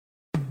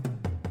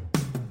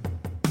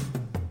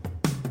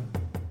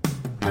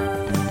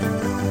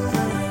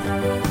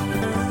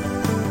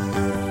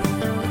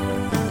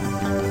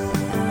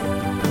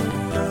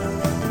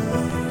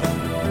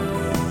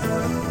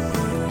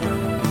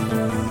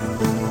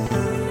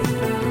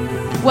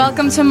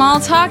Welcome to Mall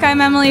Talk. I'm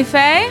Emily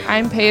Faye.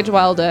 I'm Paige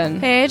Weldon.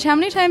 Paige, how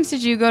many times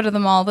did you go to the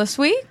mall this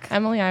week?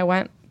 Emily, I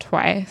went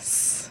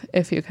twice,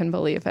 if you can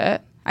believe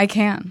it. I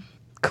can.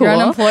 Cool. You're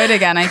unemployed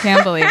again. I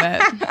can't believe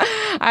it.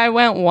 I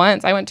went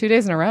once. I went 2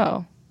 days in a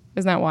row.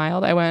 Isn't that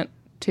wild? I went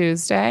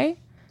Tuesday.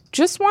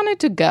 Just wanted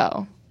to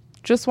go.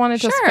 Just wanted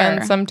to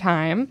spend some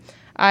time.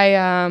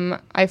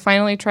 I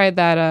finally tried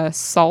that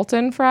salt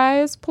and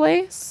fries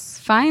place.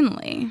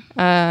 Finally.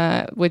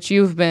 Which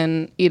you've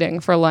been eating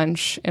for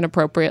lunch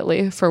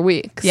inappropriately for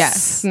weeks.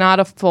 Yes. Not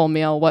a full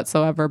meal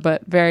whatsoever,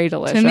 but very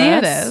delicious. To me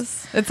it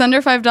is. It's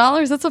under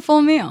 $5. It's a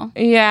full meal.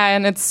 Yeah,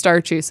 and it's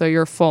starchy, so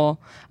you're full.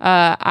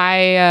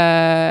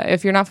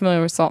 If you're not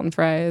familiar with salt and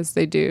fries,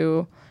 they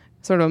do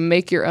sort of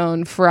make your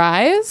own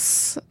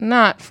fries.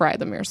 Not fry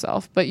them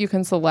yourself, but you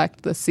can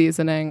select the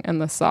seasoning and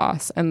the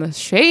sauce and the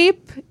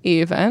shape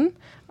even.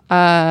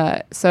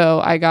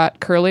 So I got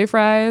curly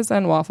fries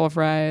and waffle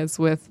fries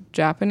with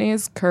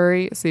Japanese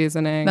curry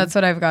seasoning. That's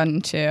what I've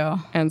gotten too.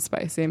 And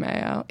spicy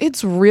mayo.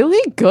 It's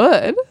really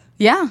good.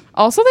 Yeah.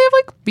 Also, they have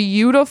like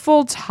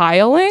beautiful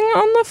tiling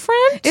on the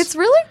front. It's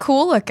really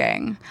cool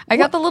looking. I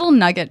got the little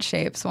nugget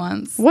shapes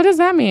once. What does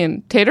that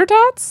mean? Tater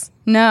tots?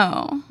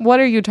 No. What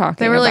are you talking about?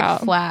 They were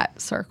like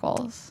flat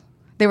circles.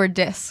 They were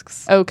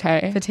discs.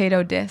 Okay.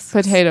 Potato discs.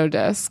 Potato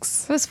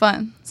discs. It was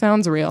fun.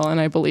 Sounds real,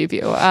 and I believe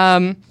you.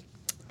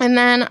 And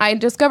then I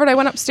discovered I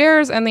went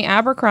upstairs and the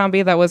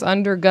Abercrombie that was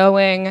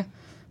undergoing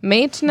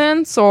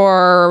maintenance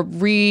or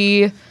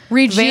rejuvenation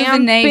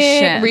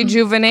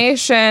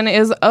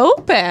is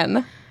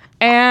open.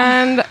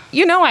 And,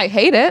 I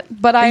hate it,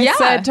 but I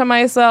said to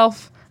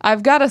myself,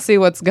 I've got to see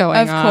what's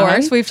going on. Of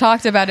course. We've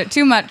talked about it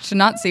too much to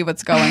not see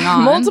what's going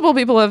on. Multiple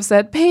people have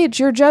said, Paige,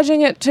 you're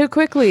judging it too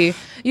quickly.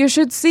 You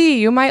should see.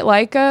 You might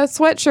like a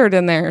sweatshirt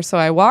in there. So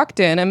I walked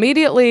in.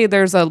 Immediately,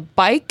 there's a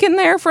bike in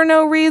there for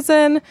no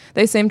reason.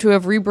 They seem to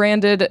have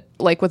rebranded,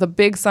 like, with a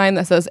big sign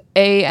that says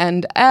A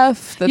and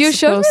F. You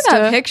showed me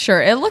that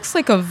picture. It looks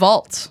like a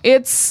vault.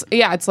 It's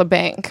a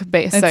bank,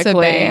 basically. It's a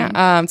bank.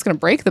 It's going to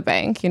break the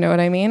bank. You know what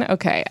I mean?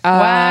 Okay.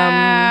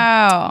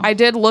 Wow. I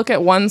did look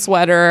at one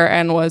sweater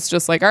and was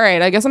just like, all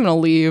right, I guess I'm going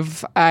to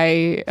leave.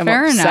 I am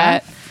Fair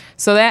upset. enough.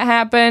 So that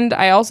happened.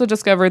 I also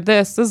discovered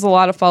this. This is a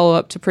lot of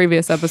follow-up to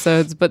previous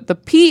episodes, but the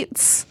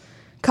Pete's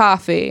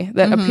coffee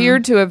that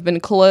appeared to have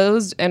been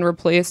closed and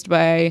replaced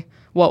by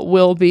what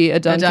will be a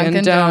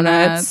Dunkin'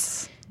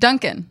 Donuts.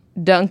 Dunkin'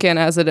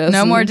 as it is.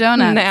 No more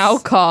donuts. Now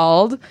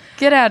called.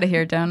 Get out of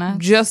here, donuts.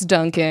 Just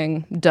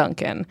Dunkin'.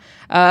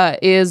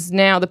 Is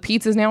now, the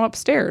Pete's is now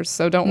upstairs,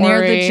 so don't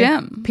worry. Near the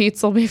gym.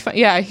 Pete's will be fine.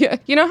 Yeah,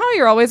 you know how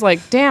you're always like,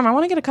 damn, I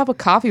want to get a cup of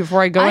coffee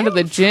before I go into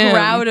the gym. I'm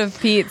proud of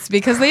Pete's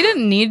because they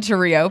didn't need to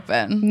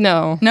reopen.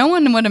 No. No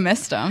one would have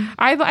missed them.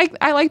 I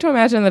like to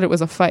imagine that it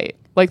was a fight.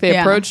 Like they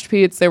approached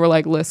Pete's, they were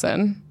like,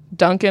 listen,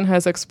 Dunkin'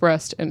 has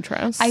expressed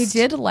interest. I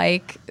did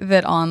like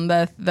that on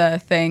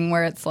the thing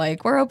where it's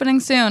like, we're opening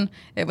soon.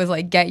 It was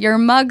like, get your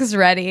mugs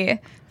ready.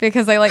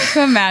 Because I like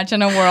to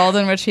imagine a world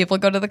in which people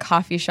go to the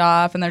coffee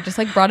shop and they're just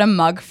like brought a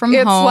mug from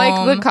home. It's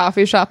like the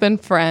coffee shop in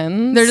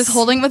Friends. They're just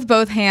holding with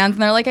both hands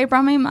and they're like, I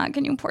brought my mug.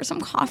 Can you pour some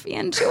coffee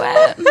into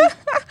it?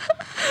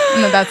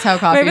 No, that's how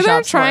coffee Maybe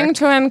shops they're trying work.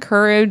 to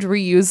encourage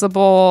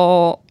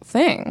reusable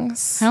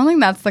things. I don't think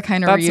that's the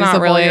kind of That's not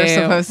reusable really, you're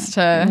supposed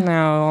to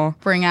no.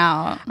 bring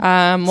out.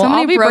 Well, So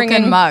many I'll be broken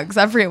bringing mugs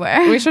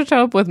everywhere. We should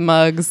show up with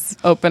mugs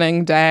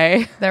opening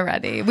day. They're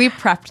ready. We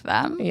prepped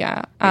them.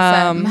 Yeah. We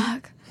said,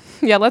 mug.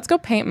 Yeah, let's go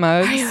paint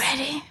mugs. Are you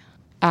ready?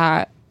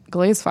 At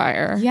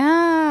Glazer.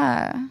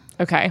 Yeah.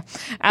 Okay.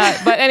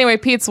 But anyway,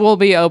 Pete's will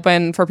be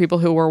open for people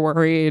who were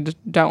worried.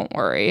 Don't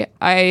worry.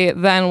 I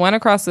then went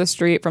across the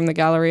street from the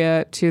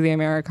Galleria to the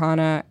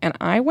Americana, and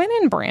I went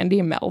in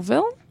Brandy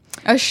Melville.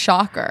 A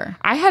shocker.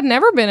 I had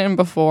never been in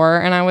before,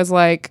 and I was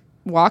like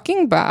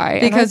walking by.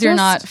 Because you're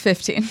not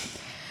 15.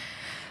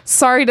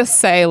 Sorry to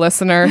say,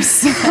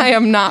 listeners, I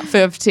am not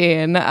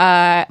 15.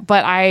 But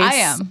I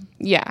am.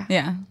 Yeah.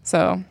 Yeah.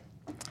 So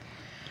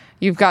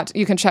you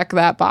can check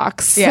that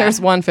box. Yeah.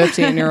 There's one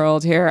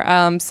 15-year-old here.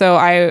 So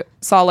I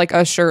saw like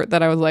a shirt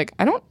that I was like,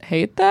 I don't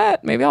hate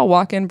that. Maybe I'll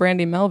walk in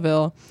Brandy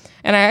Melville.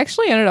 And I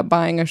actually ended up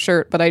buying a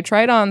shirt, but I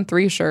tried on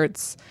 3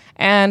 shirts.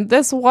 And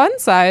this one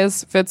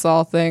size fits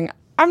all thing,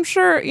 I'm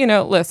sure,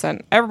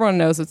 listen, everyone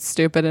knows it's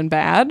stupid and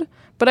bad,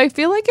 but I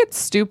feel like it's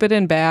stupid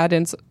and bad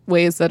in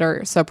ways that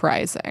are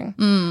surprising.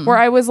 Where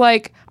I was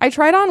like, I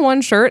tried on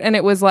one shirt and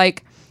it was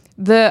like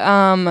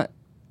the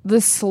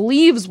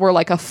sleeves were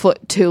like a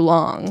foot too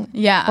long.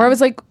 Yeah. Where I was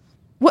like,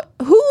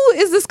 who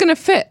is this going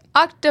to fit?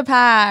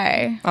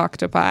 Octopi.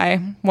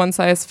 One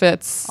size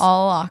fits.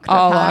 All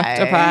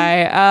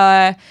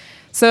octopi.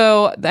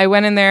 So I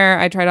went in there,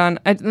 I tried on,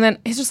 and then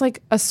it's just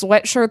like a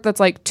sweatshirt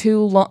that's like too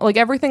long. Like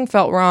everything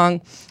felt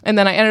wrong. And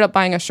then I ended up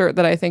buying a shirt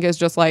that I think is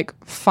just like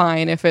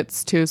fine. If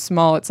it's too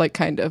small, it's like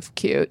kind of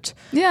cute.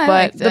 Yeah,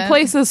 but the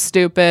place is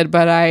stupid,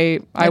 but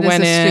I went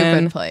in. It's a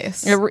stupid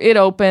place. It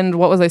opened.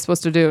 What was I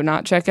supposed to do?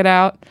 Not check it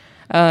out?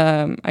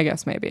 I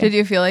guess maybe. Did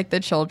you feel like the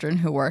children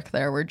who work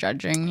there were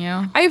judging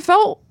you? I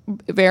felt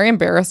very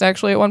embarrassed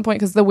actually at one point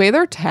because the way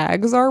their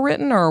tags are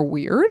written are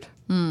weird.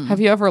 Have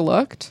you ever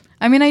looked?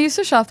 I mean, I used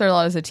to shop there a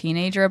lot as a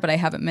teenager, but I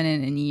haven't been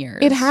in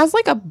years. It has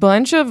like a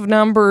bunch of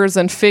numbers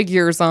and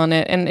figures on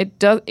it, and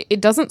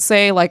it doesn't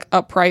say like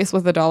a price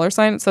with a dollar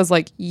sign. It says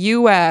like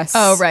US.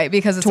 Oh, right,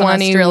 because it's an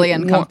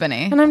Australian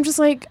company. And I'm just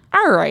like,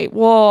 all right,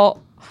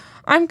 well,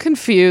 I'm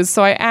confused.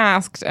 So I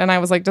asked, and I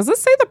was like, does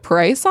this say the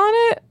price on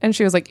it? And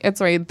she was like,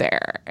 it's right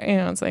there. You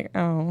know, it's like,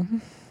 oh,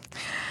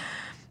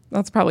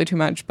 that's probably too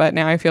much, but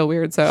now I feel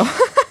weird, so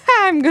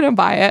I'm gonna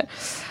buy it.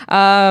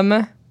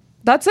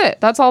 That's it.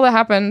 That's all that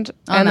happened.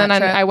 And then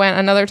I went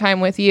another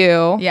time with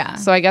you. Yeah.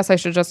 So I guess I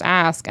should just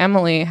ask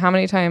Emily, how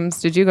many times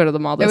did you go to the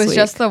mall this week? It was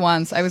just the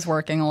once. I was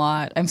working a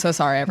lot. I'm so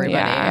sorry, everybody.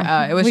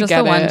 Yeah, it was just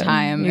the one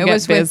time. It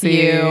was with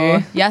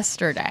you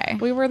yesterday.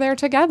 We were there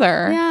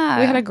together.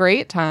 Yeah. We had a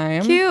great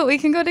time. Cute. We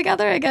can go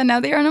together again now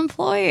that you're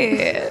unemployed.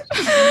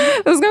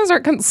 This is going to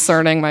start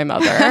concerning my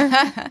mother.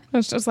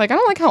 It's just like, I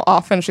don't like how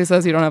often she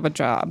says you don't have a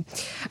job.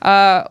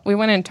 We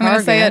went in Target. I'm going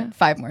to say it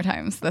 5 more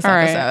times this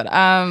episode.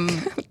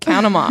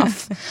 Count them off.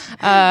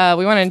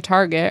 We went in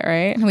Target,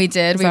 right? We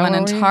did. We went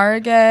in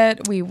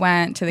Target. We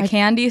went to the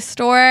candy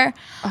store.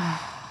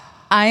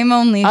 I'm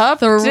only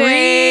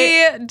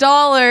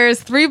 $3,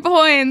 3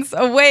 points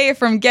away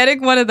from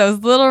getting one of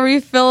those little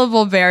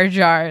refillable bear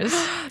jars.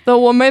 The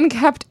woman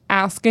kept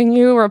asking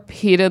you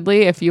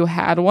repeatedly if you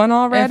had one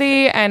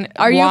already.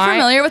 Are you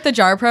familiar with the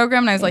jar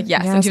program? And I was like,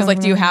 yes. And she was like,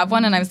 do you have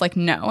one? And I was like,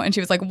 no. And she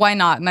was like, why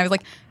not? And I was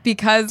like,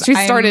 because she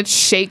started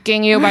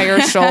shaking you by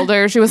your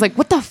shoulder. She was like,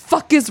 what the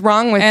fuck is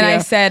wrong with you? And I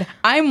said,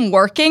 I'm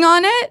working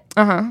on it.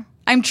 Uh-huh.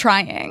 I'm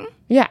trying.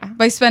 Yeah.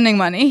 By spending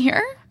money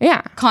here.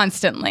 Yeah.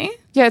 Constantly.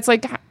 Yeah, it's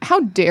like, how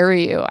dare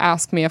you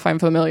ask me if I'm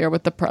familiar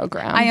with the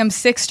program? I am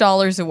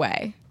 $6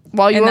 away.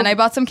 Then I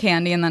bought some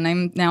candy, and then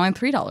I'm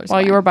 $3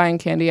 While you were buying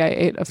candy, I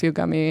ate a few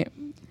gummy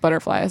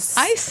butterflies.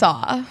 I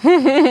saw.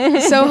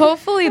 So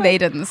hopefully they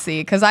didn't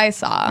see, because I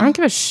saw. I don't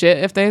give a shit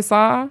if they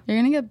saw. You're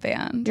going to get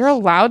banned. You're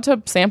allowed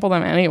to sample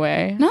them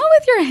anyway. Not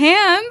with your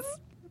hands.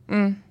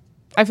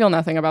 I feel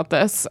nothing about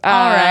this. All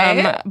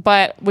right.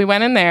 But we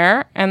went in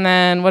there, and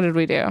then what did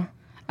we do?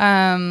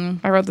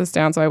 I wrote this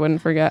down so I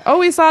wouldn't forget. Oh,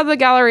 we saw the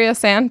Galleria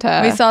Santa.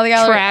 We saw the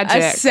Galleria.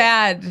 Tragic. A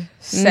sad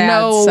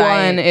no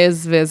sight. One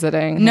is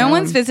visiting. No him.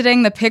 one's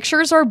visiting. The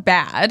pictures are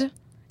bad.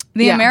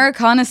 The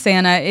Americana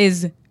Santa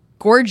is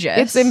gorgeous.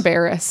 It's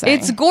embarrassing.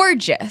 It's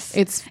gorgeous.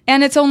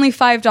 And it's only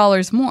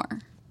 $5 more.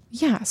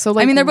 Yeah. So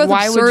like, I mean, they're both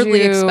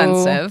absurdly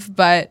expensive,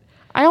 but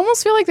I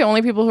almost feel like the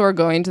only people who are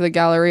going to the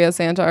Galleria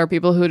Santa are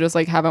people who just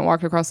like haven't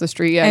walked across the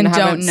street yet and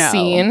haven't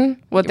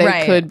seen what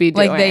they could be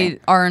doing. Like they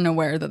aren't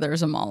aware that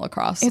there's a mall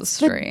across the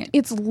street.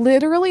 It's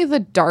literally the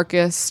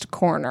darkest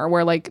corner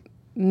where like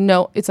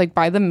it's like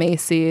by the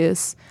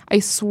Macy's. I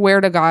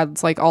swear to God,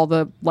 it's like all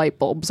the light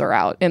bulbs are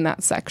out in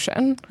that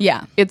section.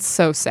 Yeah. It's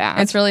so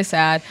sad. It's really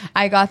sad.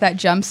 I got that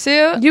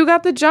jumpsuit. You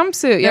got the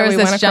jumpsuit. There was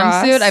this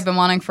jumpsuit I've been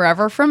wanting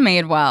forever from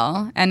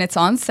Madewell, and it's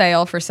on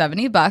sale for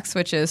 $70,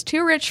 which is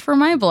too rich for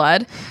my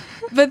blood.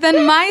 But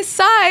then my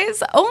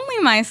size, only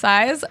my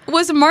size,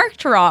 was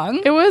marked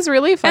wrong. It was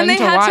really fun and they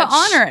to had watch to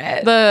honor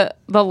it.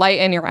 The light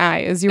in your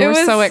eyes. You were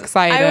so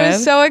excited. I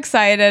was so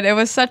excited. It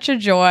was such a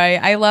joy.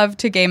 I love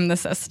to game the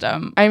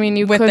system. I mean,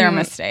 you with their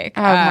mistake.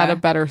 Have had a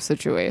better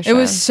situation. It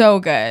was so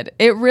good.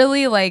 It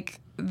really like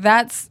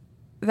that's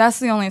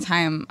the only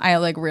time I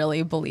like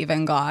really believe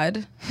in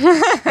God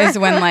is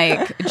when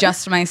like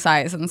just my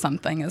size and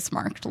something is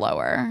marked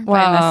lower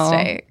by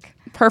mistake.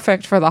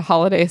 Perfect for the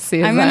holiday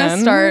season. I'm gonna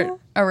start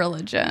a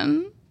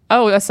religion.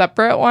 Oh, a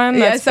separate one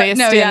that's based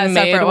in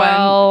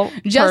Madewell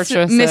just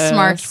purchases.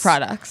 Mismarked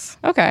products.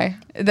 Okay,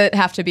 that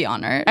have to be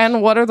honored.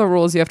 And what are the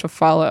rules you have to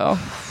follow?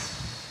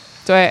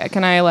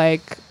 Can I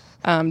like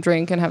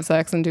drink and have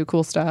sex and do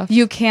cool stuff?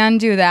 You can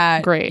do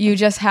that. Great. You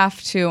just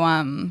have to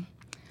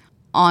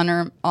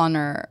honor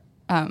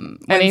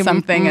when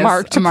something is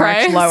marked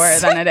lower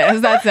than it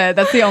is. That's it.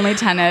 That's the only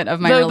tenet of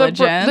my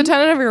religion. The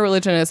tenet of your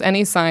religion is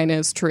any sign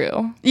is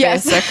true.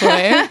 Yes.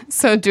 Basically.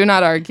 So do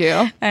not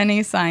argue.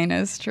 Any sign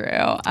is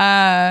true.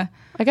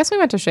 I guess we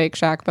went to Shake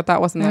Shack, but that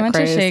wasn't that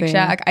crazy. We went to Shake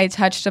Shack. I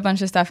touched a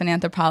bunch of stuff in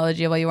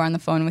anthropology while you were on the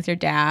phone with your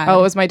dad. Oh,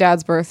 it was my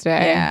dad's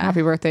birthday. Yeah.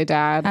 Happy birthday,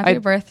 Dad. Happy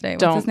birthday.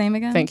 What's his name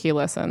again? I think he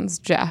listens.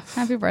 Jeff.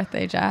 Happy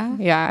birthday, Jeff.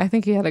 Yeah, I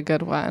think he had a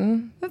good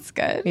one. That's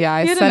good.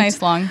 Yeah, he had a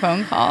nice long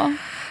phone call.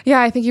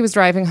 Yeah, I think he was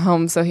driving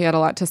home, so he had a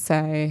lot to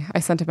say. I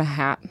sent him a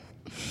hat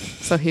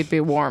so he'd be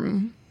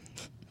warm.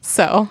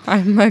 So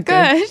I'm a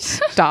good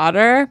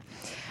daughter.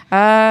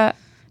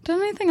 Did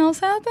anything else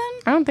happen?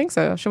 I don't think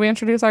so. Should we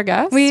introduce our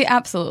guest? We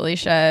absolutely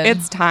should.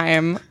 It's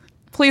time.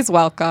 Please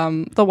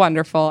welcome the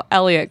wonderful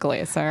Eliot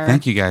Glazer.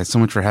 Thank you guys so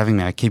much for having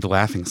me. I keep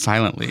laughing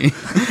silently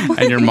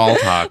at your mall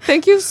talk.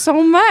 Thank you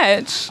so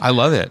much. I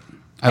love it.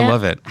 I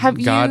love it.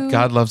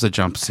 God loves a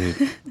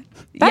jumpsuit.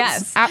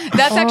 That's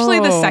actually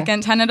the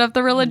second tenet of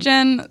the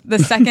religion. The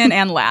second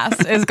and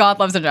last is God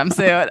loves a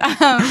jumpsuit.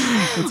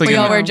 It's like we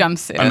all wear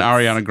jumpsuits. An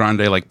Ariana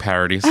Grande like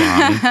parody song.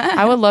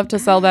 I would love to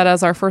sell that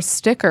as our first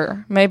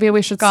sticker. Maybe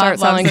we should start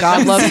selling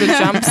God loves a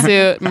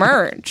jumpsuit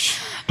merch.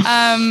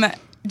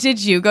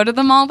 Did you go to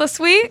the mall this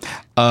week?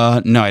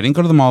 No, I didn't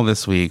go to the mall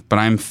this week, but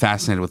I'm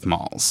fascinated with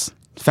malls.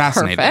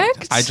 Fascinated.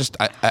 Perfect.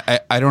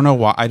 I don't know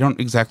why. I don't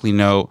exactly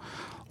know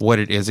what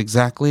it is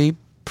exactly,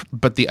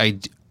 but the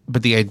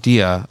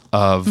idea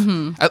of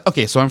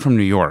okay, so I'm from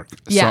New York.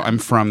 Yeah. So I'm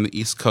from the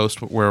East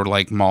Coast where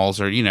like malls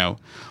are,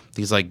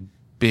 these like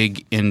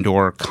big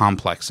indoor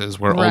complexes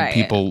where old Right.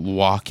 people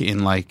walk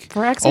in like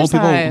For old people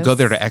exercise. go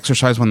there to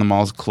exercise when the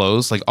mall's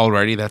closed. Like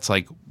already that's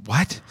like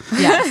what?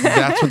 Yes.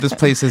 That's what this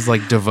place is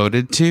like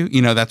devoted to.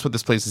 That's what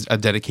this place is a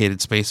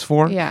dedicated space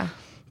for. Yeah.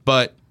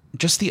 But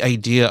just the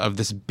idea of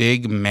this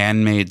big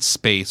man-made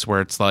space where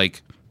it's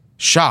like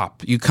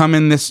shop. You come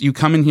in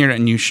here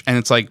and and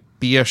it's like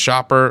be a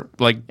shopper.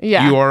 Like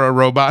you are a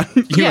robot.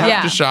 You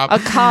have to shop. A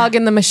cog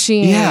in the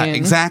machine. Yeah,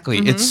 exactly.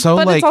 It's so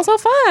But like, it's also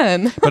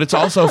fun. but it's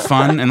also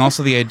fun, and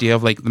also the idea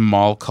of like the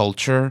mall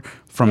culture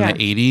from Yeah. the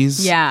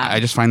 80s. Yeah. I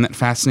just find that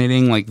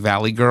fascinating, like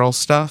Valley Girl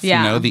stuff.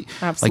 Yeah.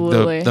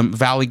 Absolutely. Like the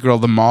Valley Girl,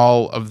 the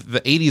mall of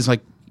the 80s,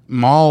 like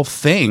mall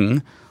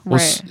thing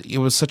was Right. it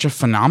was such a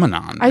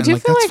phenomenon. I and, do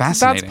like, feel that's like that's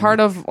fascinating. part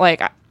of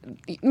like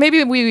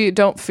maybe we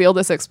don't feel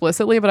this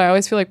explicitly, but I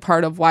always feel like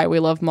part of why we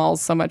love malls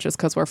so much is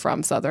because we're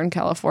from Southern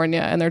California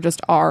and there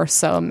just are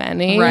so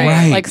many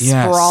Right. like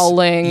Yes.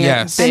 sprawling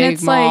Yes. big And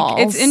it's malls.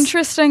 like, it's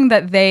interesting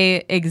that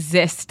they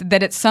exist,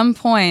 that at some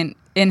point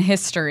in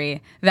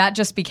history, that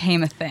just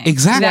became a thing.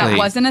 Exactly. That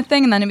wasn't a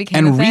thing, and then it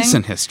became a And thing.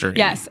 recent history.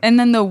 Yes. And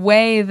then the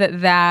way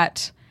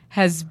that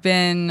has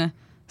been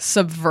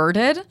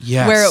subverted,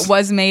 Yes. where it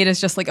was made as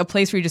just like a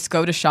place where you just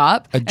go to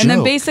shop. A And then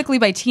joke. basically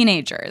by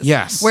teenagers.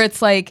 Yes. Where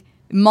it's like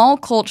mall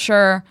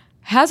culture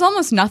has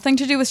almost nothing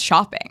to do with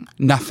shopping.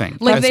 Nothing.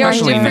 Like they are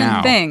Especially different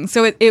now. things.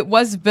 So it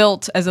was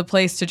built as a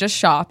place to just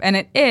shop, and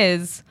it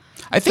is.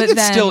 I think but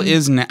it still then-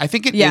 is now. I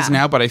think it is Yeah.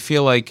 now, but I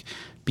feel like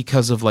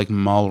because of like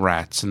mall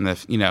rats in the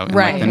in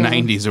Right. like the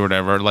 90s or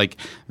whatever, like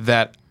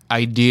that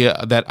idea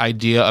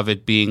of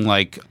it being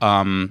like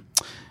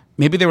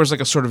maybe there was like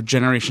a sort of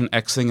Generation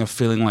X thing of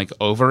feeling like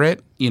over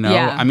it,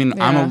 Yeah. I mean,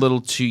 I'm Yeah. a little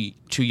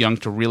too young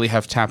to really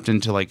have tapped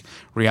into like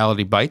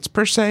Reality Bites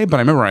per se, but I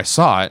remember I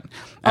saw it.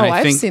 And I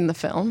I've think, seen the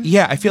film.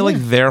 Yeah, I feel like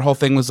their whole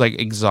thing was like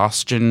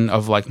exhaustion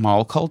of like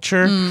mall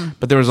culture,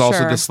 but there was also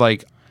Sure. this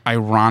like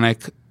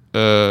ironic,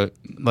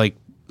 like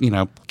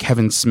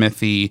Kevin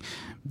Smithy,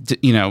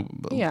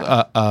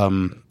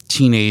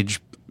 teenage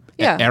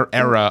Yeah.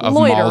 era of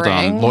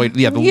Loitering. malldom.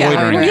 The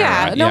loitering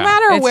Yeah, era. no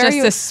matter It's where just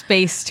you a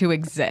space to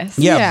exist.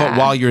 Yeah, Yeah. but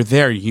while you're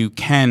there, you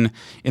can,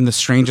 in the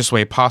strangest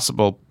way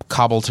possible,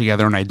 cobble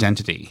together an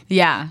identity.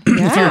 Yeah.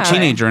 If you're a Yeah.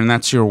 teenager and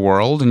that's your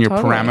world and your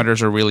Totally.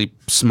 parameters are really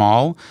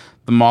small,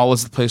 the mall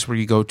is the place where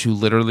you go to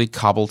literally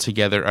cobble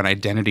together an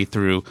identity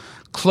through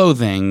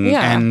clothing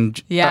Yeah. and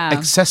Yeah.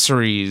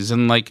 accessories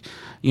and like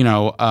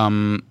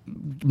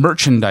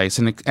merchandise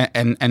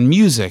and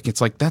music.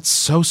 It's like that's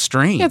so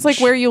strange. It's like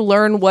where you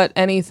learn what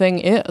anything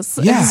is.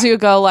 Yeah. So you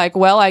go like,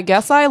 well, I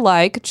guess I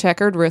like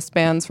checkered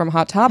wristbands from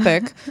Hot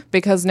Topic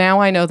because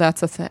now I know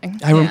that's a thing.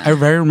 I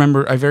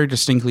very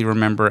distinctly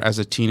remember as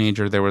a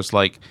teenager there was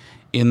like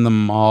in the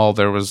mall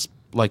there was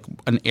like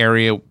an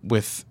area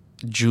with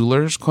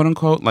jewelers, quote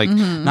unquote, like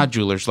not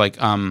jewelers, like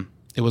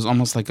it was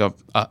almost like an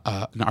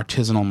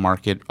artisanal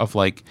market of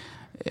like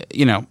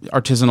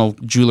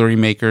artisanal jewelry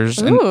makers.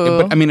 And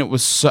Ooh. but I mean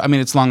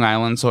it's Long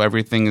Island, so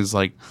everything is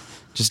like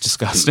just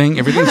disgusting.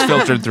 Everything's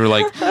filtered through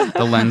like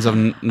the lens of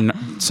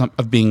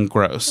of being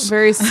gross.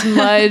 Very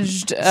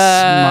smudged,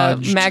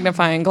 Smudged.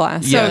 magnifying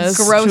glasses. Yes.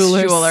 So gross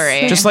Jewelers.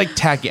 jewelry. Just like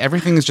tacky.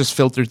 Everything is just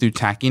filtered through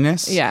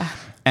tackiness. Yeah.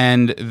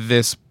 And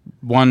this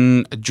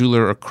one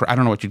jeweler, or I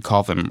don't know what you'd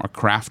call them, a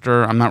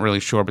crafter, I'm not really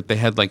sure, but they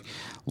had like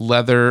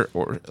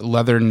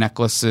leather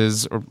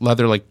necklaces or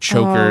leather like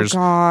chokers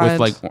God. with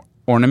like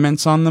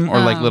ornaments on them or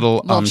like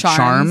little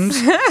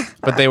charms.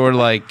 But they were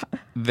like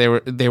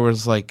there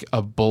was like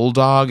a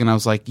bulldog, and I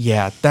was like,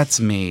 yeah, that's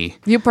me.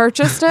 You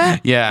purchased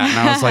it? Yeah, and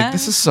I was like,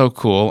 this is so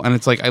cool. And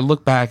it's like I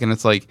look back and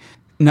it's like,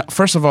 no,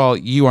 first of all,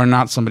 you are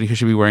not somebody who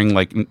should be wearing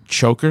like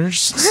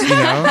chokers,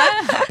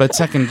 But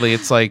secondly,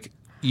 it's like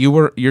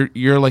you're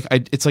like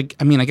it's like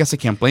I mean I guess I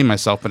can't blame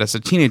myself, but as a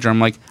teenager I'm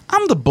like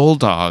I'm the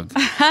bulldog.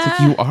 It's like,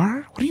 you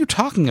are? What are you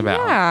talking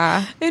about?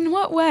 Yeah. In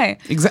what way?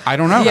 I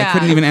don't know. Yeah. I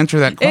couldn't even answer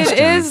that question.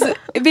 It is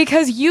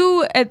because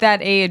you at that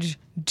age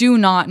do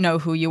not know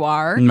who you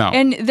are. No.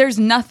 And there's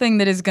nothing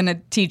that is going to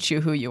teach you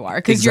who you are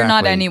because you're not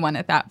Exactly. anyone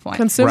at that point.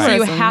 Consumerism. So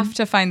you have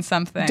to find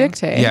something.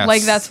 Dictate. Yes.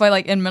 Like that's why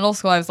like in middle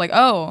school I was like,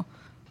 oh,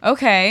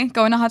 okay,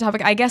 going to Hot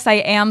Topic. I guess I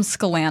am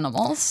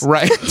Skull-Animals.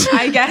 Right.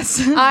 I guess.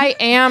 I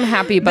am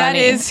Happy Bunny.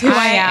 That is who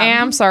I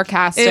am.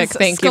 sarcastic. Is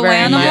Thank you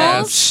very much.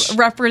 Yes.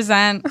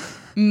 represent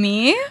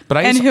me But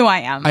I and used- who I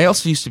am. I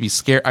also used to be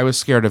scared. I was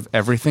scared of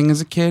everything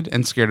as a kid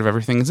and scared of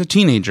everything as a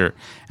teenager.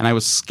 And I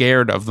was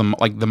scared of the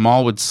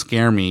mall would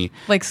scare me.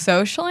 like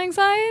social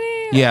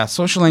anxiety? Yeah,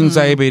 social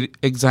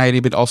anxiety,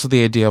 but also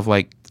the idea of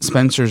like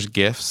Spencer's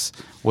Gifts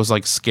was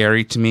like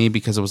scary to me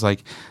because it was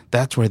like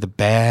that's where the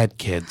bad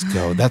kids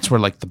go. That's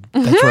where the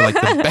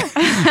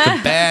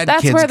bad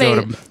That's kids where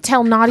go they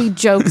tell naughty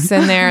jokes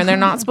in there, and they're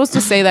not supposed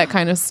to say that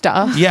kind of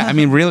stuff. Yeah, I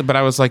mean, really, but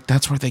I was like,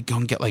 that's where they go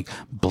and get like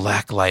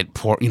blacklight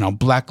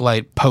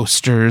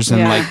posters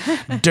and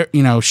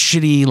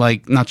shitty,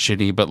 like not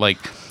shitty, but like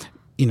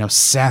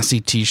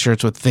sassy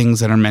T-shirts with things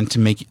that are meant to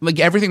make you, like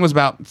everything was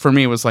about for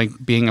me was like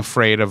being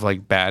afraid of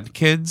like bad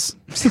kids.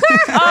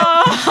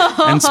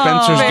 And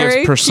Spencer's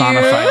Gifts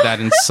personified that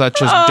in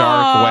such a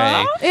dark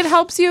way. It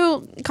helps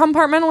you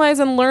compartmentalize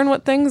and learn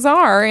what things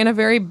are in a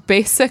very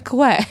basic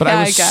way. But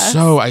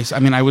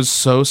I was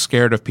so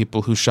scared of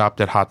people who shopped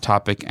at Hot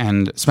Topic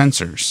and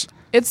Spencer's.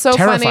 It's so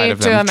Terrified funny of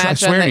to them.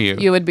 imagine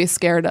that you would be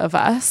scared of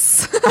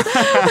us.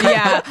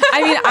 Yeah.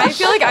 I mean, I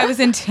feel like I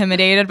was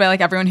intimidated by like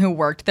everyone who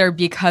worked there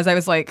because I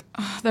was like,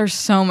 they're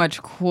so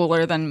much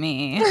cooler than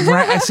me.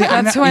 Right.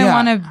 That's who I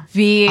want to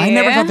be. I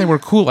never thought they were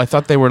cool. I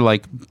thought they were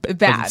like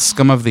bad.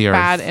 Scum of the earth.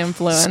 Bad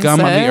influences. Scum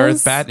of the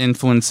earth, bad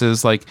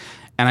influences. Like,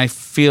 and I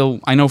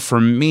know for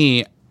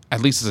me,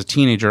 at least as a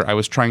teenager, I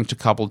was trying to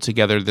couple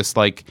together this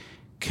like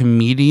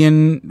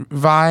comedian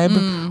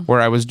vibe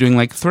where I was doing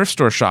like thrift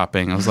store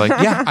shopping. I was like,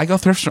 yeah, I go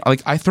thrift store.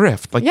 Like I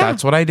thrift. Like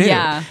that's what I do.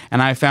 Yeah.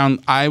 And I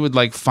found I would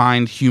like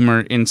find humor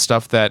in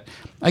stuff that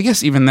I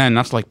guess even then,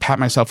 not to like pat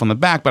myself on the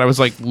back, but I was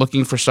like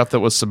looking for stuff that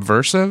was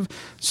subversive.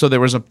 So there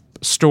was a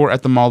store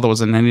at the mall that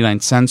was a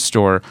 99-cent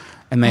store,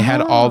 and they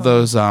had all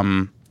those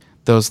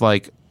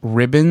like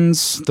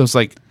ribbons, those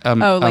like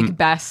like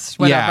best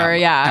whatever,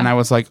 yeah. And I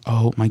was like,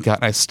 oh my god,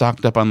 I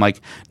stocked up on like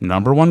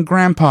 #1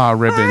 grandpa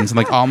ribbons, and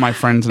like all my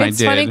friends and it's I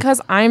did. It's funny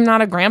because I'm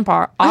not a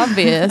grandpa,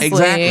 obviously.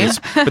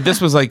 Exactly. But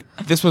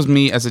this was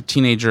me as a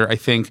teenager, I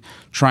think,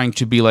 trying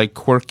to be like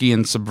quirky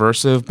and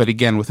subversive, but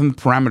again within the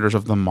parameters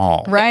of the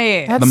mall.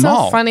 Right. That's the so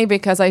mall. funny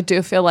because I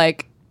do feel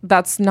like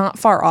that's not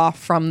far off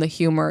from the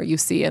humor you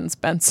see in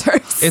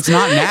Spencer's. It's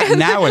not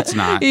now. It's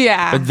not.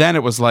 Yeah. But then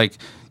it was like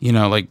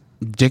like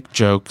dick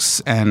jokes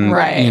and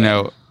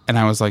and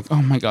I was like,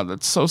 oh my god,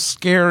 that's so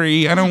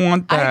scary. I don't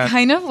want that. I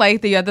kind of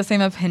like that you had the same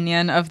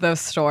opinion of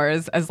those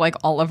stores as like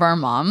all of our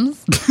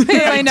moms.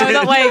 I know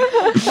that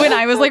like when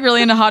I was like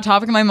really into Hot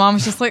Topic, my mom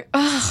was just like,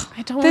 ugh,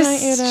 I don't this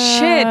want you to...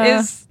 shit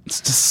is.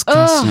 It's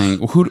disgusting.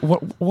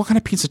 What kind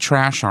of piece of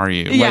trash are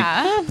you?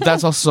 Yeah. Like,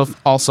 that's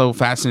also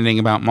fascinating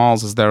about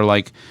malls is they're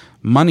like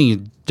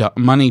money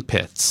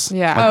pits.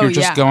 Yeah. Like you're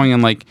just going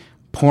and like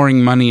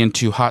pouring money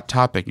into Hot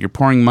Topic. You're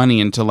pouring money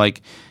into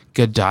like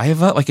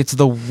Godiva. Like it's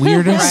the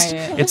weirdest.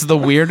 Right. It's the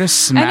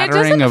weirdest smattering and it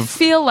doesn't of.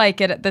 feel like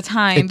it at the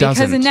time It because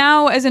doesn't.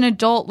 now as an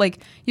adult, like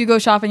you go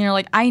shopping, you're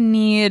like, I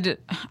need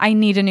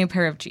a new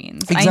pair of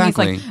jeans.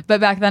 Exactly. I need but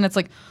back then it's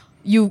like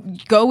you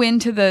go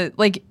into the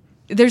like.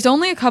 There's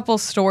only a couple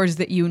stores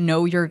that you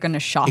know you're going to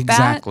shop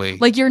Exactly.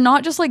 at. Like, you're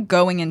not just, like,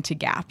 going into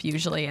Gap,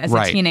 usually, as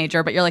Right. a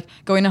teenager, but you're, like,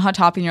 going to Hot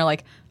Topic and you're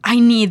like, I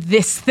need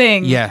this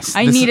thing. Yes,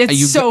 I need it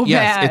so bad.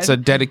 Yes,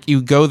 it's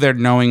you go there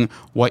knowing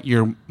what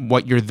you're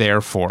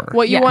there for.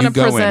 What you Yeah. want You to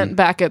go present in.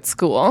 back at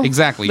school.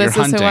 Exactly, This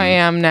you're is who hunting. I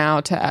am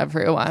now to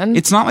everyone.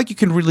 It's not like you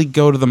can really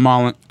go to the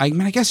mall. I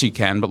mean, I guess you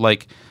can, but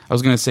like I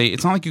was going to say,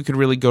 it's not like you could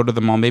really go to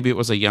the mall. Maybe it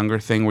was a younger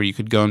thing where you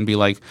could go and be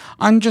like,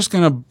 I'm just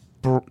going to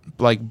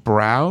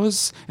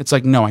browse. It's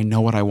like, no, I know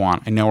what I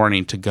want. I know where I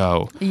need to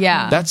go.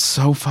 Yeah. That's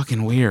so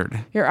fucking weird.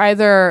 You're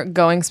either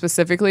going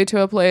specifically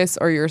to a place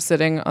or you're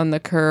sitting on the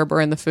curb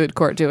or in the food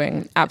court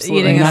doing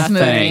absolutely Eating a nothing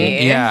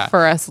smoothie. Yeah.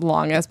 for as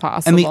long as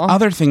possible. And the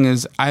other thing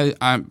is,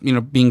 I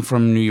being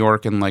from New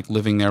York and like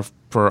living there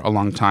for a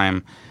long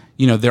time,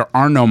 there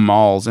are no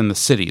malls in the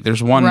city.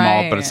 There's one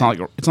mall, but it's not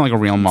like a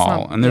real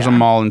mall. And there's a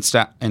mall in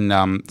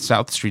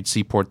South Street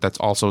Seaport that's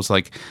also is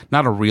like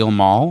not a real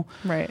mall.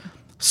 Right.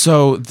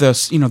 So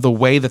the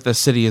way that the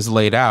city is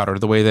laid out, or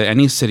the way that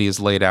any city is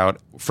laid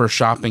out for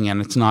shopping, and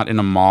it's not in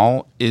a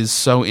mall, is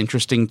so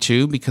interesting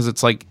too. Because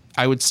it's like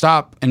I would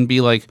stop and be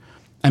like,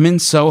 I'm in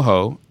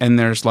Soho, and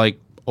there's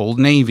like Old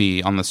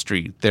Navy on the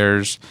street.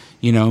 There's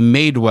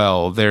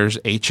Madewell. There's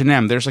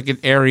H&M. There's like an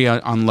area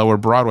on Lower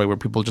Broadway where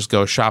people just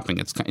go shopping.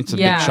 It's a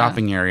big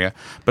shopping area,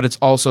 but it's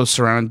also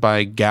surrounded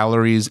by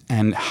galleries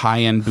and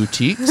high-end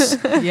boutiques.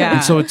 Yeah.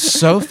 And so it's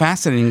so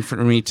fascinating for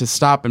me to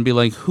stop and be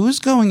like, who's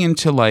going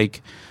into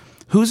like,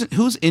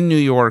 who's in New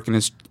York and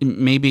is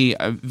maybe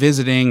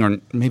visiting or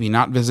maybe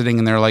not visiting,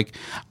 and they're like,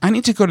 I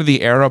need to go to the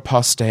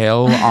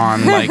Aeropostale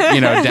on like,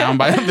 down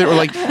by, they were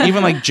like,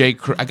 even like J.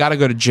 Crew. I got to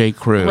go to J.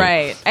 Crew.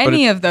 Right.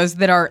 Any of those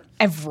that are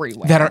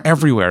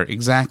everywhere.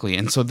 Exactly.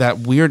 And so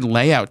that weird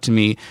layout to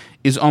me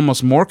is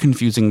almost more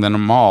confusing than a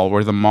mall,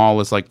 where the mall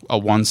is like a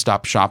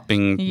one-stop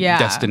shopping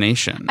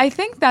destination. I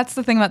think that's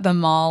the thing about the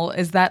mall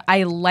is that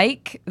I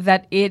like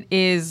that it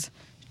is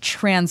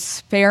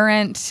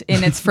transparent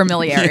in its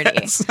familiarity.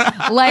 Yes.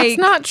 Like It's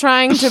not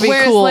trying to be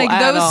whereas cool like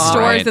at those all.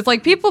 stores, Right. it's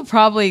like people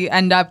probably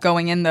end up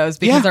going in those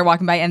because Yeah. they're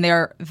walking by and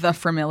they're the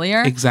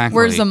familiar. Exactly.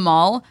 Whereas a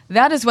mall,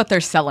 that is what they're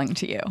selling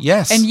to you.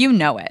 Yes. And you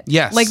know it.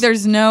 Yes. Like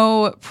there's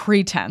no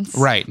pretense.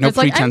 Right. No it's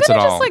like, pretense I'm at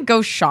gonna all. just like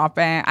go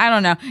shopping. I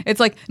don't know. It's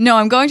like, no,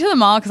 I'm going to the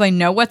mall because I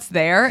know what's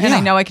there and Yeah. I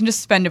know I can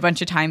just spend a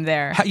bunch of time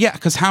there. Yeah,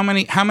 because how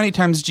many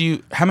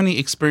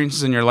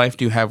experiences in your life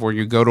do you have where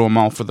you go to a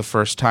mall for the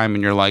first time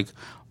and you're like,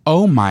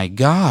 oh my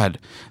God,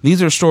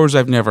 these are stores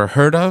I've never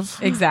heard of,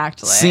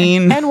 Exactly.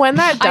 seen. And when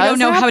that does I don't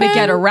know how to happen-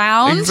 get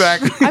around.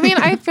 Exactly. I mean,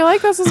 I feel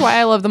like this is why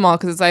I love the mall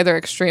because it's either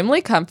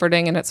extremely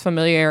comforting in its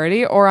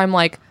familiarity, or I'm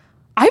like,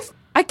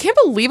 I can't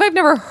believe I've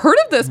never heard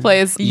of this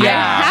place. I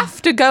Yeah.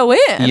 have to go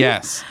in.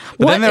 Yes.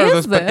 But What then there are is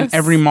those, but in this?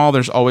 every mall,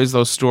 there's always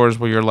those stores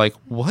where you're like,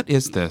 what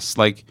is this?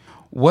 Like,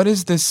 what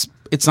is this?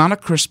 It's not a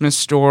Christmas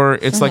store.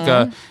 It's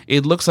like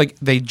it looks like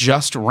they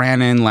just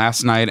ran in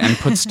last night and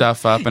put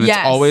stuff up. And Yes.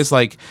 it's always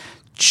like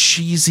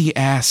cheesy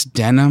ass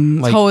denim,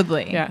 like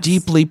Totally. Yeah.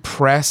 deeply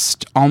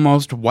pressed,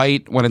 almost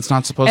white when it's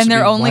not supposed to And be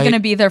they're only white. going to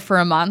be there for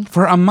a month.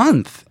 For a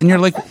month. And you're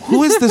like,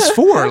 who is this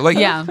for? Like,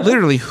 Yeah.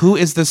 literally, who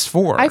is this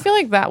for? I feel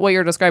like that what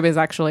you're describing is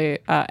actually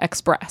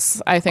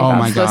Express. I think oh that's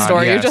my the God,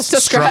 story you yes. just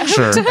described.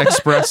 Structure,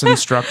 express and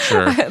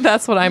structure.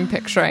 That's what I'm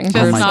picturing. Just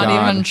Oh my not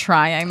God. even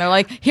trying. They're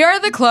like, here are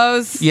the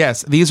clothes.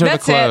 Yes, these are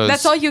That's the clothes. it.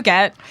 That's all you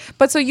get.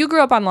 But so you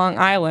grew up on Long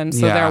Island,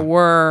 so Yeah. there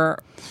were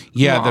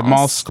Yeah, the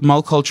malls.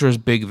 mall culture is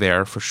big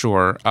there for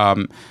sure.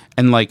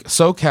 And like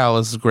SoCal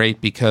is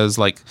great because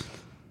like,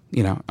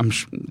 you know,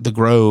 the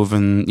Grove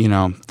and you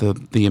know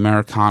the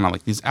Americana,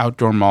 like these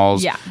outdoor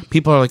malls. Yeah.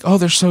 People are like, oh,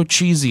 they're so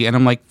cheesy, and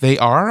I'm like, they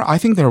are. I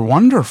think they're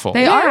wonderful.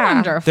 They are Yeah.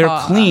 wonderful. They're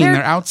clean.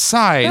 They're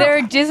outside.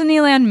 They're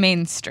Disneyland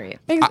Main Street.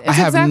 It's I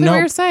have exactly no- what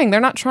you're saying. They're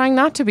not trying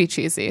not to be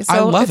cheesy. So I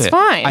love it's it.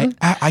 fine.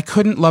 I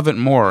couldn't love it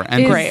more.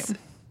 And Great.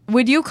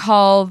 Would you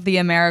call the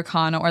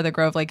Americana or the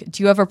Grove, like,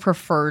 do you have a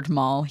preferred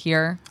mall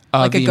here?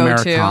 Like the a go-to?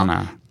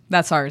 Americana.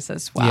 That's ours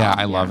as well. Yeah,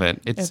 I love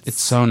it. It's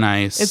so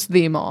nice. It's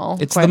the mall.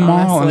 It's quite the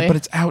mall, honestly. but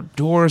it's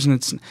outdoors and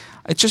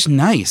it's just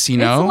nice, you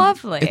know.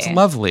 lovely. It's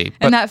lovely.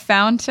 But And that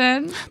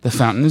fountain. the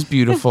fountain is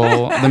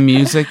beautiful. The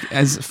music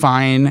is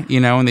fine,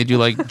 you know, and they do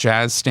like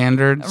jazz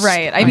standards.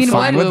 Right. I I'm mean,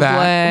 fine what- with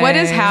that. What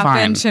has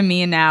happened Fine. to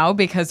me now,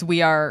 because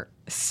we are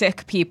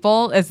sick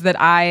people, is that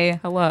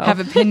I Hello. have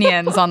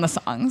opinions on the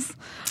songs.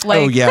 Like,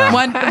 Oh, yeah.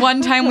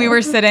 one time we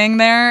were sitting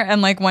there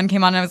and like one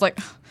came on and I was like,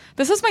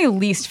 this is my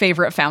least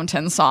favorite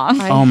fountain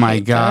song. Oh my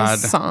hate God.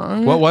 this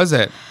song. What was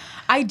it?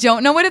 I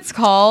don't know what it's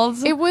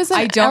called. It was an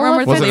I don't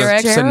remember Was the it a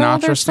lyrics.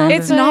 Sinatra or standard?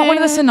 It's not one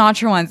of the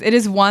Sinatra ones. It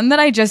is one that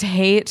I just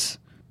hate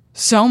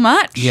so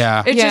much.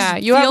 Yeah. It Yeah,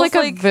 just you have feels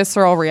like a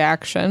visceral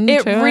reaction.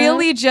 it to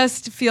really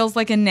just feels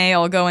like a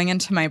nail going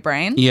into my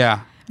brain.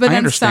 Yeah. But I then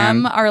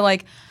understand. some are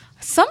like,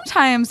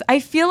 sometimes I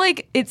feel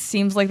like it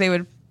seems like they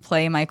would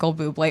play Michael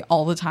Bublé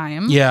all the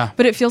time. Yeah.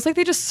 But it feels like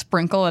they just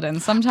sprinkle it in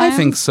sometimes. I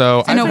think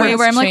so. In a I've way heard-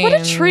 where I'm like, what a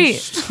changed.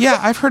 treat. Yeah,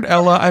 I've heard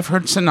Ella. I've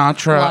heard A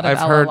Sinatra. lot of I've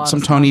Ella, a heard lot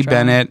some of Tony Sinatra.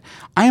 Bennett.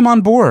 I am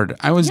on board.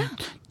 I was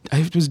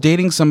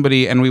dating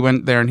somebody and we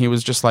went there and he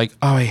was just like,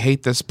 oh, I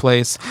hate this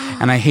place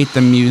and I hate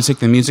the music.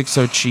 The music's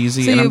so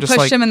cheesy. So and you I'm just pushed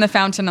like, him in the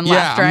fountain and yeah,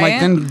 left,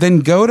 right? I'm like, then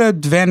go to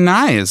Van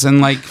Nuys and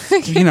like,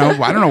 you know,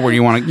 I don't know where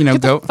you want to, you know,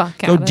 Get the go fuck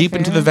go outta deep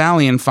into here. the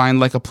valley and find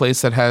like a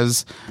place that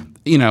has,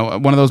 you know,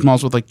 one of those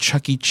malls with like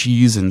Chuck E.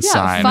 Cheese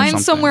inside. yeah, or find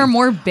something. somewhere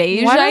more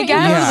beige, Why I don't you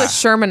guess. go Yeah. to the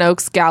Sherman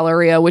Oaks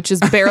Galleria, which is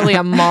barely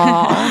a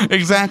mall?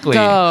 Exactly.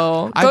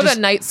 Go I just-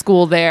 to night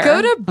school there.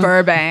 Go to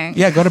Burbank.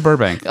 Yeah, go to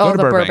Burbank. oh Go to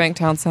the Burbank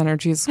Town Center.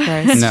 Jesus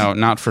Christ. No,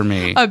 not for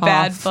me. A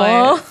bad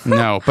Awful. place.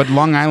 No, but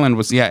Long Island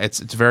was it's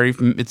very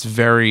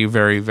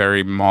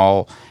very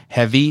mall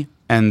heavy,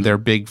 and they're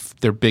big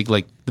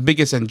like the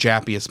biggest and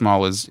jappiest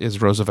mall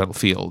is Roosevelt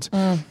Field,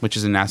 which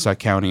is in Nassau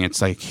County.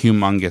 It's like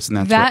humongous, and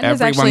that's That where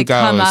has everyone actually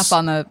goes. come up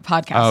on the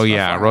podcast. Oh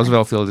yeah, before.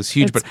 Roosevelt Field is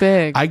huge, It's but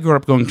big. I grew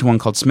up going to one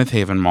called Smith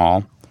Haven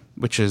Mall,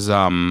 which is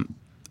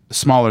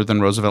smaller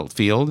than Roosevelt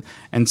Field,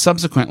 and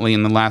subsequently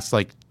in the last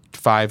like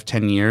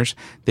 5-10 years,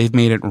 they've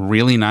made it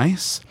really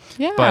nice.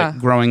 Yeah. But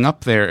growing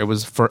up there, it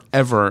was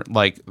forever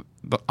like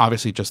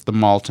obviously just the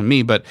mall to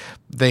me, but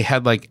they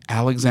had like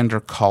Alexander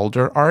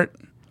Calder art.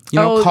 You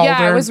know, oh Calder?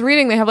 yeah, I was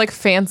reading they have like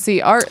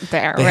fancy art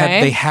there,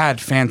 right? They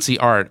had fancy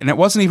art, and it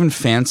wasn't even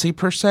fancy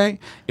per se.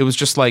 It was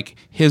just like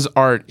his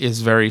art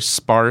is very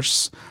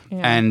sparse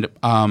and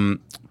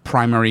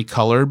primary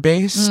color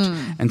based,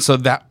 and so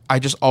that I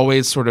just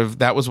always sort of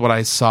that was what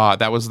I saw.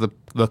 That was the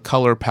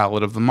color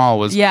palette of the mall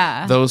was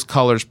those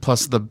colors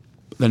plus the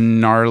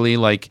gnarly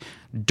like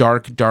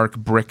dark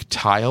brick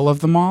tile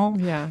of the mall.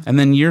 Yeah. And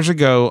then years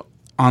ago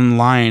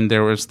online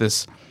there was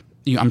this.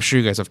 I'm sure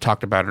you guys have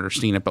talked about it or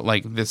seen it, but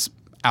like this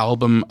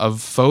album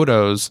of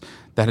photos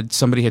that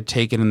somebody had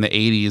taken in the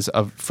 80s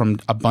from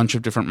a bunch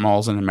of different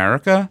malls in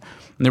America.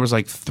 And there was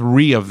like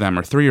 3 of them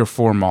or 3 or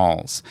 4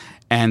 malls.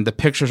 And the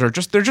pictures are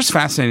they're just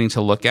fascinating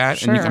to look at.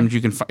 Sure. And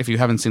you can if you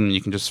haven't seen them,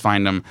 you can just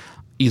find them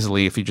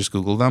easily if you just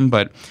Google them.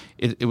 But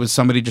it was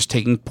somebody just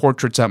taking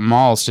portraits at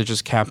malls to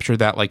just capture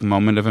that like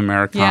moment of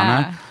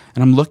Americana. Yeah.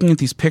 and I'm looking at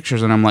these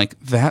pictures, and I'm like,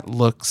 that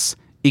looks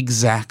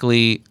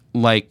exactly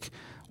like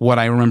what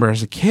I remember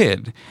as a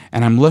kid.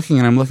 And I'm looking,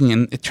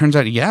 and it turns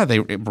out,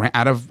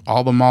 out of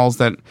all the malls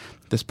that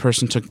this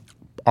person took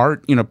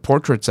art,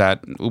 portraits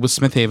at, it was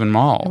Smith Haven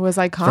Mall. It was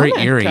iconic,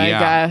 very eerie, I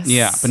guess.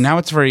 Yeah, but now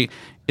it's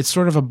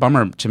sort of a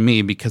bummer to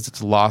me because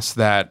it's lost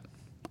that,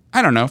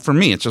 I don't know, for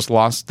me, it's just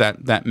lost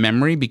that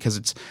memory because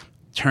it's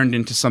turned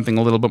into something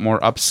a little bit more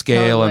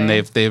upscale, and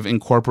they've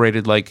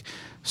incorporated like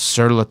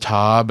Sur La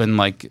Table, and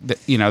like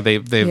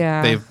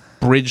they've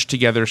bridged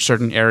together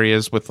certain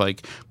areas with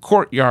like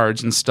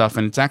courtyards and stuff,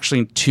 and it's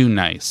actually too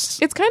nice.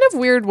 It's kind of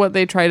weird what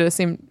they try to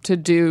seem to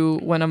do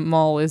when a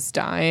mall is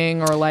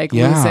dying or like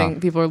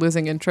people are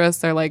losing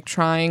interest. They're like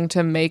trying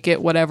to make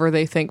it whatever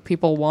they think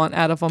people want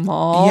out of a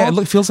mall. Yeah,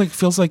 it feels like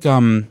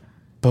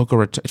Boca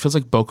Raton. It feels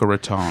like Boca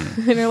Raton.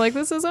 And you're like,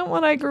 this isn't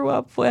what I grew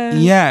up with.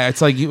 Yeah,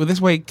 it's like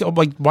this way.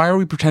 Like, why are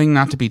we pretending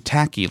not to be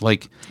tacky?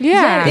 Like,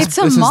 it's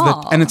a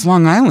mall, and it's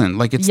Long Island.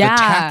 Like, it's the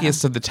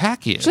tackiest of the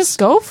tackiest. Just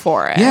go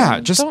for it. Yeah,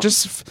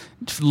 just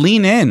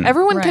lean in.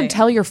 Everyone can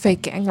tell you're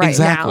faking right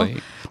exactly.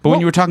 now. But when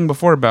you were talking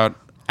before about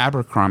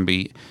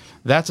Abercrombie,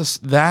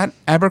 that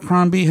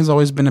Abercrombie has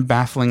always been a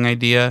baffling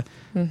idea.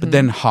 Mm-hmm. But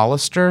then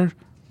Hollister,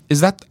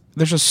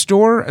 there's a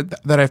store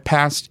that I've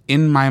passed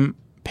in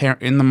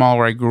the mall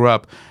where I grew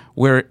up,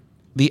 where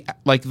the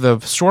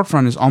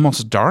storefront is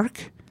almost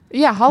dark.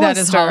 Yeah, Hollister. That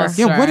is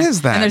Hollister. Yeah, what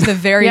is that? And there's a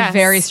very,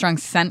 very strong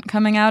scent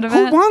coming out of it.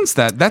 Who wants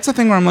that? That's the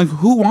thing where I'm like,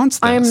 who wants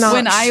this? I'm not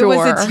When I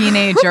was a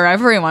teenager,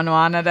 everyone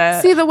wanted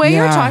it. See, the way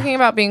you're talking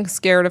about being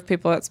scared of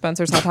people at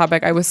Spencer's Hot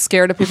Topic, I was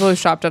scared of people who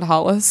shopped at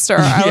Hollister.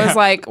 I was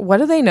like, what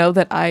do they know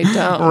that I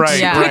don't?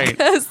 Right.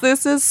 Because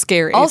this is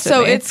scary.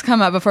 Also, it's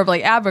come up before, but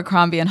like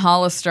Abercrombie and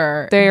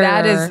Hollister,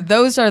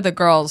 those are the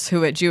girls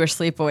who at Jewish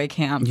sleepaway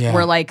camp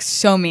were like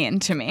so mean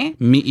to me.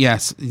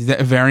 Yes,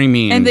 very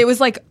mean. And it was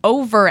like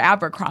over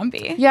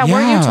Abercrombie. Yeah,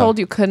 weren't you told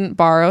you couldn't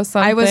borrow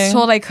something? I was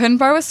told I couldn't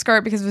borrow a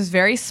skirt because it was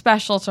very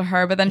special to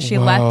her, but then she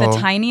let the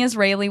tiny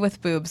Israeli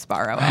with boobs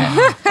borrow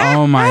it.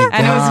 Oh my God.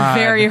 And it was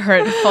very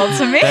hurtful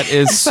to me. That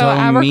is so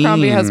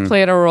Abercrombie mean. has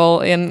played a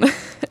role in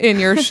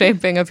your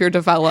shaping of your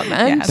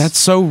development. Yes. That's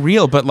so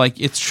real, but like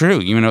it's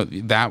true.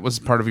 That was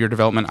part of your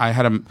development. I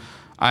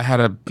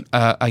had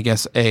I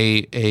guess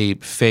a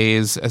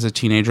phase as a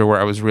teenager where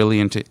I was really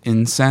into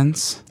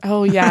incense.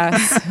 Oh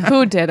yes,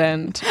 who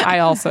didn't? I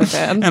also did.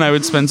 And I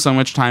would spend so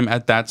much time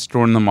at that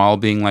store in the mall,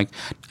 being like,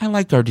 I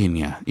like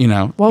gardenia.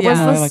 What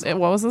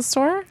was the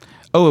store?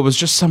 Oh, it was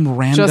just some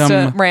random,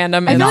 a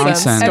random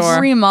nonsense. store.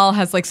 Every mall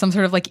has like some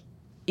sort of like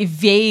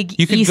vague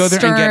You could Eastern, go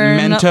there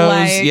and get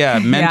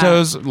Mentos,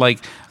 Mentos, like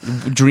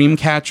dream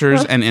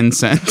catchers and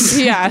incense.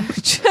 Yeah,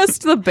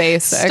 just the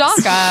basics.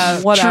 Stock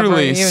up. Whatever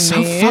Truly, you so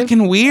need.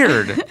 fucking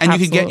weird.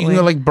 And you can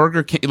go like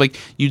Burger King, like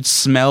you'd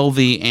smell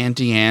the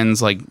Auntie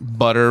Anne's like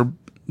butter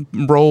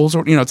rolls,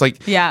 or it's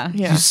like you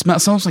smell,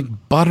 it smells like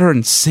butter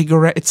and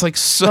cigarette. It's like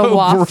so the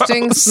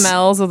wafting gross.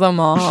 smells of the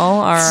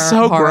mall are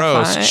so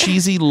horrifying. gross,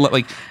 cheesy,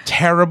 like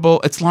terrible.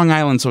 It's Long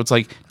Island, so it's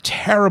like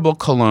terrible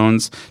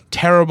colognes,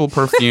 terrible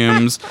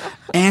perfumes.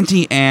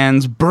 Auntie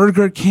Anne's,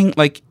 Burger King,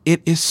 like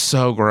it is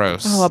so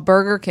gross. Oh, a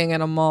Burger King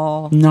in a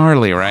mall.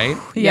 Gnarly, right?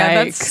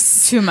 Yeah, Yikes.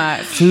 that's too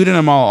much. Food in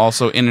a mall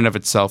also in and of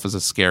itself is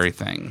a scary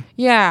thing.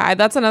 Yeah,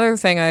 that's another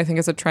thing I think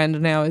is a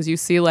trend now is you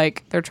see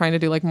like they're trying to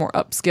do like more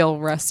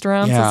upscale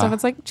restaurants and stuff.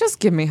 It's like, just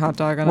give me hot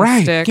dog on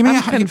a stick. Give me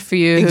I'm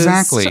confused.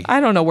 Exactly. I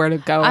don't know where to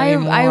go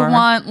anymore. I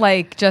want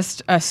like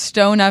just a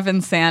stone oven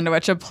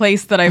sandwich, a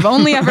place that I've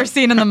only ever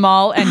seen in the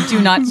mall and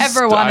do not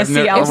ever want to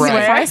see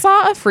elsewhere. If I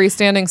saw a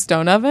freestanding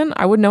stone oven,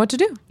 I would know what to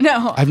do.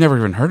 No. I've never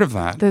even heard of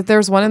that.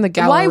 There's one in the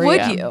Galleria.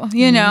 Why would you?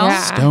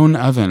 Yeah. Stone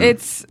oven.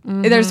 It's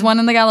there's one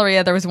in the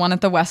Galleria. There was one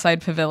at the West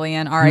Side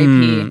Pavilion,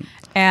 RIP.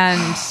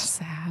 And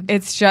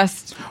it's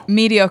just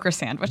mediocre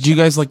sandwiches. Do you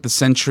guys like the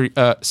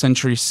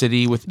Century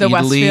City with the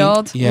Italy?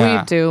 Westfield? Yeah.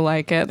 We do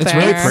like it. It's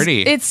there. really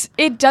pretty.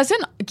 It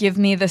doesn't give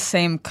me the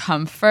same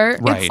comfort.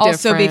 Right. It's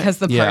also Different. because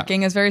the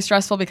parking is very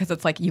stressful because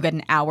it's like you get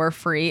an hour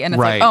free and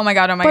it's Right. like, oh my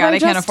God, I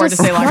can't afford to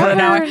stay longer than an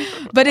hour.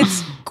 But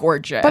it's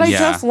gorgeous. But I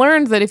just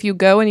learned that if you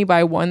go and you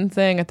buy one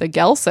thing at the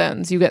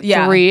Gelson's, you get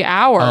 3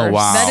 hours. Oh,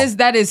 wow.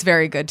 That is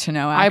very good to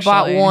know, actually. I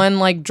bought one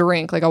like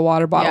drink, like a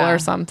water bottle or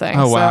something.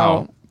 Oh,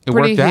 wow. So It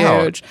pretty worked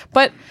out. huge.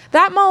 But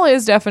that mall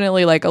is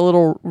definitely like a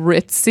little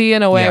ritzy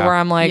in a way where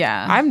I'm like,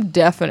 I'm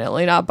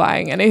definitely not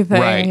buying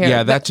anything Right. here.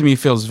 Yeah, that to me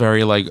feels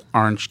very like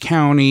Orange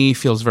County,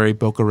 feels very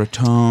Boca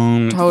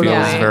Raton. Totally.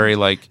 Feels very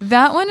like...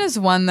 That one is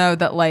one, though,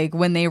 that like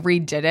when they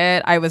redid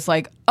it, I was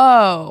like,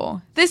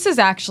 oh, this is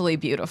actually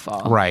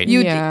beautiful. Right.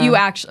 You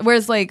actually,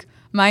 whereas like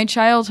my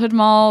childhood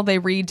mall, they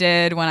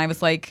redid when I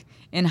was like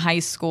in high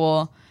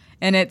school,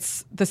 and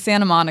it's the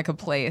Santa Monica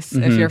place,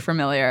 if you're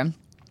familiar.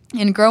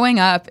 And growing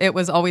up, it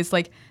was always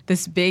like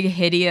this big,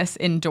 hideous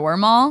indoor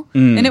mall.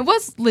 And it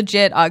was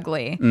legit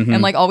ugly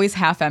and like always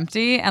half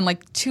empty and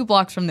like 2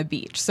 blocks from the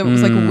beach. So it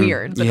was like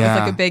weird that it was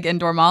like a big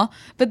indoor mall.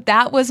 But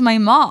that was my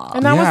mall.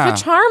 And that was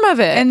the charm of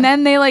it. And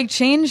then they like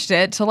changed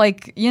it to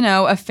like,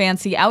 a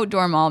fancy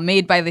outdoor mall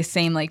made by the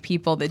same like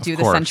people that do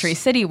the Century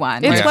City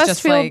one. It's where Westfield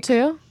just like,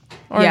 too.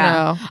 Or yeah.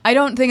 no? I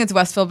don't think it's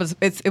Westfield, but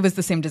it was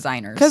the same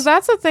designers. Because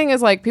that's the thing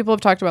is like people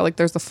have talked about like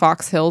there's the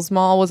Fox Hills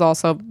Mall was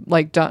also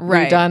like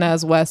redone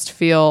as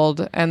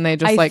Westfield, and they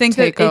just I think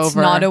take that it's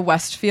over. not a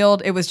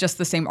Westfield. It was just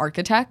the same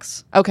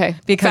architects. Okay,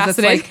 Because it's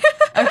fascinating.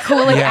 like a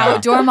cool like Yeah.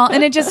 outdoor mall,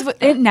 and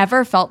it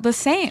never felt the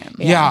same.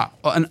 Yeah,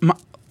 and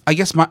I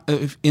guess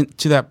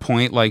to that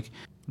point, like,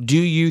 do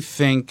you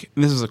think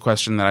this is a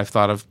question that I've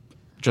thought of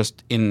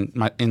just in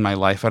my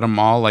life at a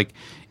mall? Like,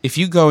 if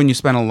you go and you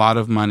spend a lot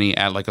of money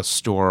at like a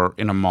store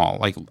in a mall,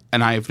 like,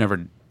 and I've never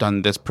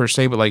done this per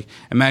se, but like,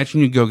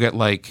 imagine you go get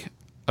like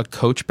a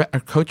Coach bag. Are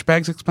Coach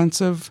bags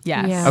expensive?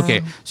 Yes. Yeah.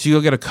 Okay, so you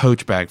go get a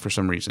Coach bag for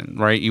some reason,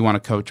 right? You want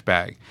a Coach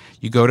bag.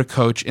 You go to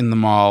Coach in the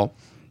mall.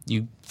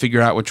 You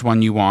figure out which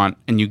one you want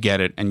and you get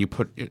it, and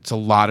it's a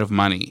lot of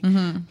money.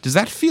 Mm-hmm. Does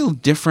that feel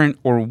different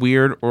or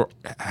weird or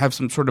have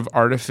some sort of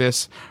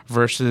artifice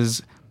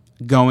versus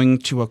going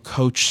to a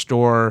Coach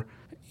store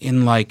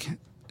in like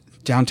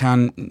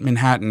downtown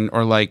Manhattan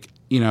or like,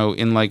 you know,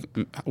 in like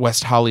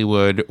West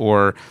Hollywood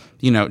or,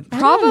 you know,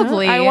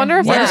 Probably. I wonder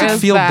if Why there does it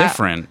is feel that.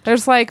 different?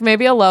 There's like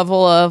maybe a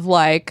level of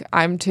like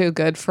I'm too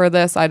good for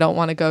this. I don't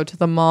want to go to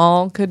the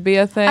mall. Could be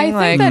a thing. I think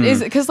like, that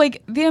is because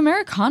like the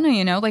Americana,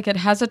 you know, like it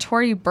has a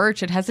Tory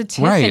Burch, it has a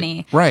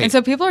Tiffany, right. and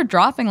so people are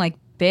dropping like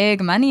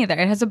big money there.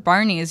 It has a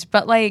Barney's,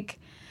 but like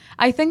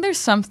I think there's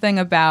something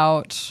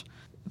about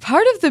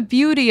part of the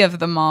beauty of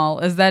the mall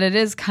is that it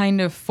is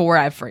kind of for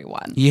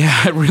everyone.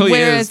 Yeah, it really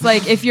Whereas, is.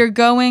 like, if you're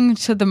going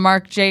to the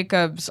Marc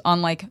Jacobs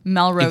on like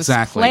Melrose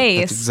Exactly. Place,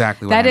 That's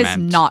exactly what that I is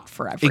meant. not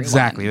for everyone.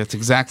 Exactly. That's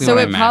exactly So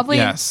what I it meant. probably,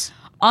 yes.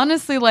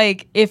 honestly,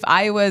 like, if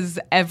I was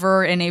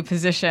ever in a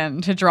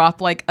position to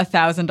drop like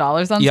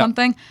 $1,000 on Yep.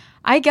 something,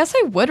 I guess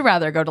I would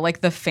rather go to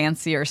like the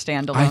fancier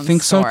standalone. I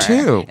think so, store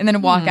too. and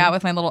then walk out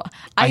with my little.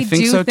 I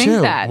think do so think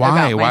too. that. Why?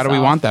 about Why do we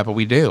myself. want that? But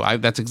we do.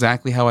 That's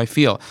exactly how I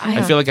feel.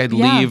 I feel like I'd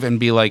Yeah. leave and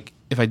be like,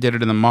 if I did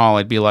it in the mall,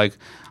 I'd be like,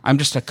 I'm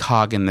just a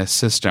cog in this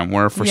system.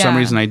 Where for some Yeah.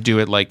 reason I do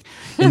it like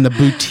in the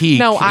boutique.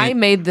 no, I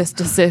made this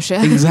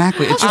decision.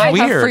 exactly. It's just I have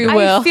weird. free I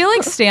will. feel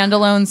like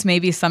standalones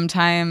maybe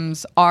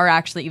sometimes are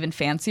actually even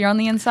fancier on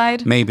the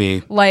inside.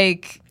 Maybe.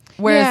 Like,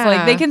 whereas Yeah.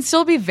 like they can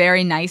still be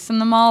very nice in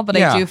the mall, but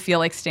Yeah. I do feel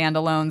like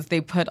standalones,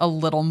 they put a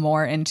little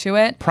more into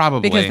it.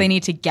 Probably. Because they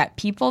need to get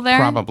people there.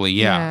 Probably,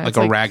 yeah. Yeah, like it's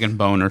a like- rag and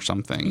bone or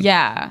something.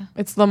 Yeah.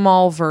 It's the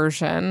mall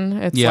version.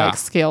 It's Yeah. like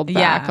scaled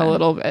back Yeah. a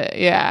little bit.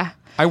 Yeah.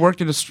 I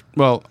worked at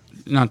well,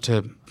 not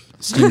to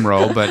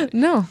steamroll, but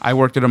No. I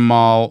worked at a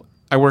mall.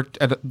 I worked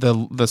at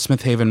the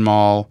Smith Haven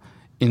Mall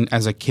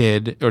as a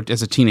kid or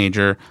as a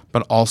teenager,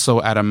 but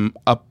also at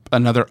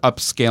another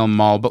upscale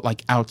mall, but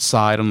like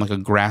outside on like a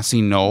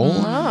grassy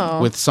knoll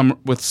with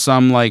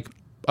some like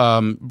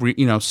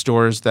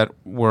stores that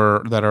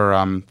are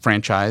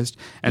franchised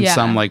and Yeah.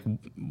 some like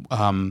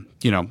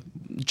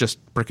just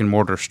brick and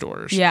mortar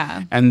stores.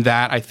 Yeah. And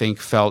that I think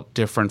felt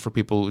different for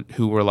people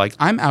who were like,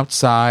 I'm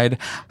outside.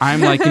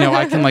 I'm like,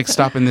 I can like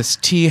stop in this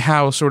tea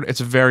house or it's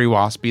very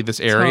waspy, this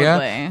area.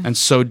 Totally. And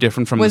so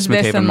different from Was the Smith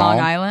this Haven in Mall. Long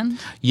Island?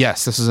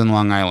 Yes, this is in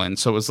Long Island.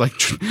 So it was like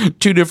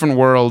two different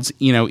worlds,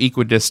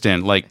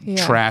 equidistant, like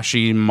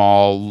trashy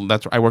mall.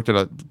 I worked at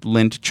a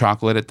Lindt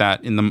chocolate at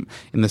that in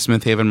the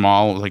Smith Haven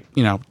Mall, like,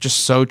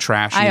 just so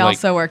trashy. I like,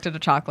 also worked at a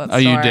chocolate store.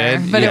 Oh, you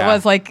did? But Yeah. it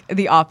was like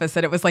the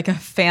opposite. It was like a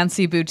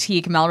fancy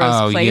boutique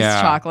Melrose Place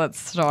yeah. chocolate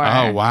store.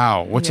 Oh,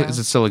 wow. Yeah. Does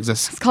it still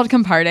exist? It's called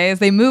Compardes.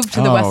 They moved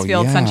to the Oh,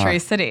 Westfield yeah. Century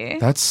City.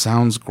 That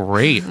sounds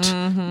great.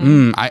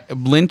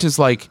 Lindt is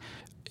like,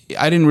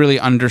 I didn't really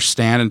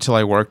understand until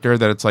I worked there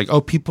that it's like, oh,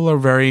 people are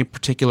very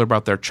particular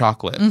about their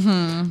chocolate.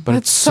 But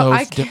it's so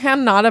I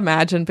cannot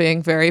imagine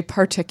being very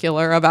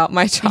particular about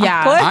my chocolate.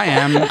 Yeah. I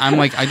am. I'm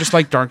like, I just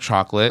like dark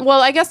chocolate. Well,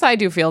 I guess I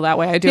do feel that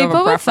way. I do have a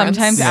People would preference.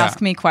 sometimes Yeah. ask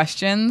me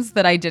questions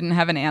that I didn't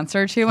have an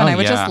answer to, and Oh, I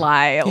would yeah. just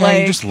lie. Yeah, like,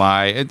 you just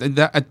lie.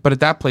 But at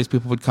that place,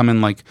 people would come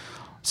in like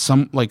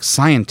some like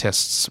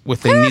scientists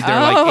with they need their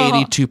like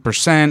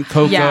 82%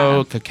 cocoa,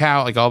 Yeah.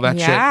 cacao, like all that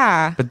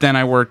Yeah. shit. But then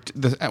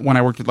when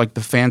I worked at like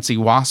the fancy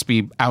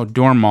waspy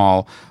outdoor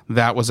mall,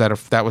 that was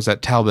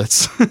at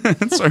Talbots.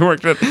 So I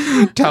worked at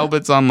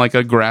Talbots on like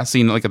a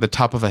grassy, like at the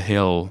top of a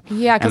hill.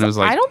 Yeah, And it was because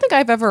like, I don't think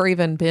I've ever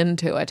even been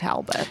to a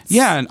Talbot's.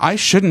 yeah, and I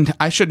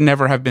should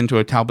never have been to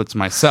a Talbots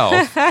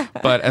myself.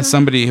 But as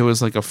somebody who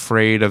was like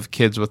afraid of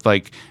kids with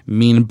like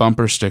mean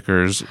bumper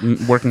stickers,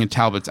 working at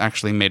Talbots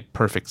actually made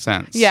perfect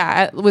sense.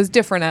 Yeah, it was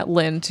different at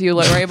Lindt. You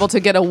were able to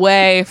get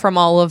away from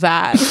all of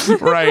that.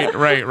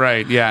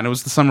 right. Yeah, and it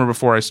was the summer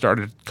before I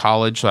started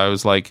college, so I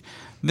was like,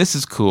 this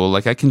is cool.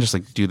 Like I can just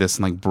like do this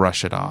and like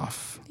brush it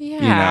off.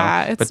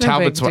 Yeah, it's But no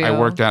big Talbots, I deal.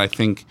 worked at, I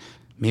think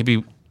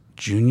maybe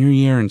junior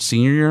year and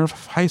senior year of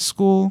high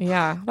school.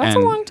 Yeah, that's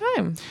And a long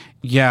time.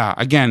 Yeah,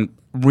 again,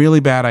 really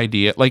bad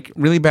idea. Like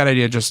really bad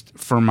idea just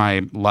for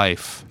my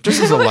life.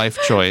 Just as a life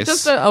choice.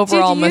 Just an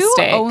overall Did you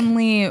mistake.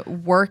 only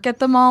work at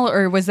the mall,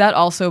 or was that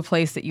also a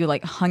place that you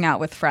like hung out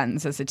with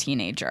friends as a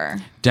teenager?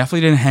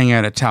 Definitely didn't hang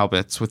out at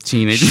Talbots with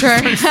teenagers.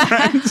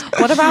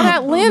 What about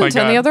at Lint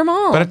and the other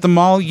mall? But at the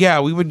mall, yeah,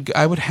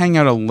 I would hang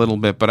out a little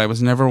bit, but I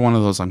was never one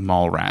of those like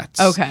mall rats.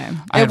 Okay.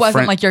 I It had wasn't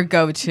friend- like your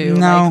go-to,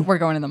 No. like, we're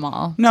going to the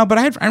mall. No, but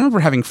I remember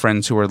having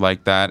friends who were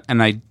like that,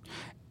 and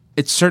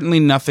it's certainly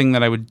nothing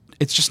that I would.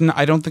 It's just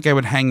I don't think I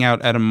would hang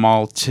out at a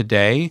mall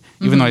today,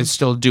 even though I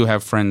still do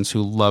have friends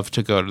who love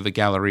to go to the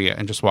Galleria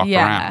and just walk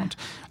around,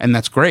 and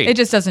that's great. It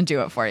just doesn't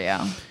do it for you.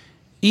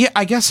 Yeah,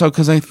 I guess so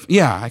because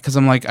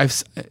I'm like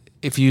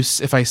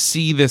if I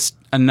see this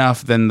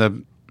enough, then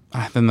the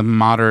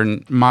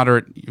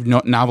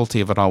moderate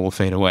novelty of it all will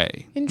fade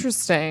away.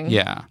 Interesting.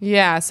 Yeah.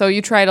 Yeah. So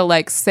you try to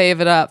like save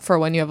it up for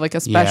when you have like a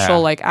special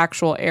Yeah. like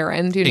actual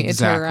errand you need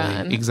to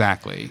run.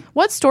 Exactly.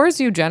 What stores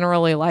do you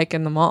generally like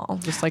in the mall?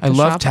 Just like I to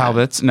love shop at?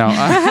 Talbots. No.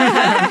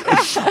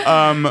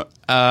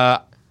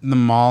 The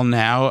mall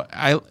now.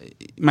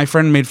 My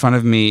friend made fun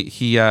of me.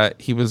 I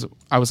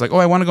was like, oh,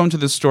 I want to go into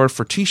this store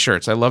for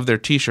T-shirts. I love their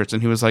T-shirts,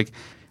 and he was like,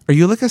 are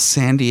you like a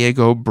San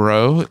Diego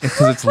bro?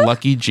 Because it's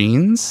Lucky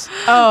Jeans.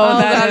 Oh,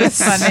 that is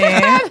funny.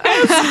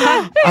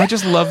 I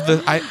just love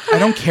I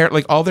don't care.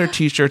 Like all their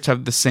T-shirts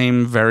have the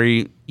same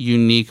very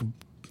unique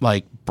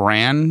like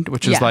brand,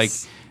 which is Yes. like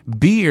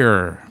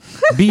beer,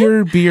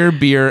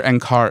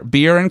 and cars.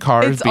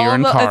 It's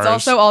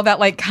also all that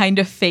like kind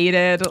of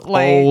faded,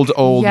 like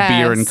old Yes.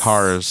 beer and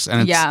cars.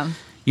 And it's,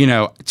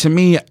 Yeah. to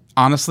me,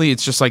 honestly,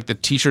 it's just like the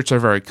T-shirts are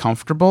very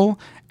comfortable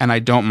and I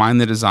don't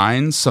mind the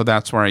designs. So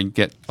that's where I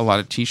get a lot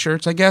of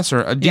T-shirts, I guess,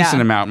 or a decent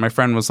Yeah. amount. My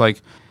friend was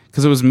like,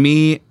 because it was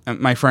me,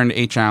 my friend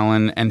H.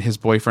 Allen, and his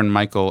boyfriend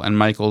Michael. And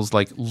Michael's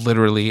like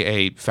literally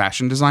a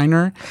fashion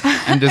designer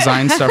and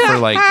designs stuff for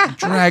like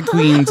drag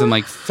queens and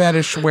like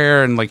fetish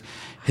wear. And like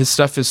his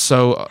stuff is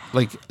so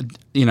like,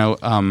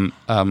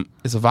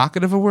 is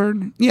evocative a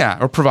word? Yeah,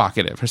 or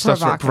provocative. Her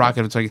stuff's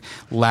provocative. It's like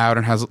loud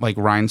and has like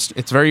rhinestones.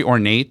 It's very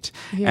ornate.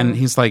 And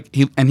he's like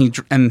he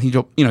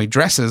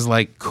dresses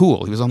like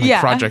cool. He was on like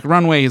Project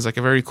Runway. He's like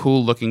a very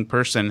cool looking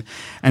person.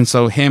 And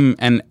so him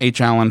and H.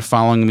 Allen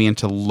following me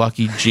into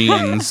Lucky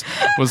Jeans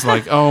was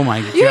like, oh my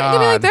You'd be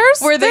like, god.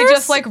 were they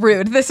just like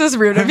rude? This is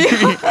rude of you.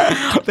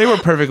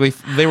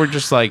 They were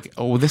just like,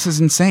 oh, this is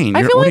insane.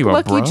 I feel What like are you, a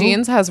Lucky bro?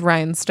 Jeans has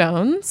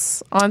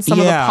rhinestones on some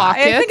of the Yeah.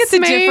 pockets. I think it's a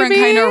different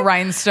maybe. kind of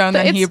rhinestone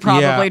that he It's-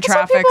 probably Yeah. Some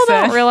traffics people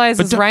don't in. realize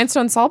But is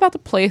rhinestone. It's all about the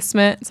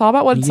placement. It's all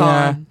about what it's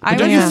on. But I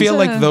don't was you feel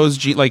into- like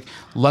those like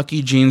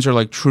Lucky Jeans are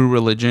like true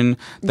religion?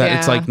 That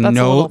it's Yeah, like that's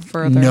a little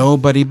further.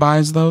 nobody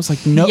buys those. Like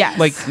Yes.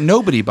 like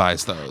nobody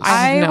buys those.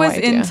 I have I no was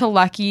idea. into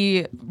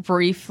Lucky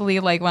briefly,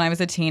 like when I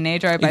was a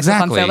teenager. I buy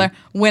Exactly. stuff on Sailor.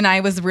 When I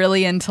was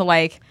really into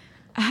like,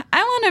 I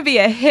want to be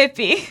a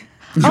hippie.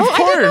 Of I didn't know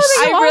course.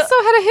 that you I re- also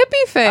had a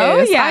hippie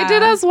face. Oh yeah, I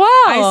did as well.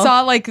 I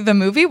saw like the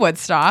movie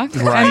Woodstock,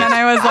 Right. and then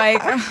I was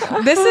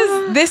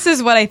like, "This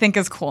is what I think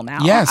is cool now."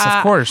 Yes,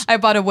 of course. I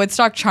bought a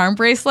Woodstock charm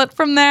bracelet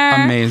from there.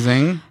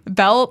 Amazing.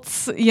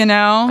 Belts, you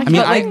know. mean,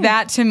 but like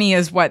that to me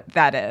is what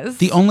that is.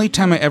 The only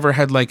time I ever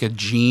had like a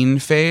jean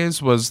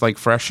phase was like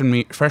freshman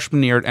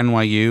year at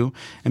NYU,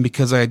 and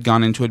because I had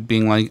gone into it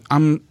being like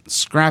I'm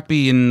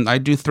scrappy and I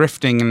do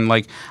thrifting and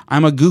like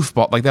I'm a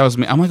goofball, like that was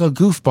me. I'm like a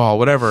goofball,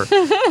 whatever.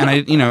 And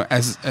I,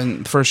 as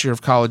in first year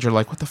of college, you're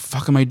like, what the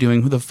fuck am I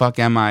doing? Who the fuck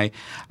am I?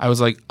 I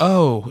was like,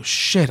 oh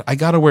shit, I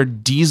gotta wear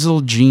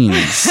diesel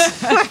jeans.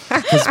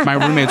 Because my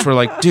roommates were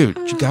like, dude,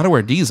 you gotta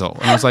wear diesel.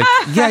 And I was like,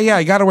 yeah,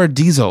 I gotta wear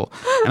diesel.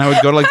 And I would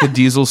go to like the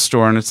diesel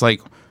store and it's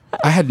like,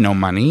 I had no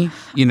money,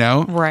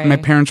 Right. And my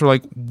parents were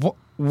like,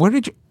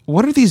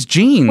 what are these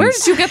jeans? Where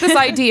did you get this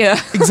idea?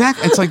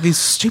 Exactly. It's like these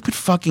stupid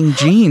fucking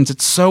jeans.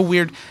 It's so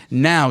weird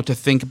now to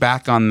think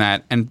back on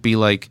that and be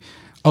like,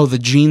 oh, the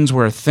jeans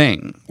were a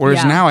thing. Whereas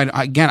Yeah. now,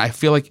 I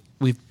feel like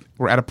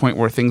we're at a point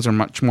where things are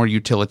much more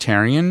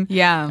utilitarian.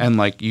 Yeah. And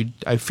like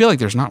I feel like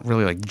there's not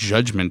really like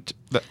judgment.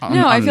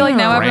 No, I feel like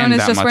now everyone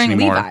is just wearing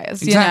anymore.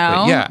 Levi's,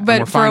 Exactly, yeah, and we're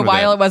But for fine a with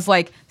while it. it was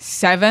like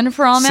 7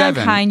 for all 7,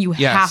 mankind. You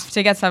yes. have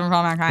to get 7 for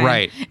all mankind.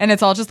 Right. And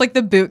it's all just like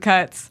the boot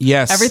cuts.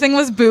 Yes. Everything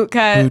was boot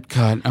cut. Boot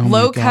cut. Oh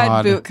low my cut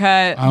God. boot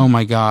cut. Oh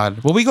my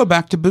god. Will we go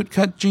back to boot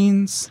cut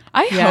jeans?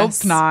 I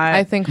Yes. hope not.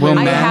 I think Will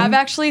we I men? have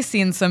actually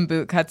seen some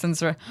boot cuts and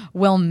sort of,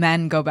 will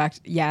men go back?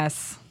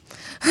 Yes.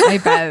 I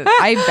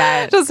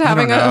bet. Just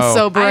having don't know. a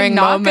sobering I'm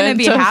not going moment.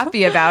 to be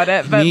happy about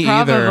it, but Me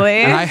probably. either.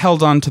 And I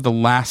held on to the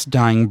last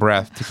dying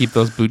breath to keep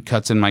those boot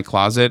cuts in my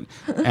closet.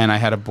 And I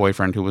had a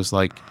boyfriend who was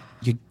like,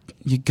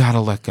 you gotta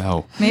let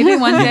go. Maybe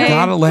one You day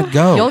gotta let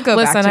go. you'll go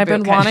back Listen, to I've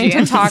been boot cut wanting to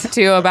jeans. talk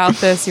to you about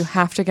this. You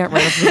have to get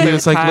rid of the And boot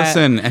it's like, cut.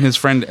 listen, and his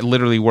friend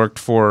literally worked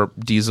for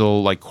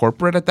Diesel like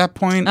corporate at that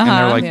point, and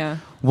they're like, Yeah.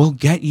 "We'll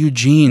get you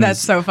jeans." That's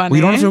so funny.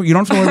 You don't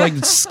have to wear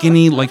like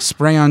skinny like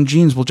spray on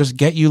jeans. We'll just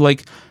get you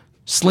like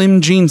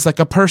slim jeans like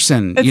a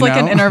person. It's you like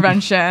know? an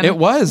intervention. It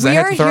was. We I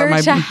had are to throw here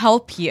out to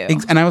help you.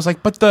 And I was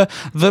like, but the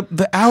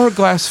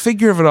hourglass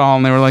figure of it all,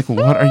 and they were like,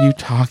 what are you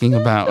talking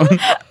about?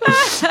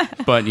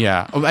 But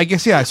yeah, I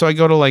guess yeah. So I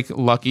go to like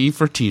Lucky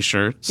for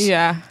t-shirts.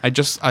 Yeah.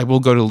 I will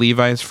go to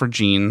Levi's for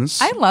jeans.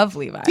 I love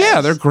Levi's.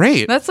 Yeah, they're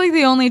great. That's like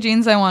the only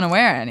jeans I want to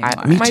wear anymore.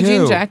 Me My too.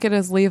 jean jacket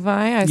is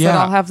Levi. I said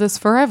Yeah. I'll have this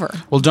forever.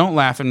 Well, don't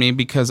laugh at me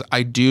because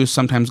I do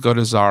sometimes go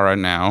to Zara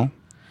now.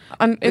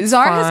 It's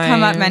Zara has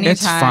come up fine. many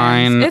It's times.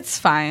 fine. It's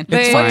fine.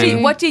 It's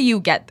fine. What do you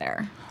get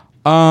there?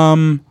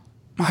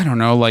 I don't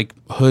know, like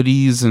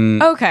hoodies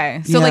and.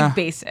 Okay, so Yeah. like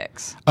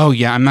basics. Oh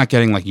yeah, I'm not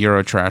getting like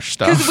Eurotrash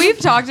Because stuff. we've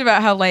talked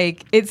about how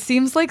like it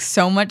seems like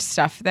so much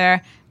stuff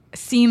there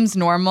seems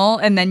normal,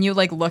 and then you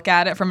like look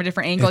at it from a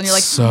different angle, and you're like,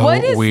 It's so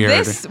 "What is weird.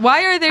 this?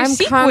 Why are there I'm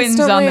sequins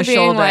on constantly the being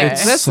shoulder?" like,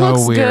 It's this so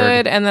looks weird.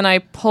 good, and then I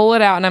pull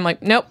it out, and I'm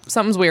like, nope,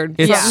 something's weird.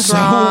 It's Something's so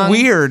wrong.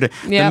 weird.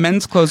 The Yep.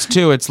 men's clothes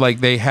too. It's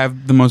like they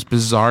have the most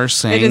bizarre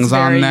sayings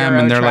on very them,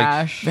 and they're like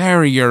Eurotrash.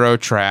 very Euro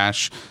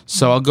trash.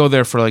 So I'll go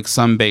there for like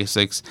some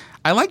basics.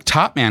 I like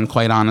Top Man,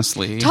 quite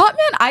honestly. Top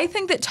Man, I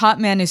think that Top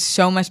Man is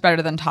so much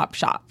better than Top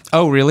Shop.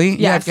 Oh really?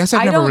 Yeah. I Yes, guess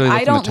I've never really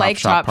looked I don't into like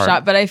Top Top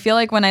Shop, but I feel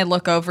like when I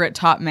look over at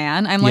Top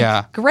Man, I'm like,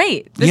 Yeah.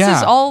 great, this Yeah.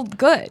 is all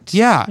good.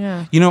 Yeah.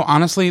 Yeah. You know,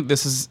 honestly,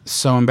 this is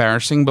so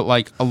embarrassing, but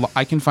like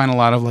I can find a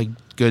lot of like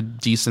good,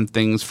 decent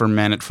things for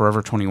men at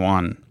Forever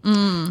 21,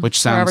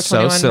 which Forever sounds so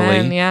 21 silly.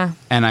 men, yeah.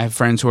 And I have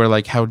friends who are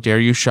like, "How dare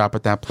you shop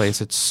at that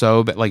place? It's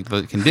so like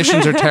the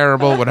conditions are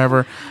terrible,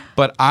 whatever."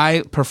 But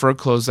I prefer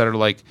clothes that are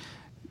like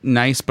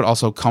nice but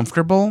also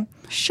comfortable.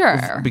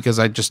 Sure. Because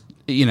I just,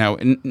 you know,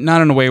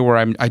 not in a way where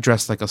I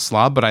dress like a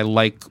slob, but I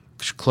like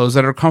clothes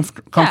that are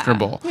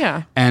comfortable.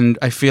 Yeah. And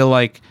I feel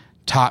like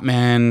Top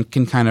Man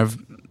can kind of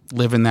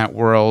live in that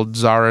world.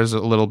 Zara's a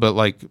little bit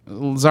like,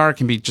 Zara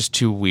can be just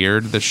too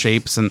weird, the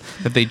shapes and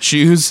that they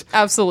choose.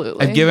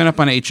 Absolutely. I've given up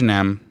on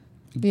H&M.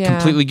 Yeah.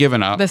 Completely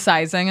given up. The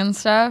sizing and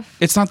stuff.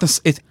 It's not this.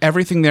 It's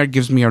everything there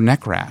gives me a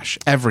neck rash.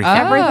 Everything.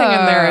 Everything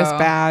in there is Oh.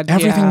 bad.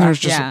 Everything yeah. there is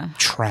just Yeah.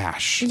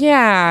 trash.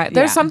 Yeah,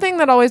 there's Yeah. something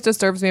that always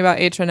disturbs me about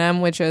H&M,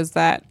 which is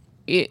that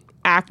it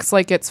acts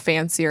like it's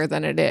fancier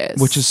than it is.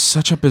 Which is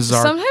such a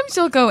bizarre. Sometimes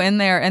you'll go in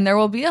there and there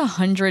will be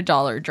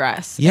 $100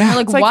 dress. And Yeah. you're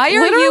like, It's like, why are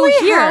you literally,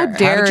 here? how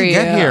dare How did you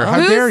get you? here? How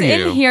Who's dare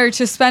you? in here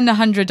to spend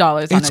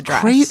 $100 on It's a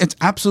dress? crazy. It's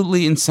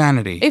absolutely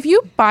insanity. If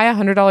you buy a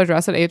 $100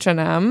 dress at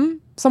H&M,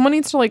 someone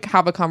needs to like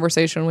have a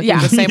conversation with Yeah.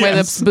 you the same way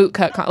Yes. the boot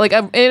cut like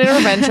an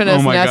intervention is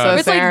Oh my God.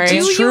 It's like, necessary. do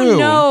It's you true.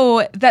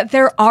 know that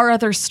there are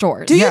other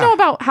stores? Do you Yeah. know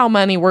about how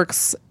money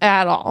works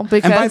at all?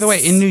 Because And by the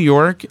way, in New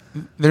York,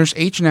 there's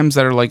H&Ms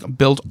that are like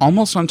built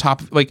almost on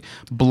top, like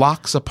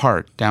blocks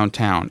apart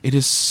downtown. It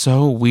is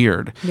so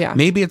weird. Yeah.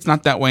 Maybe it's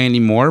not that way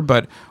anymore,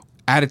 but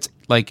at its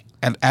like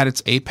at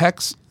its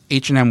apex,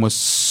 H&M was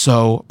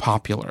so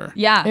popular.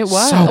 Yeah. It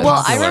was. So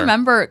Well, I popular.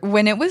 remember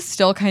when it was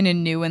still kind of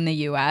new in the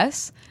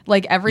US,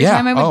 like every Yeah.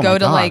 time I would Oh go my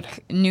to God.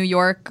 like New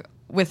York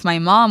with my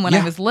mom when I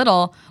Yeah. was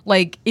little,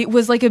 like it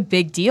was like a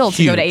big deal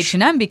to go to Huge.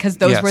 H&M because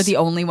those Yes. were the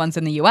only ones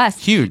in the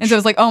US. Huge. And so it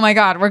was like, oh my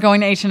God, we're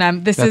going to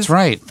H&M. This That's is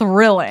right.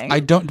 thrilling. I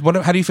don't. What?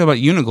 How do you feel about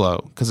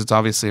Uniqlo? Because it's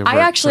obviously a I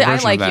version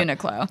like of that.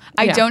 Uniqlo.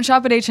 I Yeah. don't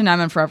shop at H&M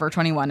and Forever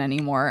 21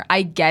 anymore.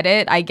 I get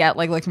it. I get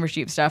like looking for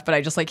cheap stuff, but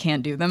I just like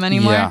can't do them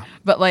anymore. Yeah.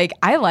 But like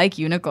I like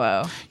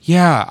Uniqlo.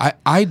 Yeah,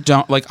 I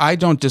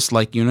don't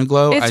dislike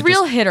Uniqlo. It's I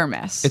real just, hit or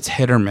miss. It's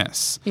hit or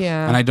miss.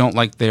 Yeah. and I don't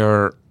like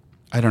their.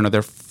 I don't know.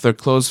 Their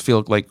clothes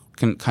feel like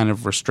kind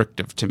of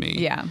restrictive to me.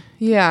 yeah.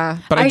 yeah.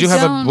 But I I do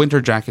have a don't-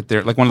 winter jacket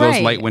there, like one of those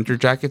Right. light winter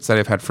jackets that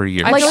I've had for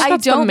years. I Like feel like I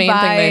that's the don't main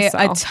thing they buy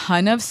a sell.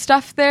 ton of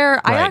stuff there.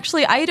 Right.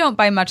 I don't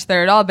buy much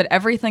there at all, but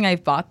everything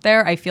I've bought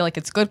there, I feel like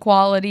it's good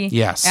quality.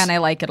 Yes. And I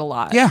like it a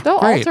lot. yeah, They'll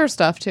great. alter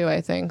stuff too,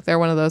 I think. They're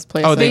one of those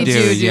places. Oh, they They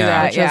do, do yeah.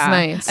 that. Which is Yeah.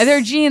 nice.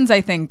 Their jeans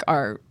I think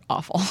are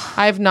awful.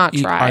 I've not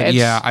tried.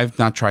 Yeah, I've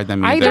not tried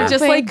them I either. don't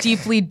Just think- like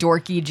deeply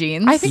dorky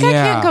jeans. I think I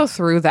Yeah. can't go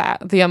through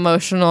that. The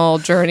emotional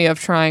journey of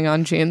trying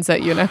on jeans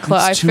at Uniqlo.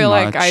 I too feel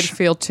much. like I'd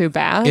feel too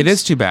bad. It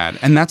is too bad.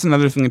 And that's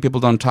another thing that people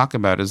don't talk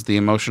about is the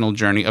emotional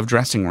journey of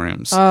dressing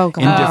rooms. Oh,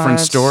 In different God.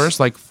 stores,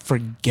 like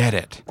forget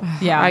it.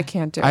 yeah. I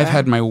can't do I've it.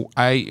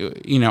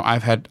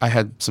 had I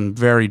had some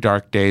very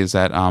dark days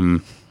at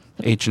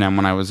H&M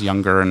when I was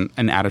younger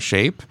and out of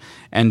shape,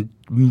 and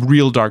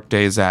real dark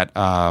days at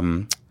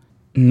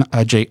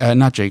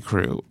not J.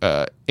 Crew.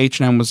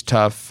 H&M was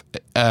tough.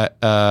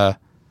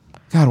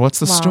 God, what's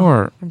the Wow.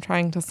 store? I'm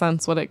trying to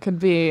sense what it could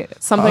be.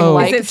 Something Oh.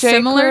 like Is it J.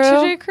 similar Crew?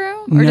 to J. Crew?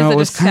 Or does No, it it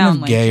was just kind sound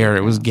of like gayer. J. It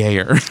Crew? was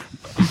gayer.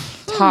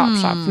 Top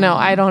Shop. No,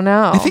 I don't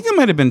know. I think it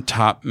might have been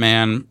Top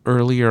Man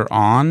earlier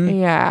on.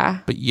 Yeah.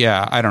 But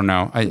yeah, I don't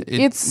know.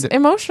 It's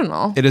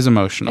emotional. It is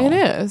emotional. It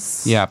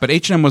is. Yeah, but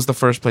H&M was the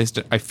first place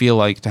I feel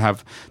like to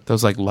have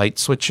those like light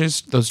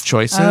switches, those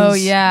choices. Oh,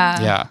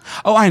 yeah. Yeah.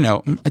 Oh, I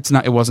know.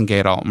 It wasn't gay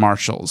at all.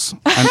 Marshalls.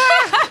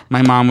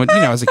 My mom would,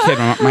 as a kid,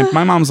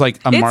 my mom's like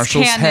a It's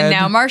Marshall's canon head.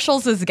 now.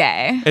 Marshall's is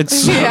gay.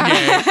 It's so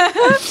gay.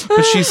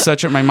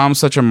 But my mom's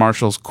such a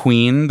Marshall's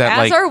queen that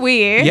As are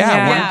we.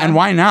 And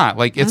why not?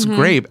 Like, it's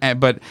great,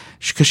 but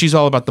because she's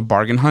all about the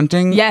bargain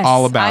hunting. Yes,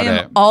 all about I am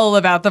it. all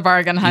about the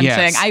bargain hunting.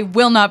 Yes. I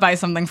will not buy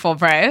something full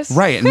price.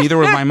 Right, and neither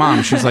was my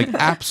mom. She's like,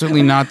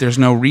 absolutely not. There's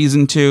no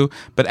reason to.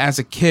 But as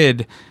a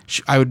kid,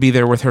 I would be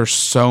there with her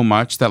so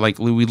much that like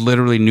we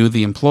literally knew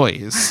the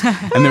employees,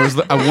 and there was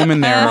a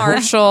woman there,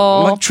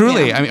 Marshall,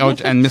 truly. yeah. I mean,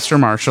 and Mr.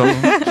 Marshall,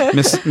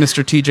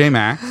 Mr. TJ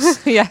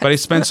Maxx. Yeah. But I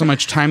spent so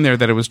much time there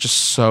that it was just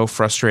so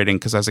frustrating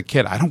because as a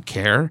kid, I don't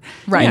care,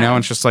 Right. and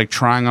it's just like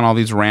trying on all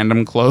these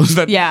random clothes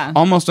that Yeah.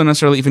 almost don't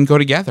necessarily even go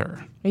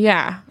together.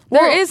 Yeah.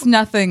 There is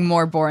nothing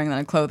more boring than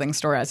a clothing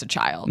store as a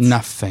child.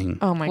 Nothing.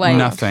 Oh my Like, god.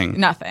 Nothing.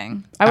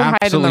 Nothing. I would hide in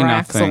the Absolutely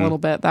racks nothing. a little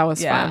bit. That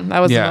was Yeah. fun. That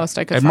was the most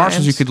I could At find.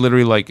 Marshall's, you could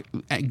literally like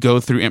go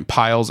through in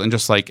piles and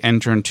just like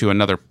enter into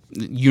another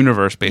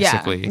universe,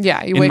 basically.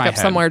 Yeah, you in wake my up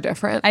head. somewhere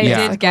different. I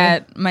Yeah. did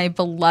get my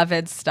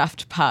beloved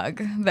stuffed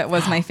pug that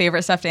was my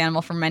favorite stuffed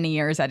animal for many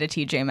years at a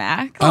TJ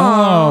Maxx. Oh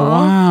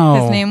wow!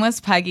 His name was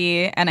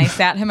Puggy, and I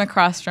sat him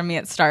across from me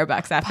at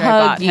Starbucks after I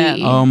bought Puggy.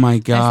 him. Oh my I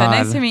god!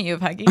 said, "Nice to meet you,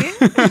 Puggy."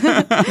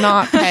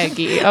 Not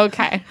Peggy.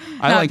 Okay.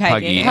 I Not like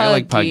Puggy. Peggy. I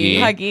like Puggy.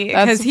 Puggy,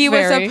 That's because he was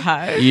very- a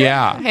pug.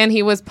 Yeah. And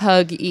he was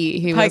Pug-y.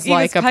 He was Puggy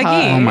like was a pug.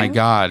 Puggy. Oh my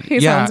god! He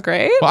yeah. sounds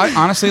great. Well, I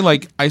honestly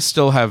like. I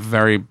still have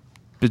very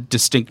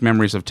distinct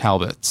memories of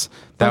Talbots.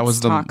 That Let's was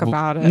the talk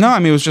about it. No, I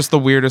mean it was just the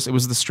weirdest. It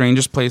was the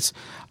strangest place.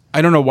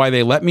 I don't know why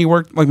they let me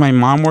work. Like my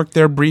mom worked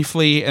there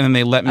briefly, and then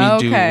they let me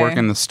do Okay. work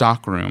in the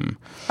stock room.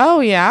 Oh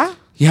yeah.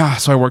 Yeah,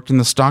 so I worked in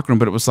the stockroom,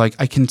 but it was like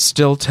I can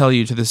still tell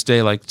you to this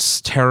day, like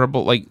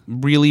terrible, like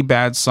really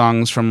bad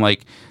songs from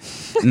like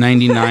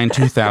 99,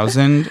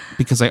 2000,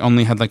 because I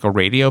only had like a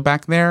radio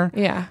back there.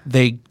 Yeah.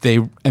 They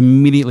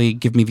immediately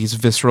give me these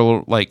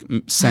visceral like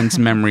sense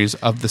memories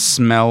of the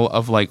smell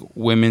of like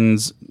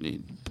women's,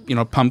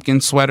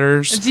 pumpkin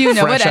sweaters. Do you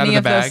know fresh what out any the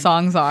of those bag.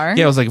 songs are?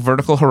 Yeah, it was like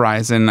Vertical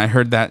Horizon. I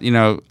heard that,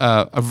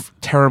 a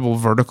terrible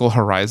Vertical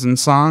Horizon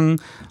song.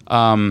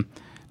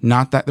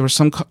 Not that there was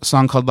some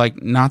song called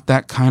like "Not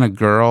That Kind of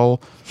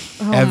Girl."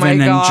 my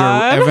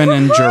God. Evan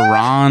and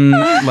Geron,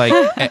 like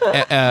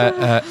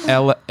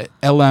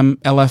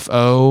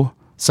LFO,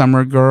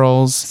 Summer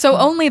Girls. So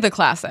only the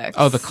classics.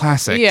 Oh, the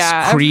classics.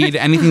 Yeah. Creed.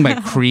 Anything by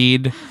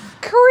Creed.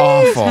 Creed.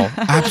 Awful.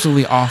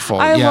 Absolutely awful.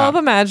 I yeah. love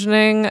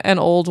imagining an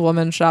old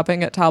woman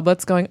shopping at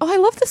Talbots going, "Oh, I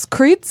love this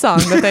Creed song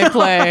that they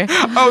play."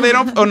 They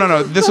don't. Oh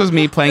no. This was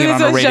me playing it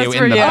This on a was radio just in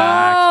for the you.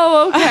 back.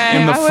 Oh,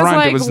 okay. In the I was front,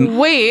 like, it was.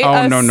 wait Oh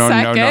a no.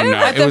 second.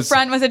 At It the was.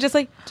 front, was it just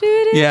like...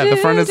 Yeah, the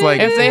front is like.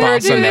 If they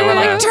heard bossa you, they were nova.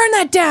 like, "Turn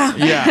that down."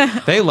 Yeah,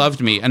 they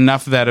loved me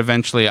enough that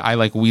eventually I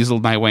like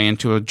weaseled my way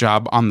into a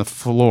job on the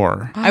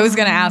floor, I was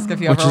going to ask if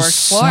you which ever is worked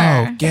so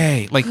floor.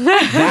 gay. Like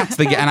that's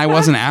the gay, and I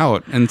wasn't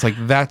out, and it's like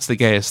that's the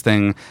gayest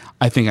thing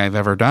I think I've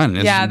ever done.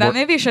 Is Yeah, that work-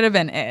 maybe should have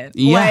been it.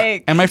 Yeah,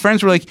 Like, and my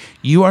friends were like,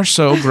 "You are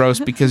so gross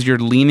because you're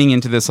leaning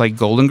into this like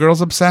Golden Girls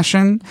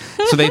obsession."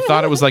 So they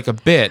thought it was like a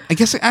bit. I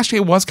guess actually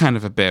it was kind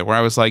of a bit where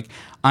I was like,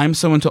 "I'm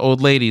so into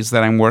old ladies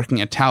that I'm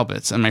working at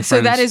Talbots," and my so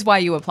friends. that is why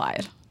you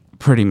applied.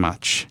 Pretty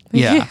much,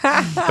 yeah.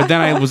 But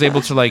then I was able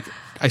to like.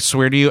 I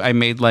swear to you, I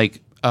made like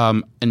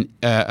an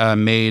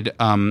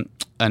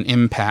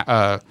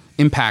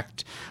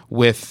impact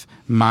with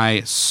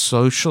my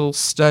social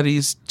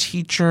studies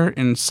teacher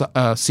in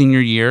senior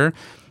year.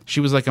 She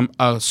was like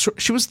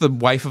she was the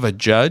wife of a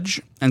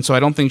judge, and so I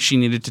don't think she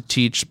needed to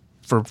teach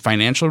for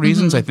financial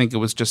reasons. I think it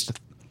was just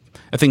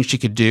a thing she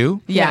could do.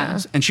 Yeah.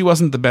 And she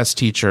wasn't the best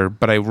teacher,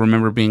 but I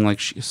remember being like,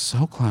 she's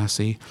so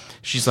classy.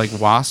 She's like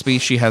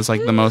waspy. She has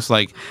like the most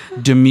like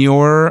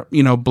demure,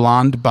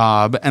 blonde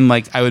bob. And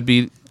like I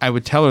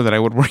would tell her that I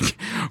would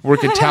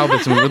work at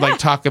Talbots and we would like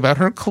talk about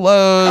her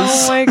clothes.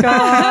 Oh my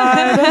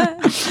god.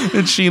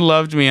 And she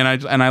loved me and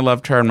I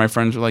loved her. And my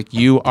friends were like,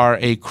 "You are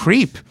a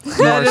creep.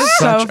 You are is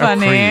so such a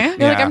funny. creep."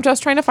 You're like, Yeah. "I'm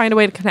just trying to find a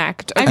way to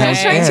connect." I'm Okay.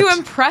 just trying to it.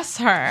 impress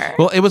her.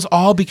 Well, it was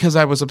all because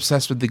I was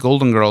obsessed with the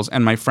Golden Girls,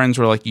 and my friends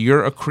were like,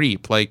 "You're a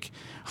creep. Like,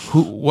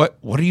 what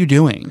are you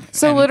doing?"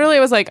 So And literally,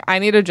 it was like, I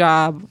need a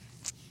job.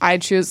 I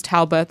choose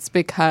Talbots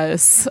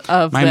because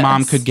of my this.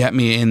 mom could get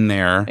me in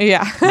there.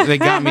 Yeah. They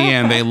got me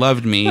in. They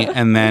loved me,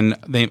 and then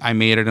I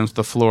made it onto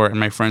the floor, and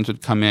my friends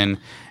would come in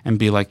and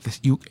be like,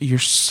 "You're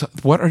so,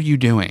 what are you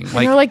doing?" And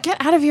they're like, "Get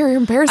out of here! You're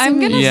embarrassing I'm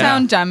me." going to Yeah.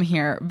 sound dumb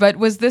here, but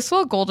was this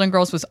while Golden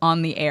Girls was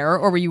on the air,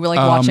 or were you like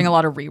watching a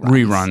lot of reruns?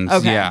 reruns.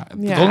 Okay. Yeah.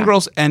 Yeah. Golden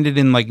Girls ended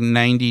in like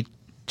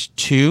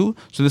 92,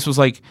 so this was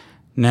like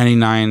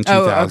 99,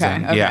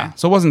 2000. Oh, okay. Yeah,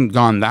 so it wasn't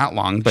gone that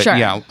long, but Sure.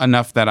 yeah,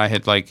 enough that I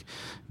had like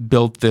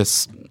built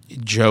this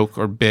joke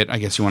or bit, I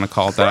guess you want to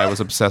call it, that I was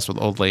obsessed with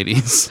old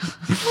ladies.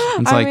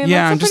 It's I like, mean,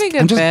 yeah, that's a pretty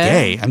I'm good just bit.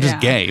 gay. I'm just Yeah.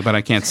 gay, but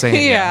I can't say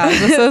it. Yeah, yet.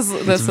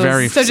 this is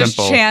very So just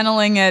simple.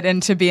 channeling it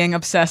into being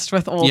obsessed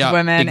with old Yeah,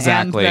 women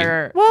exactly. and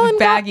their and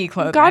baggy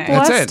clothing. God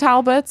bless That's it.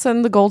 Talbots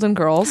and the Golden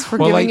Girls for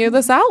Well, giving like- you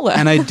this outlet.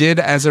 And I did,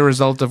 as a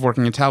result of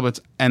working at Talbots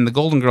and the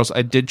Golden Girls,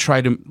 I did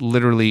try to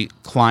literally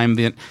climb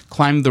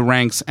the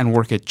ranks and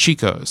work at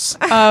Chico's,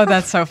 Oh,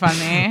 that's so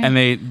funny. and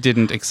they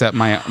didn't accept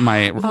my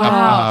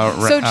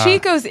So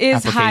Chico's is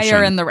application.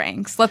 higher in the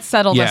ranks. Let's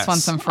settle Yes. this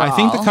once and for all. I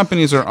think the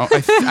companies are. I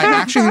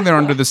actually think they're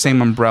under the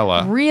same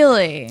umbrella.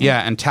 Really? Yeah,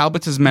 and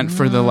Talbots is meant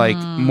for the like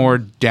more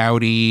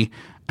dowdy.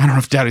 I don't know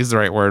if dowdy is the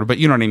right word, but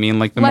you know what I mean.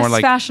 Like the Less more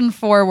like fashion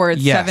forward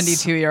Yes.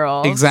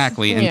 72-year-olds.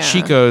 Exactly. And Yeah.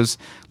 Chico's,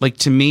 like,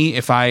 to me,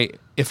 if I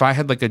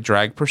had like a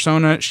drag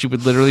persona, she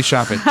would literally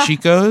shop at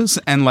Chico's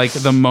and like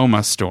the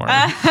MoMA store.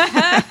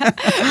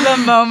 The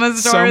MoMA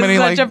store is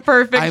such a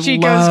perfect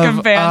Chico's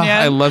companion.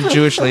 I love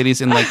Jewish ladies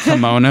in like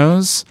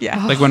kimonos.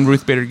 Yeah. Like when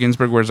Ruth Bader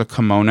Ginsburg wears a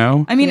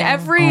kimono. I mean, Yeah.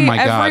 every Oh my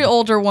every God.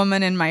 older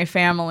woman in my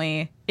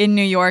family in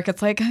New York,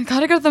 it's like, I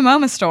gotta go to the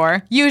MoMA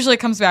store. Usually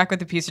comes back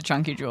with a piece of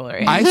chunky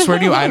jewelry. I swear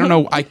to you, I don't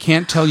know. I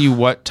can't tell you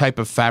what type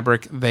of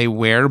fabric they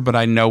wear, but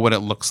I know what it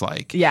looks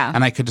like. Yeah.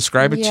 And I could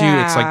describe it to you.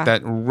 It's Yeah. like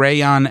that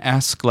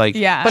rayon-esque, like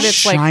Yeah. But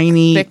it's, like,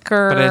 shiny,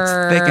 thicker. but it's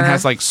thick and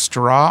has like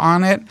straw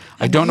on it.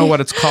 I don't know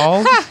what it's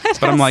called,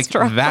 but I'm like,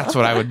 that's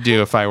what I would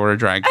do if I were a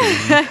drag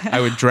queen. I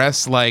would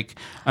dress like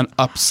an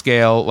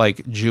upscale,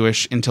 like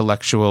Jewish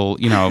intellectual,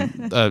 you know,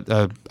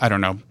 I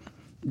don't know.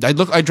 I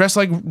dress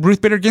like Ruth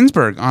Bader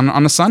Ginsburg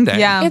on a Sunday.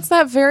 Yeah. It's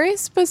that very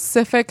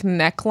specific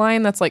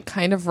neckline that's like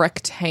kind of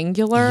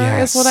rectangular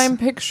Yes. is what I'm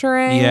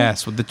picturing.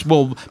 Yes,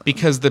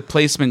 because the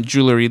placement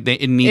jewelry,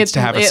 it needs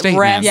to have a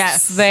statement. Rests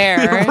Yes. there.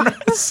 and where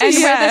the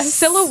Yes.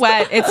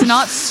 silhouette, it's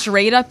not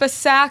straight up a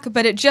sack,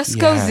 but it just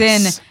goes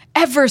in Yes.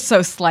 ever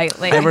so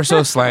slightly. Ever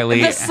so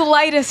slightly. The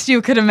slightest you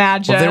could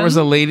imagine. Well, there was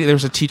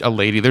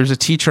a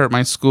teacher at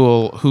my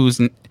school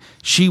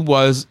she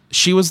was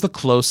the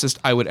closest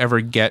I would ever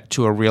get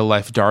to a real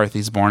life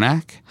Dorothy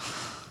Zbornak.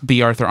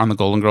 B. Arthur on the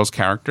Golden Girls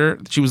character.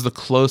 She was the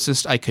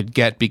closest I could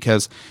get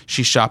because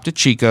she shopped at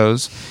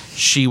Chico's.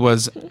 She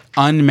was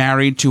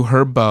unmarried to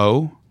her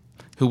beau,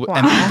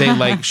 and they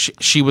like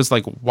she was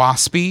like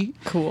waspy.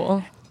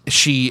 Cool.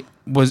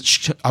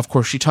 Of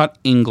course, she taught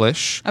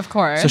English. Of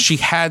course. So she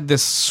had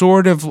this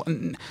sort of,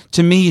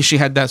 to me, she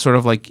had that sort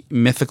of like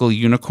mythical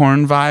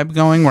unicorn vibe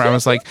going where I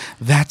was like,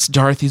 that's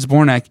Dorothy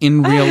Zbornak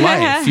in real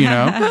life, you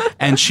know?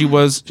 And she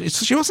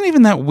wasn't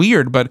even that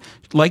weird, but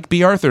like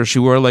B. Arthur, she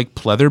wore like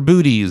pleather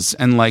booties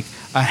and like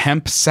a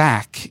hemp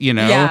sack, you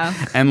know? Yeah.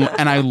 And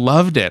I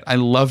loved it. I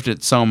loved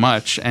it so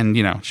much. And,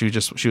 you know, she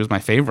was my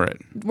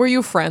favorite. Were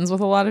you friends with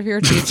a lot of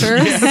your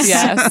teachers?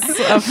 Yes,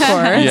 of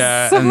course.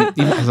 Yeah, and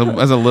even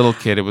as a little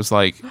kid, it was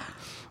like,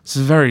 this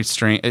is very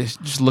strange. I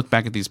just look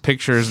back at these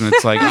pictures, and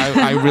it's like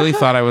I really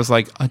thought I was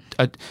like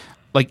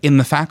like in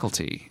the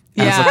faculty.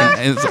 Yeah.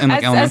 in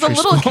As a elementary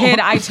little school. kid,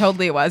 I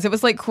totally was. It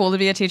was like cool to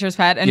be a teacher's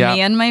pet. And Yeah.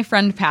 me and my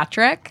friend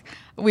Patrick,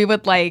 we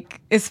would like,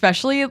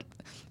 especially.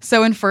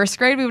 So in first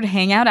grade, we would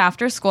hang out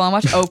after school and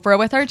watch Oprah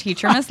with our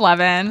teacher, Miss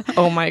Levin.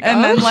 Oh my god.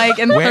 And then like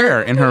in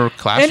Where in her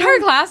classroom? in her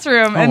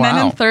classroom. Oh, And then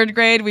wow. in third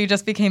grade, we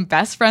just became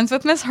best friends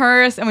with Miss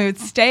Hurst, and we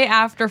would stay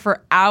after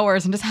for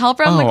hours and just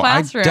help around the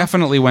classroom. I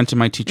definitely went to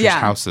my teachers'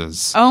 Yeah.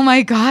 houses. Oh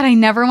my God, I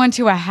never went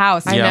to a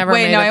house. I Yeah. never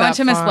Wait, made no, it I went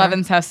that to Miss far.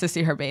 Levin's house to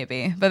see her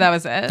baby, but that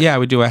was it. Yeah, I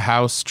would do a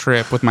house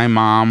trip with my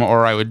mom,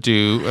 or I would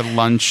do a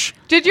lunch.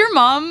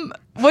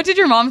 What did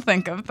your mom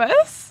think of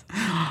this?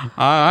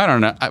 I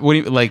don't know. What do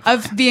you like?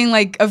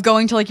 Of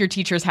going to like your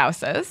teachers'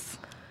 houses?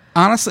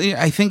 Honestly,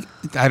 I think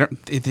I don't.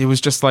 It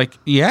was just like,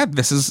 yeah,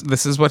 this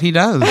is what he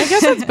does. I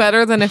guess it's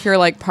better than if you're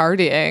like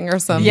partying or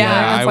something.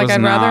 Yeah, it's I like was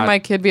I'd rather not. my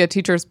kid be a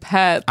teacher's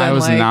pet than I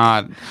was like,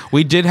 not.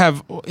 We did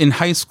have in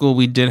high school.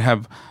 We did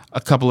have a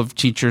couple of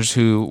teachers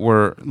who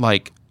were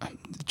like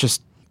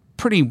just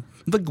pretty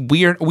like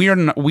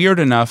weird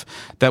enough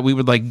that we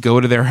would like go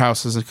to their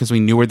houses because we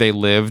knew where they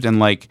lived and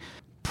like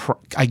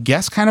I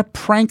guess kind of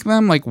prank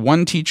them. Like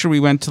one teacher, we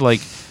went to like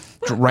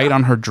right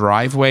on her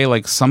driveway,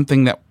 like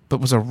something that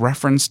was a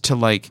reference to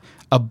like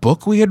a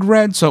book we had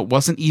read, so it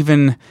wasn't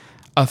even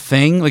a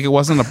thing. Like it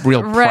wasn't a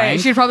real prank.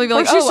 Right. She'd probably be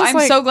like, she's "Oh, just I'm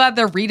like- so glad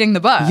they're reading the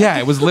book." Yeah,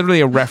 it was literally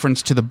a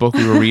reference to the book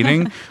we were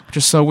reading, which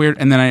is so weird.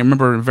 And then I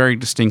remember very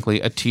distinctly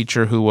a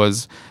teacher who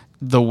was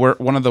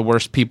one of the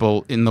worst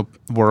people in the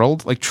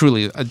world, like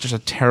truly just a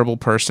terrible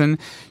person.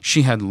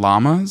 She had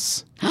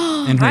llamas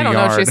in her I don't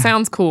yard. know. She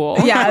sounds cool.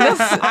 Yeah,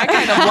 I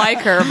kind of like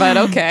her, but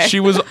okay. She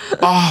was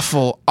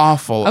awful,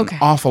 an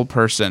awful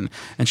person.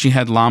 And she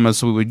had llamas,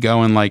 so we would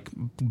go and like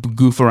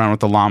goof around with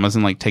the llamas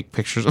and like take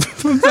pictures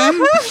of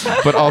them.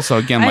 But also,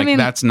 again, like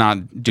that's not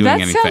doing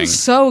that anything. sounds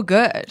so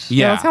good.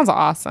 Yeah, Yeah, that sounds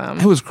awesome.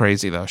 it was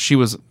crazy though. She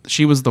was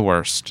the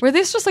worst. Were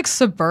these just like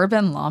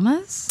suburban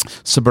llamas?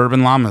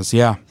 Suburban llamas,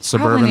 yeah,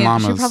 suburban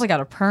llamas. She probably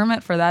got a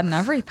permit for that and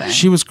everything.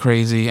 She was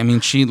crazy. I mean,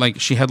 she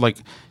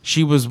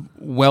was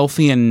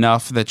wealthy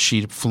enough that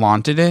she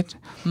flaunted it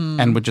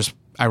and would just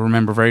I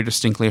remember very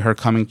distinctly her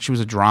coming. She was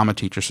a drama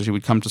teacher, so she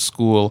would come to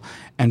school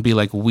and be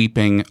like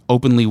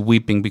openly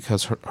weeping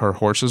because her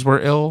horses were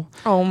ill.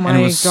 Oh my and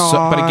it was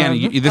God. But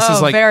again, this is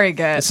like very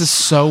good. This is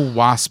so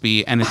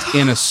waspy, and it's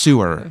in a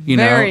sewer. You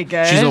know, Very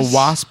good. She's a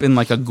wasp in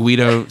like a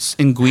Guido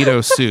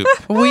soup,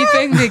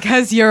 Weeping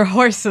because your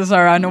horses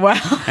are unwell.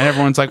 and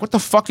everyone's like, "What the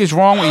fuck is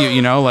wrong with you?"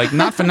 You know, like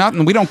not for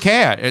nothing. We don't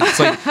care. It's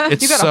like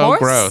it's You got a so horse?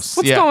 gross.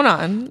 What's yeah. going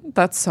on?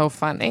 That's so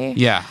funny.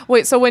 Yeah.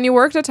 Wait, so when you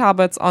worked at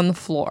Talbots on the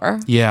floor,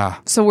 Yeah.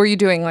 so were you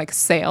doing like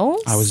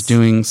sales? I was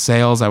doing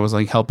sales. I was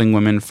like helping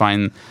women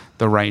find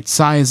the right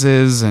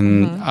sizes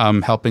and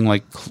helping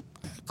like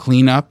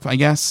clean up, I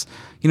guess.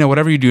 You know,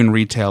 whatever you do in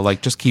retail,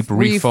 like just keep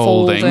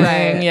refolding.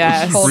 Refolding,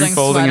 yes. Refolding and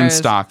sweaters.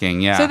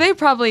 stocking, yeah. So they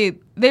probably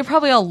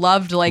all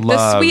loved like the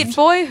Loved. sweet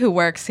boy who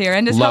works here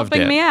and is Loved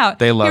helping it. me out.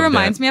 They loved He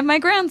reminds it. me of my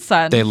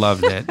grandson. They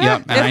loved it.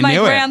 Yep. And if I my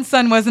knew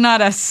grandson was not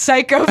a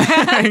psychopath.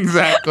 it.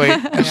 Exactly.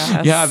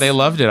 Yes. Yeah, they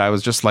loved it. I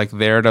was just like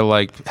there to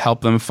like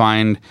help them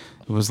find,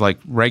 it was like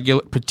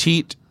regular,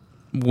 petite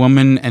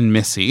woman and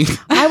Missy.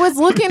 I was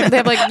looking at, they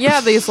have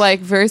like, these like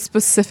very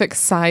specific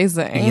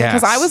sizing. Yes.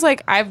 Because I was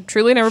like, I've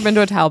truly never been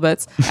to a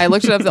Talbots. I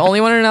looked it up. The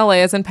only one in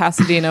LA is in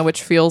Pasadena,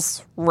 which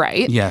feels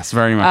right. Yes,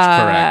 very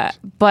much correct.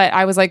 But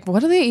I was like,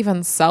 what do they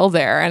even sell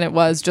there? And it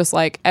was just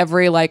like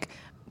every like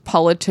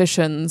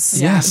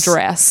politician's Yes.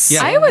 dress.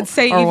 Yeah. I would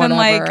say Or even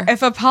whatever. like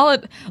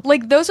if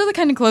like those are the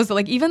kind of clothes that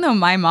like even though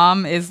my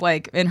mom is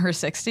like in her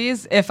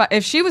 60s,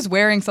 if she was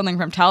wearing something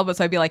from Talbots,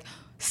 I'd be like,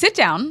 sit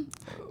down.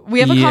 We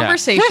have a Yeah.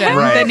 conversation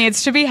Right. that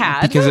needs to be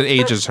had. Because it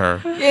ages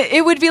her.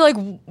 It would be like,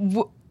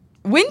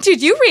 when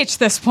did you reach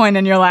this point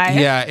in your life?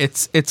 Yeah,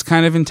 it's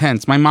kind of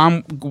intense. My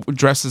mom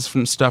dresses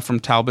from stuff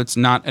from Talbots,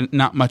 not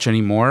much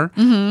anymore,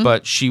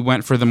 but she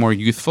went for the more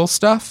youthful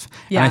stuff.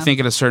 Yeah. And I think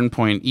at a certain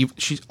point,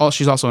 she's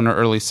also in her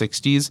early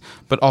 60s,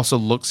 but also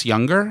looks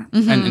younger.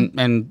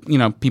 And you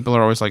know, people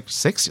are always like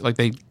 60, like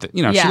she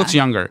Yeah. looks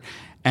younger,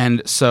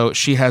 and so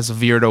she has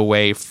veered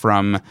away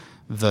from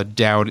the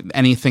dowdy,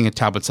 anything at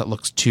Talbots that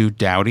looks too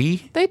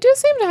dowdy. They do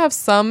seem to have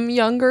some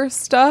younger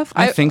stuff.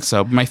 I think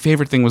so. My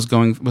favorite thing was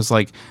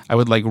like I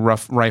would like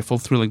rifle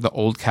through like the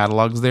old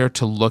catalogs there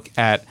to look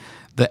at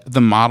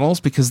the models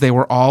because they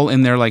were all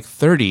in their like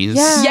 30s.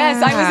 Yeah.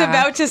 Yes, I was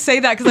about to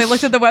say that because I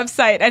looked at the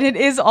website and it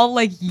is all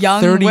like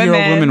young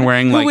 30-year-old women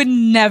wearing, who like, would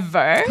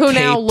never. who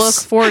now capes. look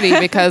 40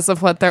 because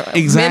of what they're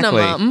Exactly.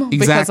 minimum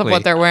because of Exactly.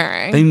 what they're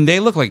wearing. They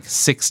look like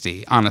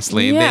 60,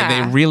 honestly.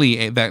 Yeah. They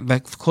really,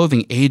 that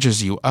clothing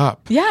ages you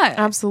up. Yeah,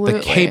 Absolutely.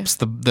 The capes,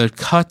 the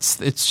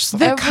cuts, it's just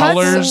the cuts-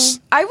 colors.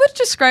 I would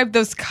describe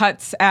those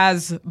cuts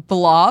as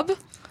blob.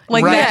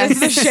 Like Right. that is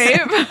the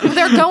shape.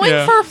 They're going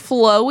Yeah. for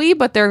flowy,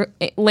 but they're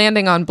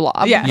landing on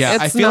blob. Yeah. Yeah,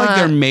 It's I feel like not-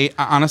 they're made,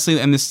 honestly,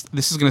 and this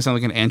is going to sound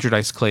like an Andrew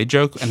Dice Clay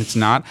joke, and it's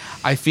not.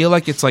 I feel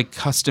like it's like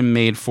custom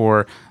made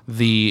for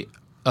the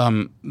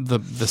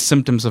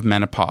symptoms of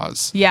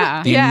menopause.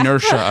 Yeah. The Yeah.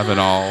 inertia of it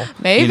all.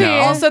 Maybe. You know?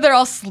 Also, they're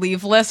all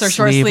sleeveless or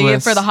short sleeve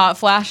Sleeveless. for the hot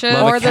flashes.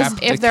 Love Or a cap-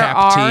 if a there cap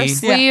are tee.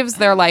 sleeves,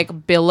 they're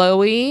like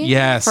billowy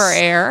Yes. for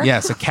air.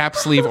 Yes, a cap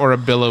sleeve or a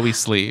billowy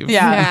sleeve.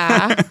 Yeah.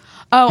 Yeah.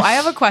 Oh, I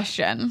have a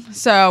question.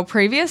 So,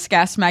 previous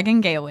guest Megan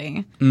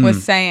Gailey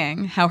was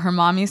saying how her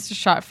mom used to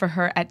shop for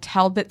her at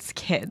Talbot's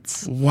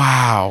Kids.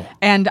 Wow.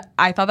 And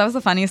I thought that was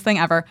the funniest thing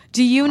ever.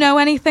 Do you know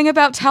anything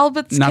about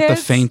Talbot's Not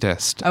Kids? the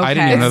faintest. I Okay.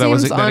 didn't even know It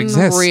that seems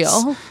exists.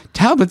 unreal.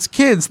 Talbot's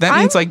Kids. That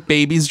means like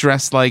babies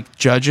dressed like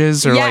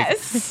judges or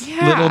Yes.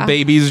 Yeah. like little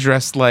babies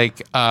dressed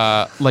like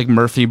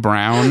Murphy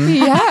Brown.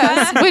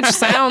 Yes, which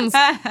sounds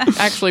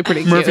actually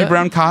pretty cute. Murphy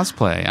Brown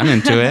cosplay. I'm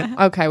into it.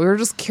 Okay, we were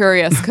just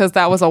curious because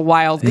that was a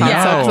wild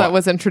concept No. that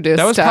was introduced.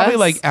 That was to probably us.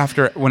 like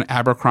after when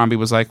Abercrombie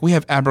was like, we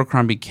have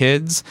Abercrombie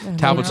Kids.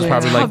 Talbot's was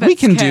probably like, Talbot's we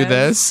can do Kids.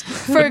 this.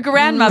 For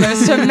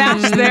grandmothers to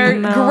match their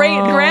great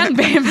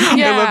grandbaby.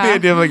 I love the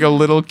idea of like a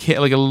little kid,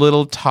 like a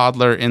little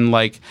toddler in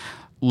like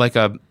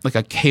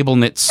a cable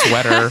knit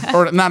sweater,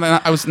 or not.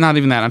 I was not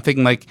even that. I'm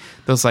thinking like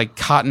those like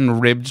cotton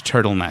ribbed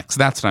turtlenecks.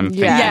 That's what I'm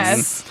thinking.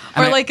 Yes.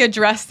 And Or I- like a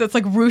dress that's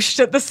like ruched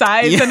at the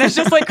sides and it's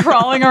just like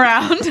crawling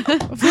around. feels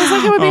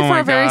like it would be Oh for my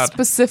a very God.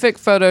 specific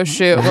photo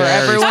shoot where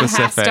Very everyone has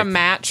specific. to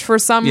match for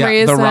some Yeah,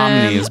 reason. the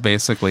Romney is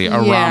basically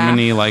a Yeah.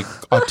 Romney like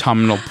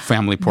autumnal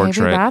family Maybe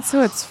portrait. that's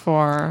who it's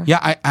for.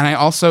 Yeah, I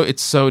also,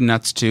 it's so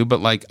nuts too,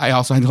 but like I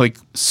also had like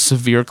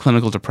severe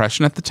clinical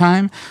depression at the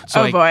time.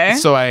 So boy.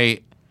 So I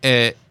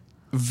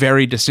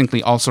very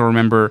distinctly also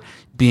remember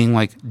being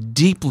like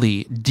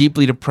deeply,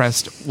 deeply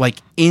depressed, like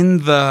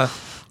in the,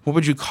 what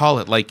would you call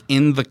it? Like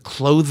in the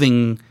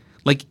clothing,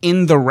 like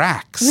in the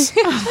racks,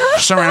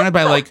 surrounded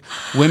by like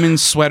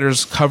women's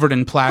sweaters covered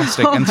in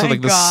plastic. And so my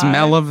like the God.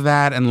 smell of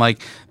that and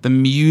like the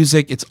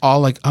music, it's all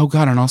like, oh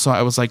God. And also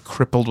I was like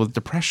crippled with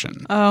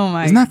depression. Oh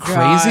my Isn't that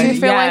God. crazy? Do you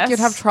feel like Yes. you'd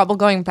have trouble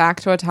going back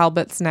to a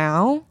Talbots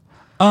now?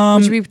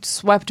 Would you be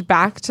swept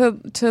back to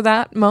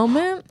that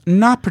moment?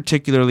 Not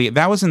particularly.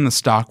 That was in the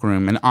stock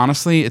room, and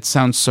honestly, it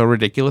sounds so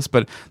ridiculous,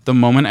 but the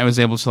moment I was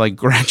able to like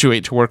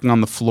graduate to working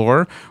on the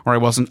floor, where I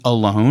wasn't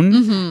alone,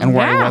 and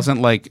where I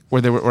wasn't like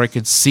where I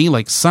could see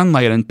like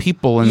sunlight and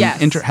people and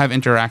have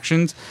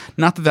interactions.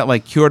 Not that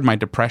like cured my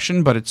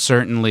depression, but it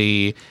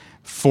certainly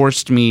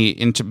forced me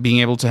into being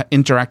able to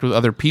interact with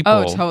other people.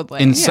 Oh,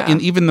 totally.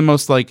 In even the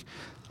most like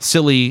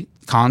silly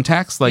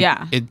context, like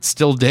it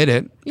still did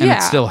it, and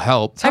it still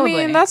helped. Totally.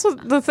 I mean, that's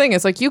what the thing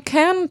is. Like, you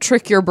can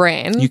trick your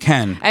brain. You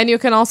can. And you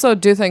can also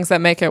do things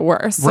that make it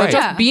worse. So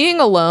just being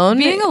alone.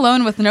 Being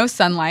alone with no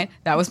sunlight,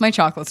 that was my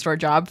chocolate store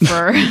job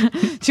for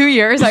 2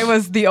 years. I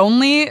was the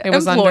only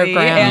employee,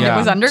 and it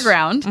was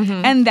underground.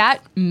 And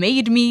that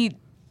made me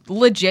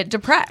legit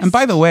depressed. And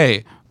by the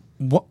way,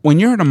 when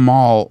you're at a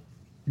mall,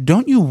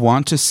 don't you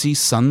want to see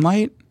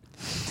sunlight?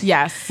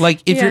 Yes.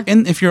 Like,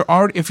 if you're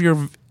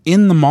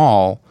in the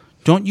mall,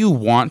 don't you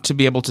want to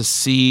be able to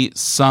see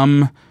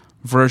some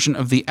version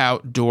of the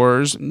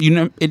outdoors? You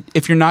know,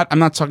 if you're not, I'm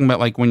not talking about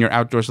like when you're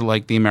outdoors at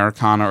like the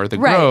Americana or the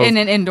Grove. In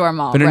an indoor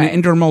mall. But in an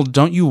indoor mall,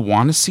 don't you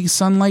want to see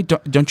sunlight?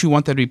 Don't you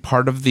want that to be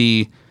part of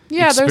the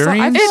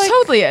experience? It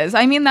totally is.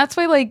 I mean, that's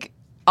why like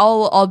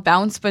I'll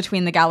bounce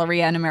between the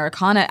Galleria and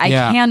Americana. I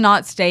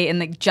cannot stay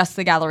in just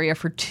the Galleria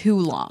for too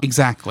long.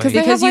 Exactly.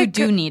 Because you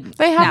do need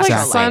They have like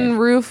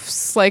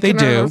sunroofs, like they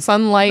do.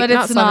 Sunlight, but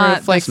not it's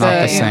sunroof, like it's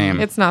not the same.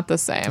 It's not the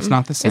same. It's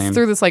not the same. It's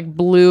through this like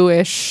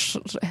bluish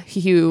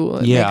hue.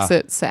 It makes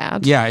it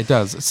sad. Yeah, it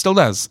does. It still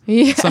does.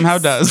 Yes. Somehow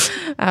does.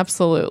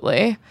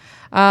 Absolutely.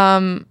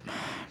 I'm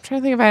trying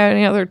to think if I have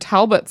any other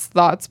Talbots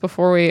thoughts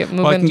before we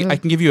move into... I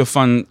can give you a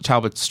fun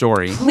Talbot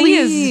story.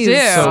 Please do.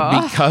 So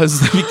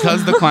because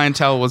the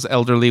clientele was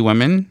elderly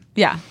women,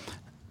 they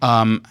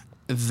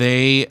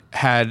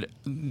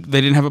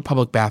didn't have a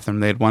public bathroom.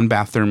 They had one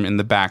bathroom in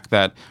the back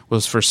that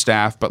was for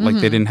staff, but like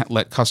they didn't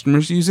let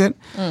customers use it.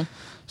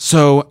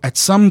 So at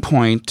some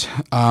point,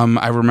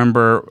 I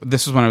remember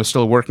this was when I was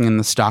still working in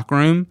the stock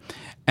room,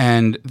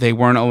 and they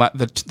weren't allowed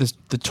the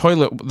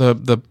toilet.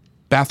 The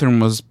bathroom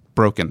was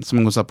broken.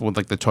 Someone was up with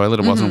like the toilet.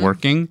 It wasn't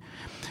working.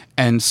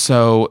 And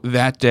so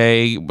that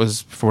day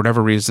was, for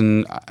whatever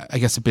reason, I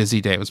guess a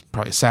busy day. It was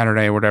probably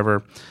Saturday or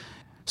whatever.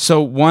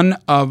 So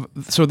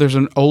there's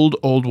an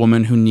old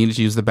woman who needed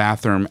to use the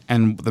bathroom,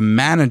 and the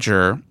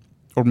manager,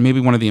 or maybe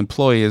one of the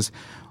employees,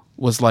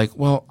 was like,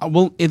 well,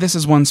 this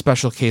is one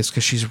special case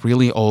because she's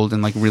really old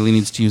and like really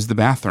needs to use the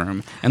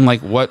bathroom. And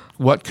like, what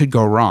could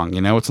go wrong? You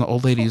know, it's an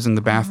old lady using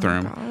the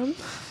bathroom.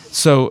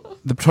 So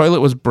the toilet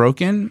was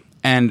broken,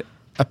 and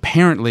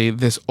apparently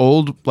this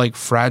old, like,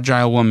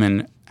 fragile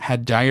woman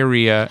had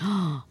diarrhea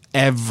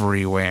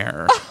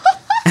everywhere.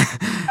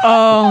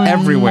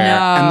 Everywhere.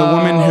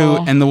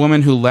 No. And the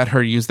woman who let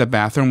her use the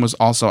bathroom was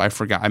also, I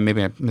forgot,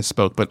 maybe I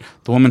misspoke, but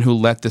the woman who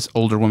let this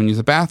older woman use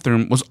the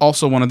bathroom was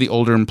also one of the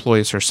older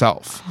employees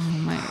herself. Oh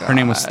my God. Her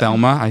name was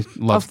Thelma. I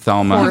love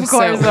Thelma. Of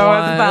course it was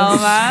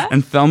Thelma.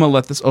 And Thelma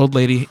let this old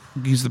lady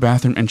use the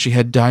bathroom, and she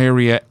had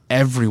diarrhea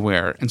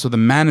everywhere. And so the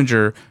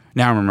manager,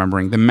 now I'm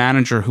remembering, the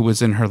manager, who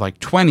was in her like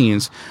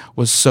 20s,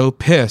 was so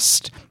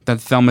pissed that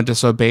Thelma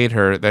disobeyed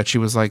her that she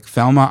was like,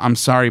 Thelma, I'm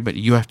sorry, but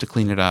you have to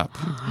clean it up.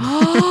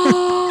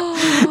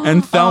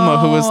 And Thelma,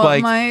 who was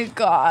like my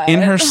God.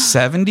 in her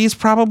 70s,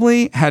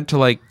 probably had to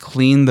like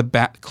clean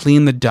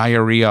the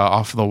diarrhea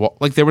off the wall.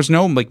 Like, there was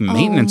no like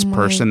maintenance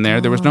person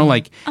there. There was no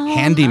like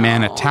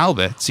handyman at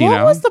Talbots.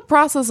 What was the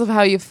process of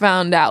how you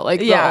found out? Like,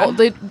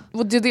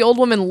 did the old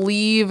woman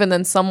leave and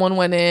then someone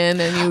went in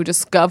and you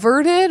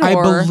discovered it?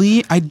 Or?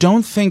 I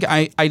don't think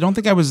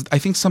I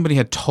think somebody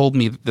had told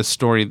me the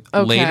story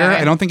later.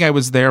 I don't think I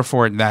was there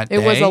for it that day.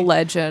 It was a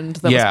legend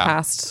that was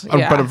passed.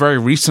 But a very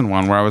recent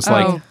one where I was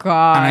like, oh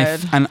God.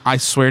 And I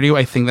swear to you,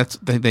 I think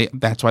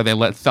that's why they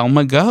let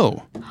Thelma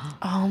go.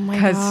 Oh my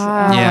God.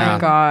 Oh my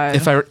God.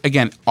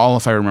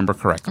 If I remember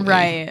correctly.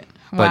 Right.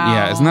 But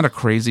yeah, isn't that a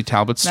crazy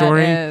Talbot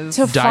story? That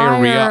is.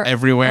 Diarrhea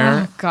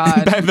everywhere. Oh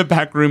God. In the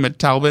back room at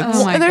Talbot's.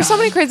 Oh my There's so God.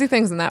 many crazy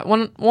things in that.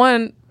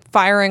 One,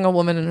 firing a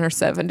woman in her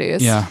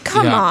 70s. Yeah.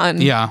 Come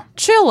on. Yeah.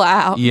 Chill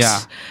out. Yeah.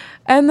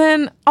 And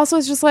then also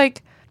it's just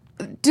like,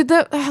 did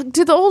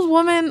the old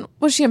woman,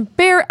 was she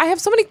embarrassed? I have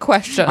so many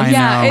questions. I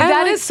Yeah, know.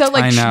 that is so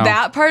like I know.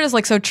 that part is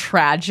like so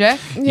tragic.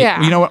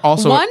 Yeah. You know what?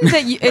 Also, One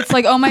that it's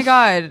like, oh my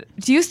God,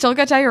 do you still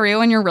get diarrhea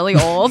when you're really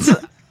old?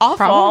 Awful.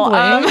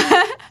 Probably.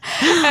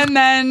 And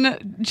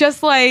then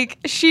just like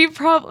she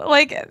probably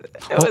like.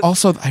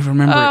 Also, I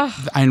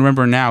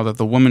remember now that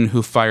the woman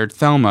who fired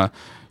Thelma,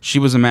 she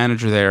was a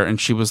manager there, and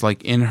she was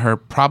like in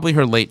probably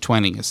her late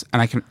 20s,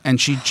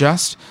 and she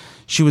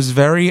was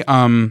very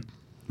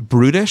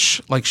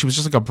brutish. Like, she was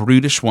just like a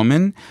brutish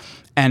woman.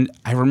 And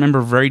I remember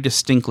very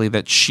distinctly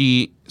that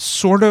she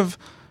sort of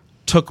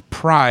took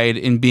pride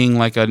in being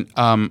like in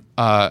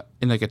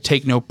her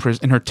take no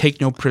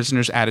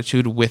prisoners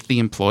attitude with the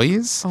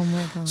employees. Oh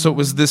my God. So it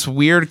was this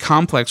weird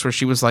complex where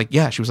she was like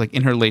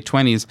in her late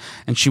 20s,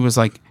 and she was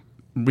like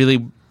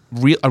really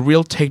a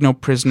real take no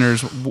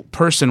prisoners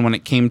person when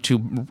it came to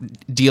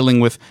dealing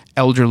with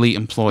elderly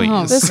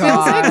employees. This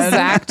feels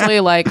exactly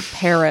like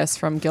Paris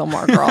from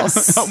Gilmore Girls.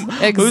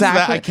 Exactly. Who's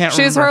that? I can't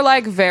She's remember. her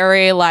like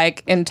very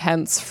like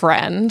intense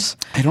friend.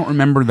 I don't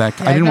remember that.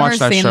 I I've didn't watch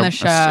never that seen show, the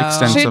show.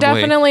 extensively. She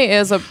definitely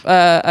is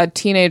a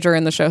teenager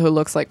in the show who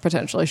looks like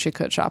potentially she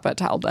could shop at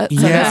Talbots.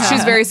 So Yeah.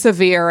 she's very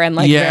severe and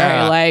like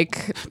very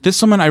like.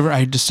 This woman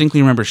I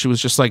distinctly remember. She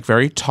was just like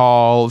very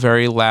tall,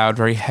 very loud,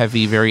 very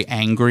heavy, very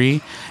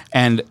angry.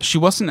 And she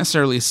wasn't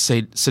necessarily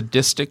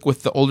sadistic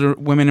with the older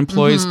women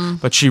employees,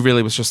 but she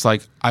really was just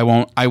like, I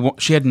won't.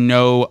 She had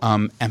no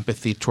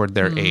empathy toward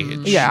their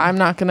age. Yeah, I'm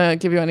not gonna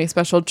give you any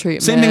special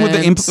treatment. Same thing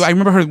with I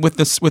remember her with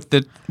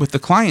the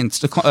clients,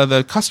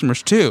 the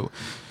customers too.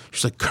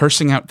 She's like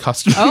cursing out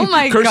customers. Oh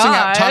my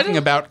God. Talking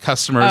about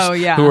customers. Oh,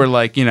 yeah. Who were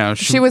like,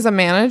 She was a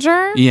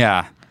manager.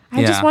 Yeah.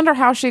 I just wonder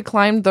how she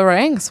climbed the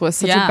ranks with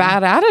such a Yeah.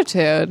 bad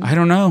attitude. I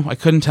don't know. I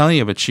couldn't tell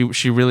you, but she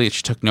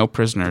took no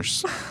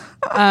prisoners.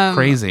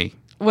 Crazy.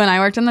 When I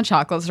worked in the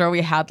chocolate store,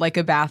 we had like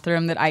a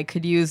bathroom that I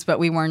could use, but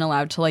we weren't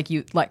allowed to like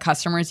let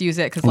customers use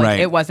it because like Right.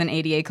 it wasn't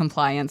ADA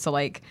compliant. So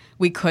like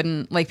we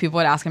couldn't, like you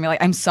would ask me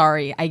like, I'm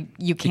sorry,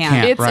 you can't.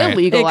 can't. It's Right.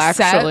 illegal, Except,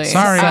 actually.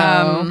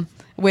 Sorry.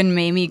 When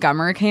Mamie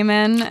Gummer came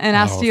in and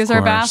asked to of use our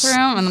course.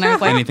 bathroom, and then I was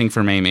like, Anything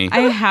for Mamie. I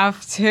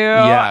have to.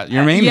 Yeah,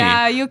 you're Mamie.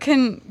 Yeah, you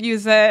can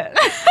use it.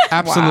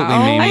 Absolutely, Wow.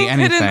 Mamie. I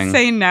Anything. couldn't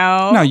say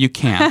no. No, you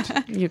can't.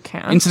 You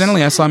can't.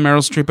 Incidentally, I saw Meryl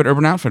Streep at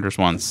Urban Outfitters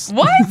once.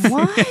 What?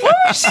 What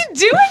was she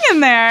doing in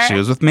there? She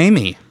was with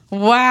Mamie.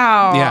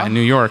 Wow. Yeah, in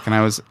New York, and I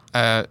was.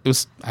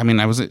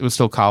 It was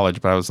still college,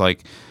 but I was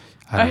like,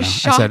 I don't A know.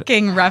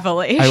 shocking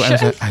revelation. I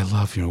said, I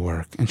love your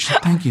work, and she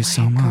said, thank you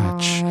so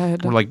much.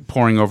 God. We're like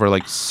poring over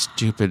like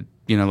stupid,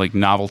 like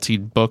novelty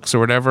books or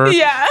whatever.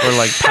 Yeah. Or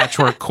like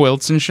patchwork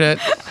quilts and shit.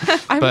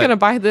 I'm but- gonna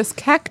buy this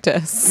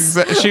cactus.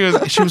 But she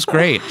was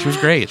great. She was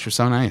great. She was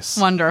so nice.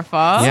 Wonderful.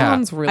 Yeah.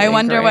 Sounds really I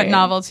wonder what great.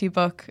 novelty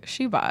book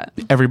she bought.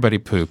 Everybody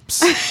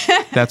poops.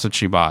 That's what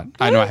she bought.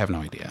 I have no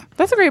idea.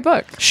 That's a great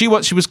book. She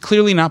was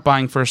clearly not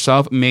buying for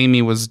herself.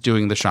 Mamie was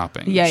doing the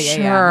shopping. Yeah.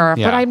 Sure,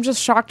 Yeah. but I'm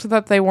just shocked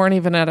that they weren't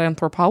even at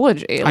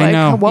anthropology. Like,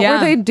 know. what Yeah. were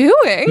they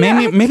doing?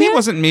 Maybe it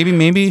wasn't.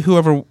 Maybe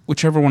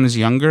whichever one is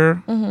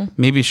younger.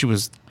 Maybe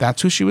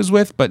that's who she was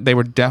with. But they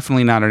were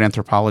definitely not at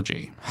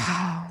anthropology.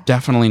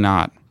 Definitely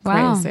not.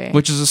 Wow. Crazy.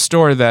 Which is a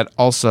store that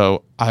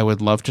also I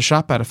would love to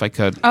shop at if I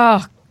could.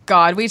 Oh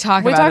God, we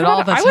talk we about talk it all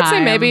about the it. time. I would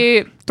say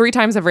maybe 3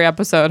 times every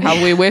episode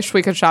how we wish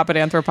we could shop at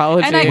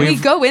anthropology. And we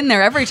go in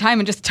there every time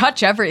and just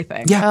touch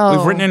everything. Yeah,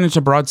 we've written it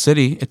into Broad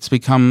City. It's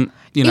become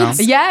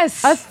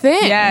Yes. a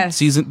thing. Yes.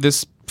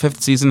 This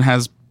 5th season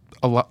has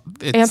a lot.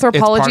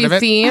 Anthropology it's part of it.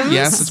 themes?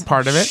 Yes, it's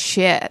part of it.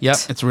 Shit. Yep,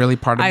 it's really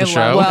part of I the love show.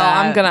 Well,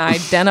 that. I'm gonna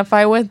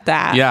identify with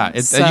that. Yeah,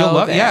 So you'll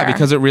love. Yeah, there.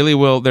 because it really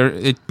will.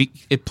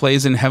 It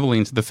plays in heavily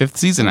into the 5th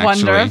season.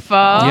 Actually, Wonderful.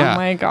 Yeah, Oh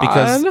my God.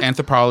 Because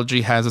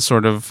anthropology has a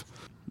sort of,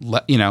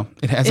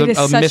 it has It is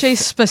a such myth. a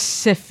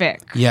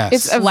specific. Yes,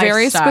 it's a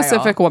very Lifestyle.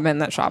 specific woman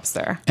that shops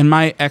there. and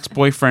my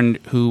ex-boyfriend,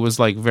 who was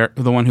like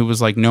the one who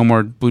was like no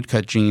more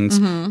bootcut jeans,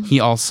 he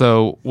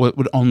also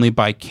would only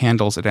buy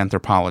candles at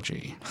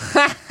anthropology.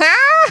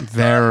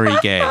 Very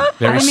gay,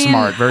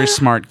 very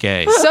smart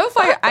gay. So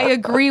far, I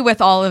agree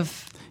with all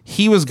of.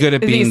 He was good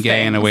at being These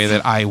gay in a things. way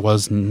that I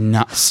was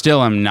not.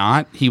 Still am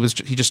not. He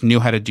just knew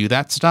how to do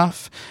that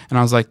stuff, and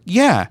I was like,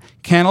 yeah,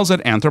 candles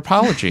at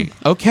anthropology.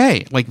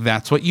 Okay, like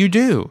that's what you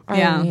do.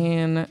 Yeah. I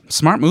mean,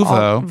 Smart move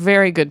though.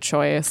 very good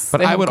choice. But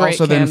They I have would great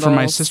also then for my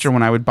candles. sister,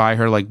 when I would buy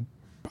her like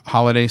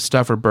holiday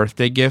stuff or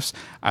birthday gifts,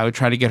 I would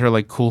try to get her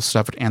like cool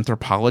stuff at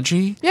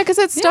anthropology. Yeah, because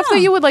it's stuff Yeah.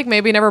 that you would like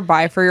maybe never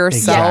buy for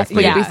yourself, Exactly.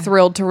 but you'd Yeah. be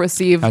thrilled to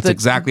receive. That's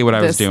exactly what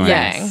I was this doing. thing.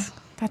 Yes.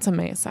 That's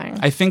amazing.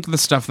 I think the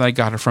stuff that I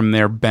got her from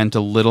there bent a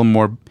little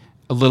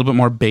bit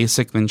more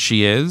basic than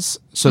she is.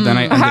 So then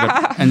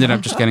I ended up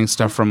just getting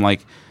stuff from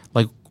like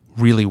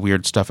really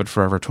weird stuff at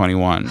Forever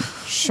 21.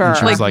 Sure.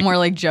 She was Like, more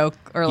like joke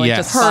or like Yes.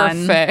 just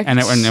fun. Perfect. And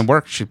it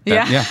worked. She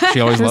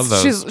always loved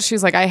those.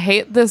 She's like, I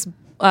hate this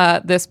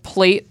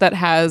plate that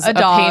has A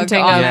dog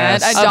painting on of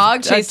Yes. it. A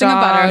dog chasing a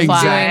butterfly.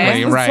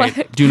 Exactly, It's right.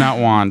 like- Do not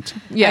want.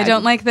 Yeah, I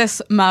don't like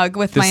this mug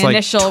with This, my like,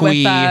 initial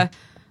twee-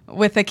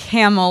 with a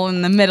camel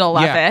in the middle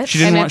of it. She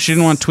didn't And want. She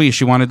didn't want twee.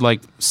 She wanted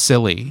like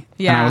silly.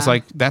 And I Yeah. was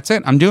like, that's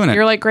it. I'm doing it.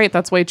 You're like, great,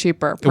 that's way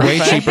cheaper. Way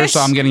Perfect. cheaper. So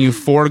I'm getting you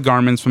 4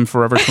 garments from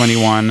Forever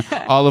 21,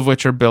 all of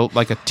which are built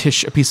like a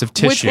piece of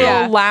tissue.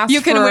 will last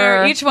You can for-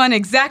 wear each one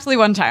exactly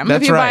one time.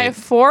 That's If you right. buy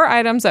 4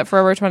 items at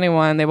Forever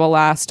 21, they will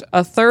last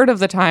a third of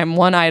the time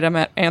one item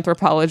at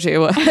Anthropology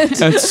would.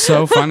 That's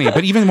so funny.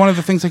 But even one of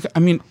the things,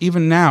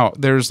 even now,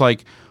 there's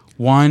like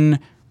one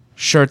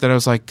shirt that I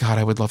was like, God,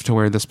 I would love to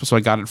wear this. So I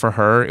got it for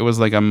her. It was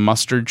like a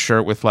mustard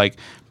shirt with like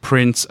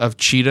prints of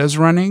cheetahs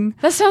running.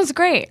 That sounds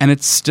great. And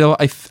it's still,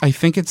 I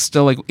think it's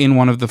still like in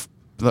one of the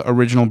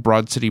original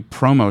Broad City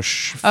promo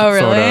Oh, really?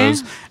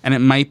 photos. And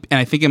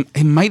I think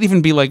it might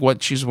even be like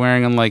what she's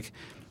wearing on like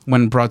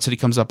when Broad City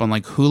comes up on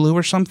like Hulu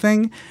or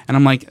something, and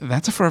I'm like,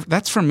 that's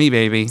for me,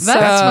 baby. That's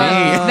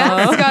me.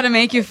 That's got to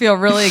make you feel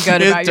really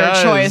good about your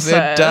choices.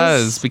 It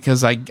does,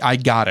 because I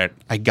got it.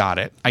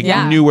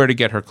 I knew where to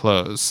get her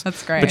clothes.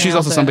 That's great. But she's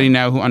also somebody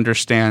now who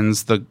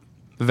understands the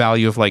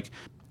value of like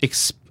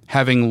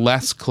having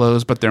less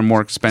clothes, but they're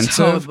more expensive.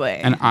 Totally.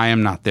 And I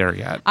am not there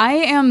yet. I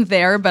am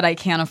there, but I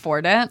can't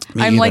afford it.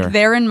 Me I'm either. like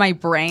there in my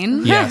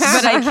brain, Yes.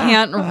 but I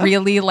can't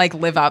really like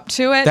live up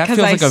to it That because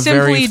feels I like a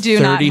simply very do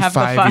not have the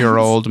funds.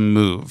 35-year-old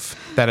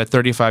move. That at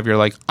 35, you're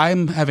like,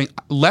 I'm having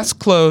less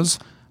clothes,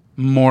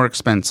 more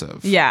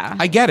expensive. Yeah.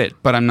 I get it,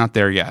 but I'm not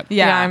there yet.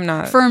 Yeah, I'm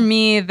not. For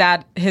me,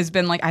 that has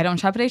been like, I don't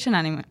shop at H&M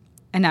anymore,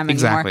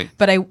 Exactly.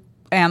 but I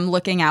am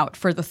looking out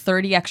for the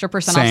 30 extra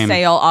 %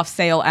 Same. off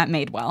sale at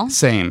Madewell.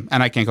 Same.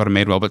 And I can't go to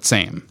Madewell, but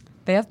same.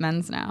 They have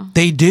men's now.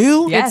 They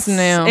do? Yes, It's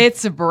new.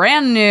 It's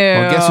brand new.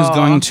 Well, guess who's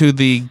going to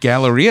the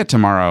Galleria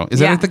tomorrow? Is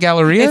that at the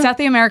Galleria? It's at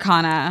the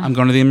Americana. I'm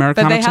going to the But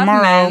Americana they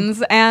tomorrow. have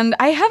men's, and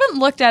I haven't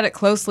looked at it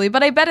closely,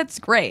 but I bet it's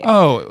great.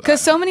 Oh. Because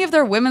so many of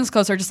their women's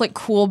clothes are just like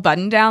cool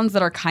button downs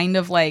that are kind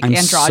of like I'm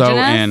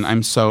androgynous.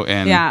 I'm so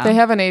in. Yeah. They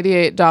have an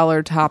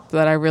 $88 top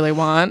that I really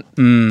want,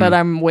 but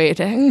I'm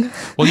waiting.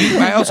 Well,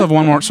 I also have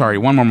one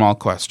more mall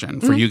question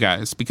for you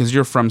guys, because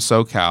you're from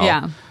SoCal.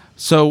 Yeah.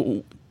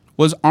 So,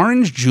 was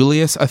Orange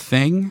Julius a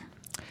thing?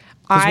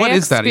 'Cause what I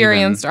is that even?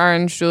 experienced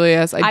Orange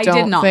Julius. I don't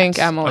did not. think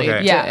Emily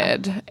Okay. Yeah.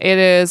 did. It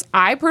is.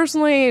 I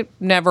personally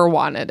never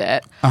wanted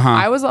it.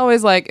 I was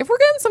always like, if we're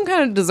getting some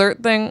kind of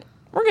dessert thing,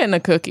 we're getting a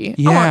cookie. I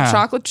Yeah. want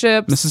chocolate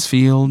chips. Mrs.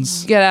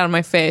 Fields. Get out of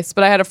my face.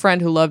 But I had a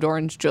friend who loved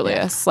Orange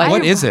Julius. Like,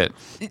 What is it?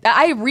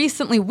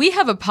 We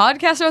have a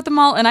podcast about the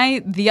mall,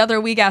 and the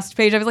other week asked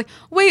Paige, I was like,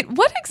 wait,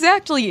 what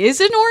exactly is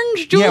an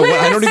Orange Yeah,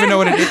 Julius? I don't even know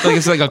what it is. Like,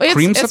 it's like a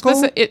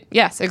creamsicle?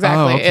 Yes,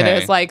 exactly. Oh, It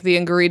okay. is like the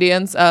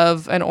ingredients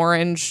of an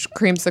orange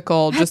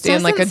creamsicle just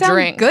in like a Doesn't sound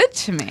drink. good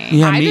to me.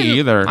 Yeah, I me didn't-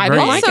 either. I Very-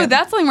 don't like Also, it.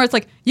 that's something where it's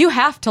like, you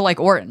have to like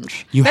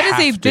orange. You That is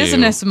a have to.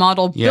 business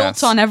model Yes.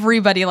 built on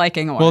everybody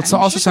liking orange. Well, it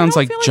also sounds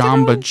like feel like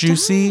everyone Jamba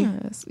Juicy.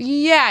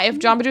 Yeah, if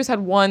Jamba Juice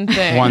had one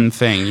thing. One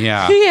thing,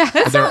 yeah. Yeah.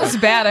 that sounds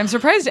bad. I'm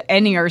surprised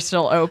any are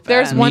still open.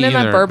 There's one in the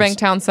either. Burbank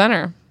Town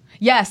Center.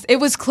 Yes, it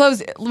was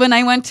closed when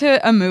I went to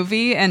a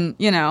movie, and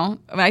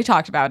I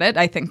talked about it.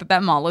 I think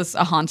that mall is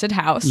a haunted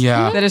house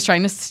that is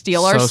trying to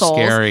steal our So souls.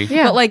 scary.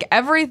 Yeah. But like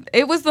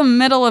it was the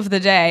middle of the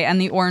day, and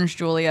the Orange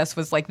Julius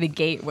was like the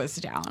gate was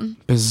down.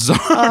 Bizarre.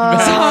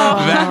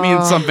 That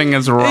means something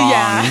is wrong.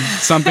 Yeah.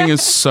 Something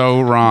is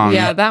so wrong.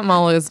 Yeah, that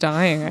mall is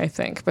dying, I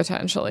think,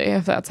 potentially,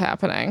 if that's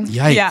happening.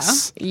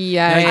 Yikes.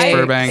 Yeah. Yikes,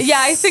 Burbank. Yeah,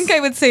 I think I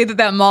would say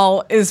that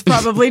mall is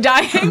probably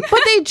dying. But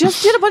they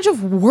just did a bunch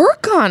of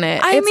work on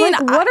it. I It's mean,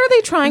 like, what are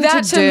they trying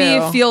that to to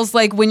do? me feels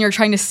like when you're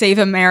trying to save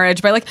a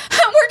marriage by like,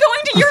 we're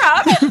going to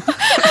Europe.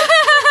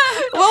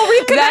 Well,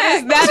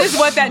 that is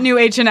what that new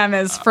H&M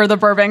is for the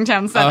Burbank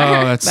Town Center.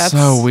 Oh, that's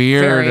so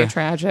weird. Very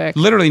tragic.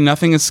 Literally,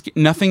 nothing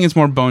is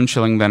more bone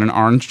chilling than an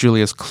Orange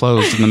Julius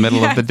closed in the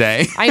middle of the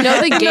day. I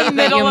know the gate that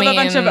Middle you of mean. a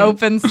bunch of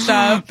open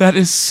stuff. That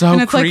is so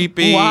And it's like,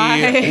 creepy.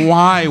 why?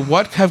 Why?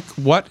 What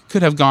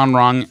could have gone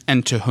wrong,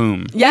 and to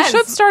whom? Yes. We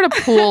should start a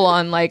pool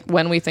on like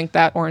when we think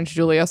that Orange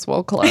Julius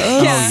will close.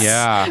 Yes. Oh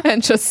yeah.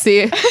 And just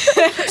see.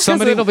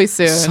 Somebody it'll be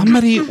soon.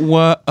 Somebody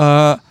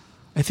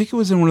I think it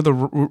was in one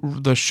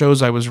of the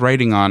shows I was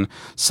writing on.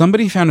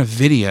 Somebody found a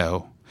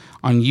video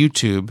on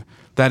YouTube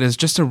that is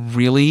just a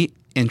really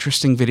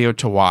interesting video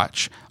to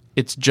watch.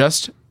 It's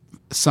just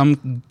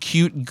some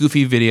cute,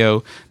 goofy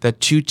video that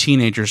two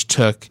teenagers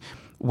took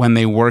when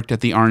they worked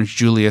at the Orange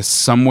Julius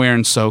somewhere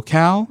in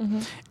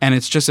SoCal, and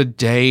it's just a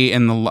day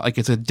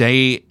it's a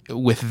day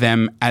with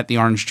them at the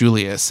Orange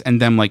Julius,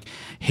 and them like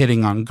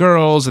hitting on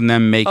girls and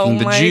them making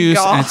the my juice,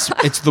 God.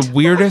 and it's the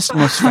weirdest,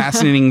 most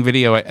fascinating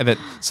video that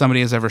somebody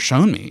has ever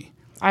shown me.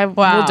 I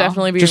Wow. will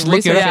definitely be Just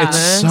look at it. researching It's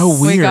this. so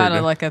weird. We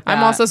gotta look at that.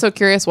 I'm also so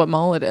curious what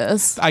mall it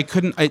is. I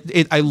couldn't.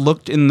 I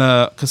looked in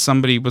because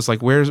somebody was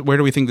like, "Where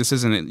do we think this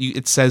is?" And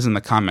it says in the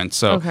comments.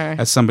 So Okay.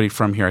 as somebody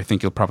from here, I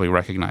think you'll probably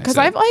recognize it.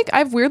 Because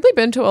I've weirdly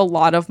been to a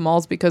lot of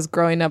malls because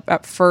growing up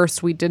at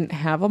first we didn't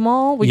have a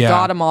mall. We Yeah.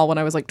 got a mall when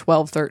I was like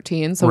 12,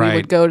 13. So we Right.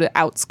 would go to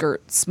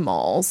outskirts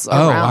malls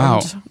Oh,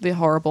 around wow. the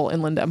horrible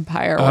Inland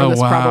Empire where Oh, this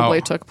wow.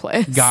 probably took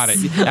place. Got it.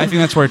 I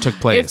think that's where it took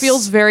place. It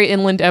feels very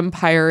Inland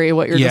Empire-y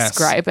what you're Yes.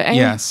 describing.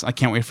 Yes, I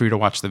can't wait for you to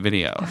watch the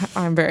video.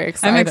 I'm very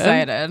excited. I'm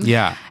excited.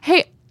 Yeah,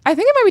 Hey, I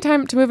think it might be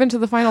time to move into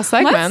the final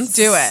segments. Let's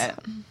do it.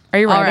 Are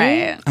you ready? All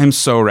right. I'm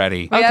so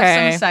ready. We Okay.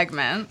 have some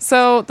segments.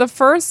 So the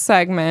first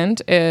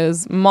segment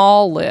is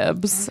Mall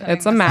Libs.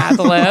 It's a Mad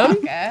Lib,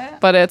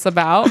 but it's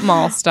about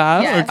mall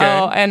stuff. Yes. Okay.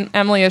 Oh, and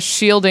Emily is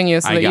shielding you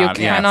so I that you got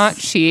it, yes. cannot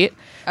cheat.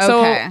 Okay.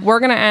 So we're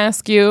gonna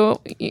ask you.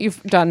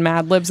 You've done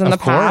Mad Libs in the Of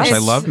course, past. I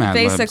love Mad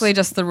Libs. Basically,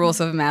 just the rules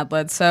of Mad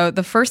Lib. So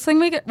the first thing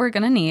we're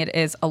going to need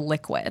is a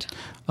liquid.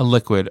 A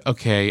liquid.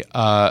 Okay.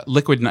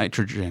 Liquid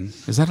nitrogen.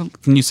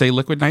 Can you say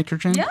liquid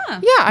nitrogen? Yeah. Yeah,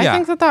 I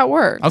Yeah. think that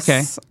works.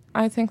 Okay.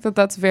 I think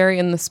that's very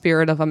in the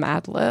spirit of a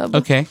Mad Lib.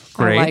 Okay.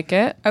 Great. I like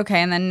it. Okay,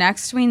 and then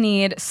next we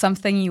need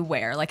something you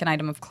wear, like an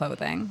item of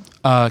clothing.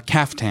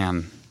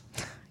 Caftan.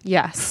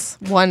 Yes.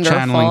 Wonderful.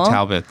 Channeling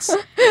Talbots.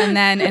 And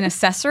then an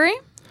accessory.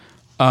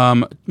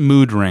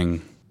 Mood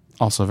ring.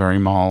 Also very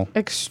mall.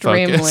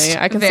 Extremely. focused.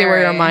 I can see where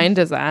your Very. mind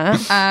is at.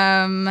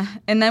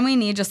 And then we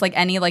need just like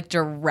any like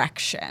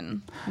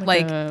direction,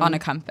 like on a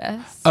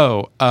compass.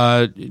 Oh,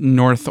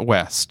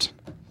 northwest.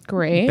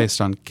 Great.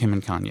 Based on Kim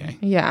and Kanye.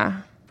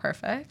 Yeah.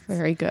 Perfect.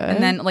 Very good.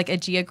 And then like a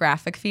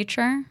geographic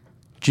feature,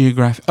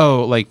 Geographic.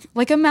 Oh,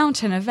 like a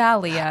mountain, a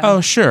valley.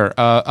 oh, sure.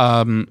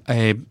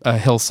 A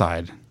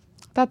hillside.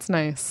 that's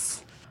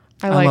nice.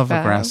 I I like love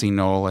that. a grassy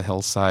knoll, a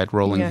hillside,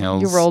 rolling Yeah,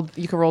 hills.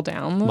 You can roll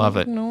down. Love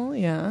it. No,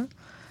 yeah.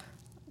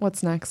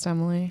 What's next,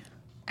 Emily?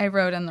 I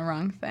wrote in the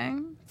wrong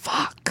thing.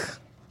 Fuck.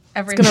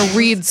 Everything Gonna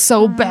read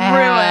so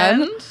bad.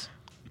 ruined.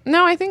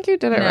 No, I think you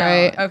did it No.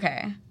 right.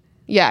 Okay.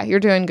 Yeah, you're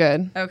doing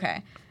good.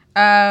 Okay.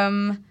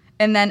 And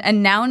then a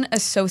noun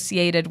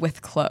associated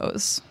with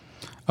clothes.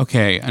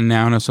 Okay, a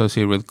noun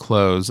associated with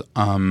clothes.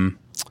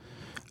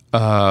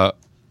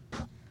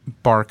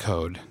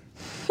 Barcode.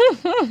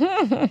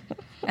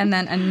 And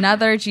then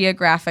another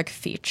geographic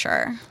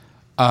feature.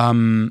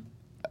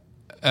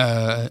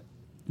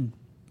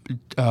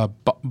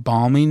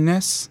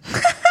 Balminess.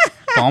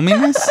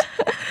 Balminess.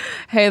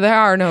 Hey, there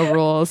are no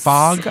rules.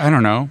 Fog. I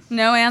don't know.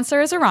 No answer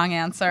is a wrong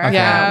answer. Okay.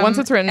 Yeah, once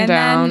it's written and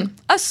down. Then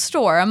a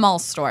store, a mall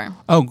store.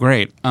 Oh,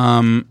 great.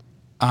 I'm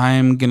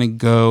gonna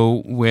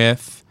go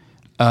with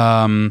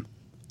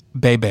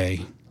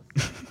Bebe.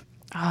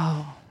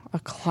 Oh, a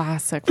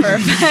classic.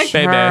 Perfect.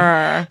 Bebe.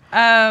 Sure.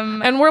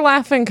 And we're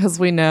laughing because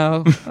we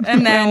know.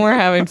 And then we're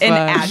having fun.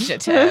 an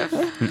adjective.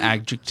 An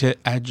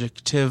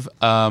adjective.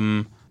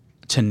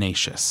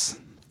 Tenacious.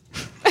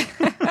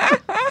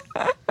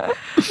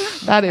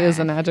 That is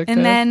an adjective.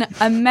 And then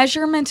a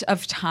measurement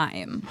of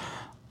time.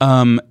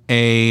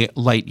 A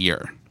light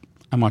year.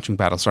 I'm watching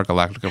Battlestar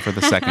Galactica for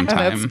the second and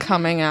time. it's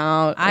coming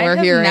out. I We're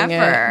have hearing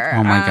never.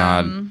 Oh my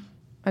god.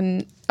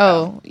 it.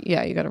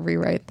 Yeah, you got to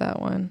rewrite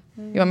that one.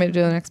 You want me to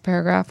do the next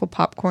paragraph with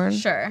popcorn?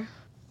 Sure.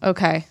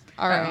 Okay.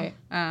 All right.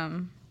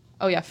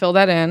 Oh, Yeah, fill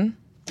that in.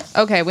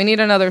 Okay, we need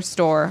another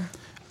store.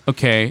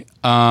 Okay.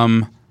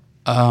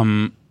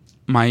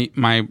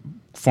 My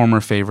former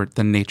favorite,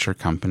 the Nature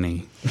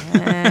Company.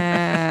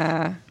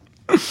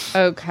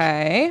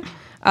 Okay.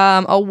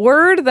 A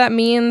word that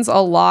means a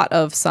lot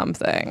of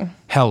something.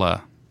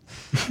 Hella.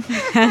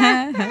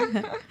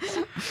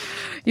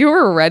 You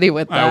were ready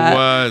with that. I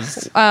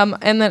was.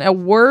 And then a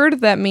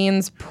word that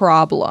means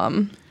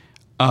problem.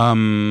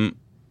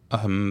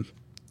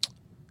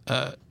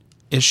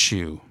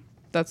 Issue.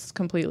 That's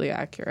completely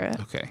accurate.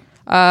 Okay.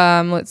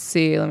 Let's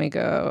see. Let me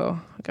go.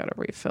 I gotta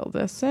refill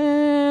this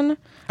in.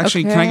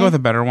 Actually, Okay. can I go with a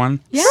better one?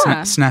 Yeah.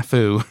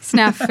 Snafu.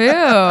 Snafu.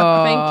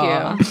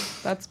 Thank you.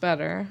 That's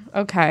better.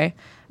 Okay.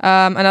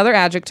 Another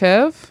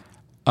adjective.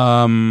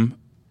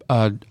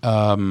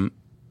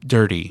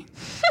 Dirty.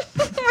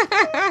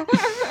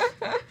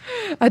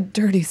 A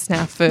dirty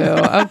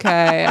snafu.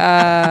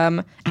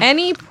 Okay.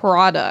 Any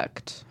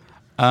product.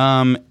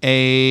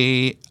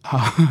 A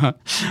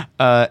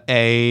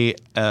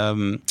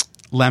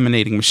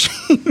laminating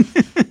machine.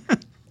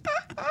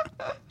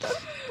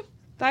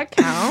 That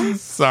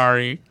counts.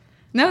 Sorry.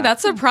 No,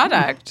 that's a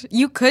product.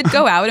 You could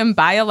go out and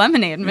buy a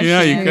lemonade machine.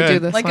 Yeah, you We could. do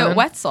this Like one. at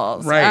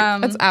Wetzel's. Right.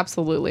 That's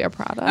absolutely a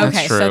product.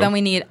 Okay, true. so then we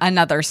need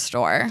another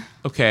store.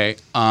 Okay.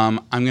 I'm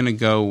gonna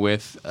go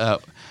with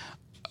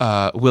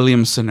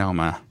Williams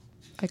Sonoma.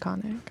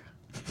 Iconic.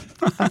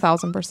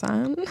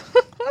 1,000%.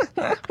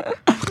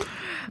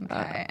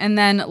 Okay. And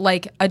then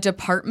like a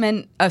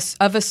department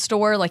of a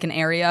store, like an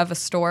area of a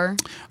store.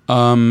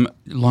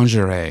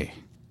 Lingerie.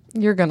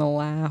 You're gonna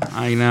laugh.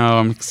 I know.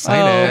 I'm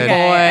excited. Oh, boy.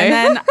 And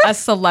then a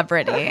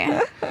celebrity.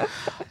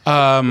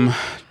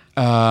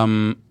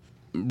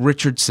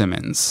 Richard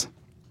Simmons.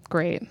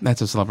 Great.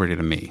 That's a celebrity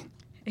to me.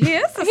 He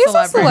is a He's celebrity.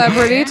 a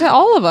celebrity to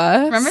all of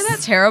us. Remember that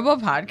terrible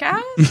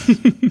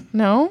podcast?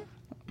 No?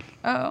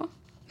 Oh.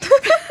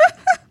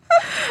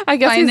 I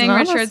guess Finding he's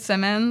not Richard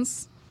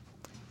Simmons.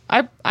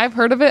 I've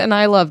heard of it and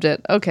I loved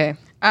it. Okay.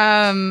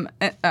 That's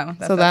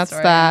So that's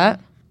story. that.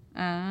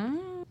 Uh,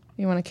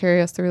 You want to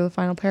carry us through the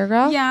final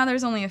paragraph? yeah,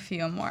 there's only a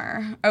few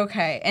more.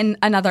 Okay. And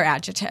another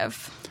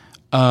adjective.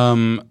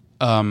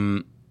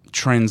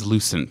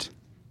 Translucent.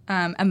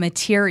 A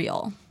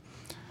material.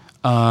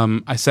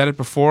 I said it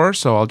before,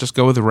 so I'll just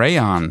go with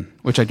rayon,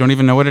 which I don't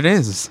even know what it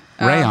is.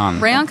 Rayon.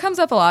 Rayon comes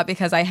up a lot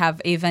because I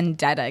have a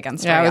vendetta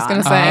against Yeah, rayon. I was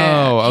going to say.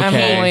 Oh,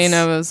 okay. Emily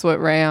knows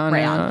what rayon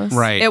is.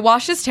 Right. It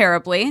washes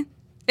terribly.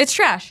 It's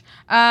trash.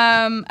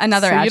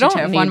 Another So you adjective.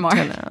 don't need One more.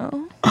 to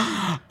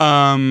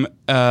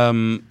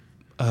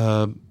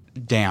know.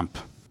 Damp.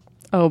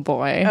 Oh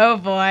boy. Oh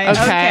boy.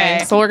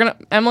 Okay. So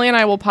Emily and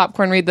I will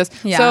popcorn read this.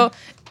 Yeah. So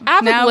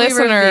avid Now we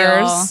listeners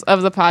reveal.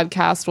 of the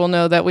podcast will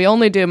know that we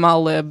only do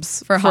mall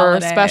libs For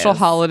holidays. special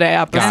holiday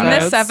episodes. And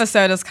this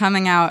episode is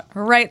coming out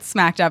right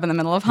smack dab in the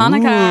middle of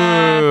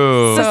Hanukkah.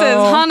 Ooh. This is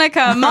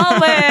Hanukkah Mall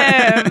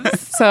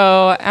Libs.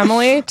 So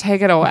Emily,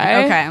 take it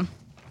away. Okay.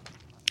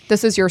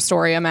 This is your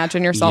story.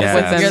 Imagine yourself Yes.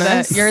 within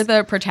this. You're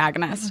the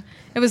protagonist.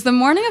 It was the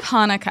morning of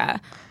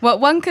Hanukkah, what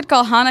one could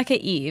call Hanukkah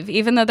Eve,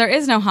 even though there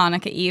is no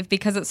Hanukkah Eve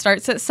because it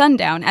starts at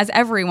sundown, as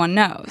everyone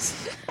knows.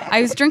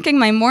 I was drinking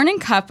my morning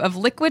cup of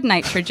liquid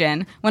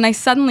nitrogen when I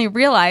suddenly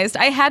realized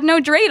I had no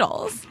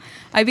dreidels.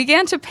 I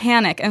began to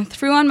panic and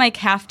threw on my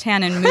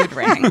caftan and mood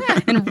ring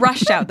and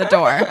rushed out the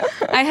door.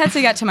 I had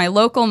to get to my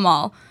local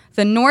mall,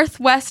 the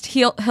Northwest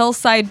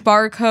Hillside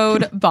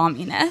Barcode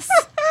Bomminess.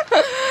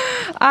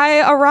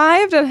 I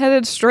arrived and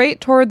headed straight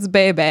towards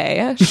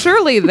Bebe.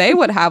 Surely they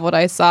would have what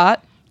I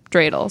sought.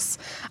 Dreidels.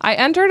 I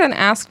entered and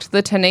asked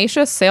the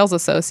tenacious sales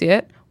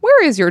associate,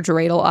 "Where is your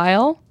dreidel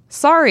aisle?"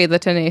 "Sorry," the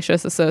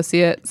tenacious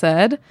associate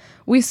said.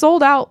 "We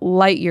sold out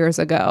light years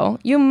ago.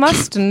 You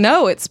must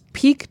know it's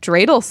peak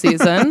dreidel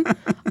season."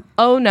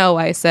 "Oh no,"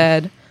 I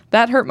said.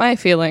 That hurt my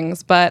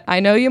feelings, but I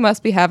know you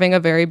must be having a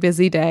very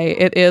busy day.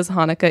 It is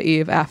Hanukkah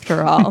Eve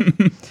after all.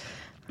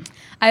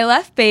 I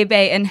left Bebe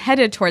and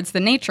headed towards the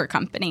Nature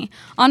Company.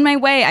 On my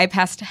way, I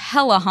passed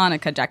hella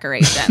Hanukkah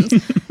decorations.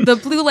 The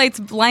blue lights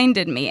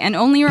blinded me and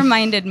only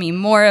reminded me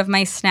more of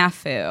my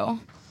snafu.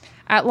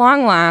 At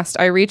long last,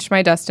 I reached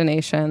my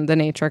destination, the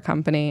Nature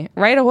Company.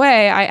 Right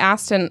away, I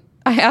asked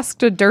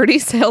a dirty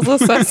sales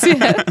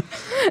associate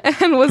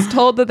and was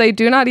told that they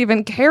do not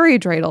even carry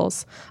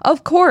dreidels.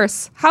 Of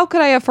course, how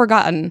could I have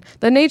forgotten?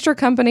 The Nature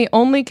Company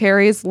only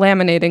carries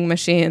laminating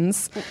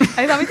machines.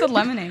 I thought we said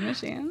lemonade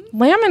machine.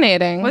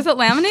 Laminating? Was it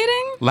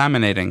laminating?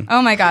 Laminating.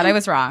 Oh my God, I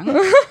was wrong.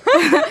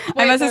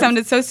 I must have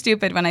sounded so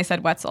stupid when I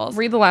said Wetzel's.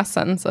 Read the last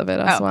sentence of it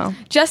as well.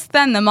 Just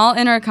then, the mall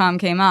intercom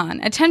came on.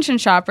 Attention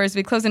shoppers,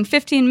 we close in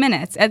 15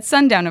 minutes, at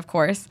sundown, of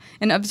course,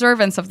 in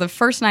observance of the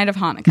first night of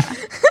Hanukkah.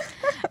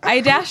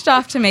 I dashed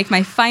off to make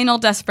my final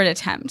desperate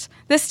attempt.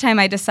 This time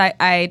I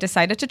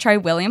decided to try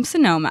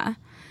Williams-Sonoma.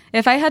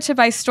 If I had to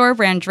buy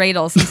store-brand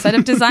dreidels instead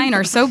of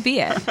designer, so be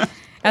it.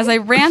 As I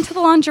ran to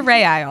the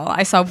lingerie aisle,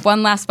 I saw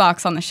one last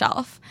box on the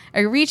shelf. I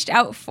reached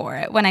out for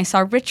it when I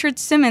saw Richard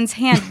Simmons'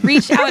 hand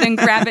reach out and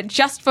grab it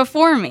just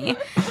before me.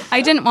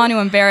 I didn't want to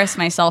embarrass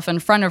myself in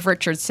front of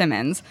Richard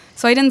Simmons,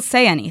 so I didn't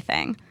say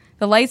anything.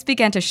 The lights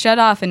began to shut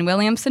off in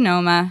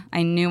Williams-Sonoma.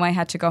 I knew I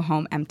had to go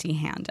home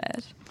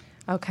empty-handed.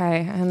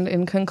 Okay, and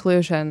in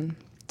conclusion,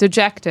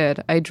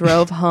 dejected, I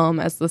drove home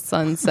as the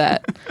sun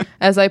set.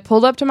 As I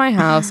pulled up to my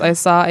house, I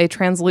saw a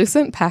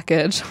translucent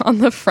package on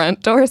the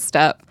front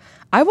doorstep.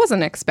 I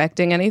wasn't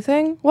expecting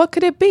anything. What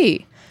could it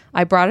be?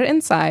 I brought it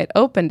inside,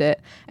 opened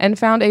it, and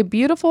found a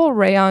beautiful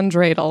rayon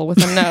dreidel with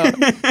a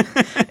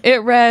note.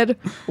 It read,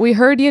 "We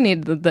heard you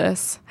needed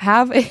this.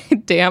 Have a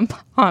damp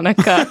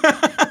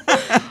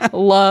Hanukkah.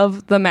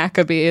 Love the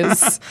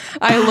Maccabees."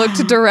 I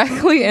looked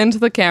directly into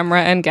the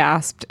camera and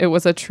gasped. It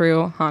was a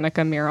true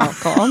Hanukkah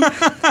miracle.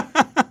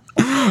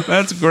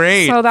 That's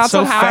great. So that's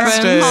what happened.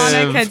 Festive.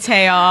 Hanukkah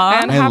tale.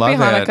 And I happy love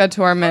Hanukkah it.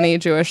 to our many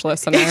Jewish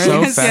listeners.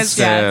 So Yes, yes,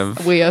 festive.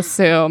 yes. We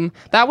assume.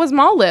 That was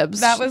Mall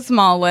Libs. That was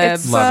small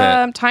libs. It's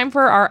Love it. time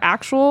for our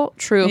actual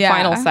true Yeah.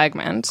 final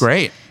segment.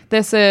 Great.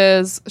 This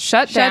is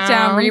Shut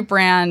Down,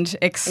 rebrand,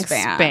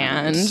 expand.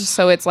 Expand.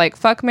 So it's like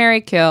fuck,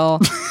 marry, kill,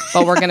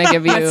 but we're going to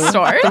give you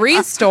Stores?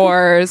 3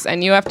 stores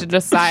and you have to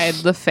decide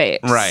the fate.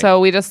 Right. So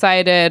we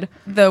decided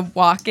The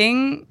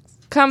walking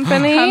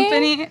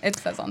company. It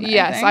says on there.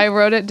 Yes, I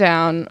wrote it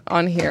down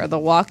on here. The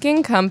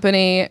Walking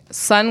Company,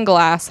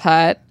 Sunglass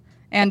Hut.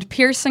 And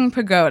piercing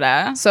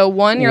pagoda. So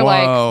one, you're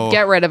Whoa. like,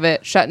 get rid of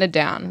it, shutting it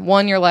down.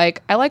 One, you're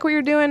like, I like what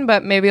you're doing,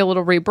 but maybe a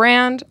little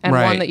rebrand. And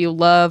Right. one that you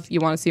love, you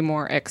want to see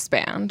more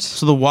expand.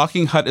 So the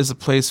walking hut is a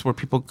place where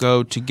people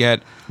go to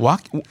get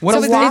walk. What So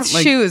is it's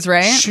that? shoes,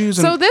 right? Shoes.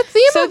 So And, the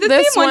theme So of the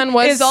this theme one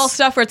was is all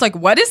stuff where it's like,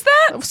 what is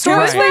that? stores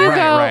Right, where you right,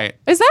 go. right.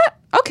 Is that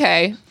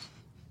okay?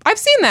 I've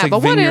seen that, it's but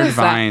like what Vineyard is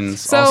that? Vines.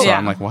 So also, Yeah.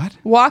 I'm like, what?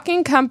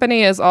 Walking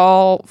Company is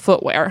all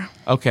footwear.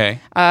 Okay.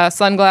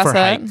 Sunglass For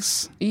Hut.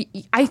 hikes.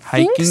 I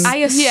think Hiking? I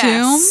assume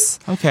yes.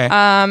 Okay.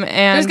 And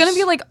there's going to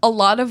be like a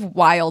lot of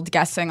wild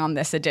guessing on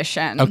this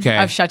edition Okay.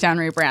 of Shutdown,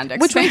 Rebrand,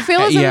 which we Expand.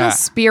 feel is in Yeah. the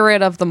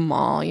spirit of the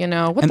mall. You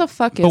know what the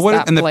fuck is but what?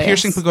 that And the place?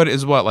 piercing pagoda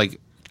is what? Like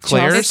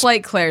Claire's. It's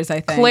like Claire's, I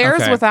think.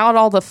 Claire's Okay. without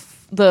all the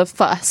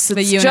fuss.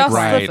 It's just unicorns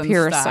Right. the and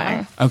piercing.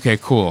 stuff. Okay,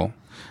 cool.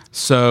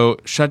 So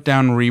shut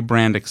down,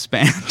 rebrand,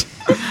 expand.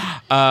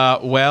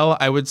 Well,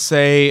 I would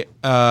say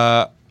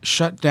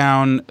shut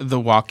down the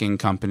walking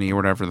company or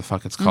whatever the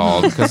fuck it's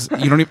called because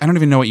I don't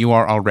even know what you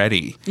are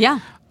already. Yeah.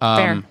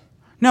 Fair.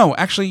 No,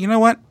 actually, you know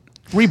what?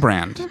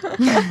 Rebrand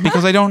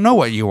because I don't know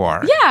what you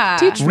are. Yeah.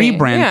 Teach me.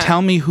 Rebrand. Yeah.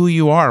 Tell me who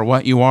you are,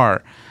 what you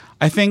are.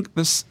 I think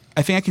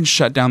I can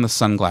shut down the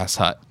Sunglass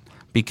Hut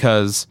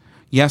because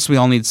yes, we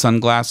all need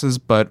sunglasses,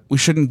 but we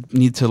shouldn't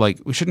need to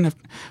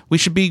we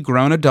should be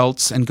grown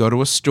adults and go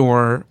to a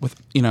store with,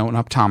 an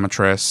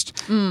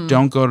optometrist.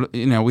 Don't go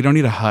to, we don't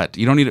need a hut.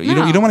 You don't need you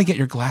don't want to get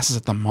your glasses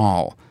at the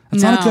mall.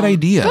 That's not a good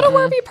idea. Go to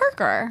Warby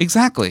Parker.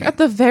 Exactly. At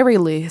the very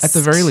least. At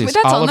the very least,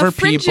 That's on Oliver the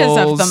fringes Peoples.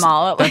 of the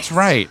mall, at That's least.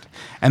 right.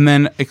 And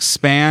then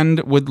expand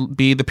would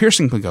be the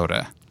piercing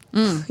pagoda.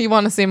 You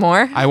want to see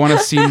more? I want to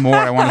see more.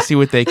 I want to see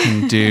what they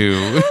can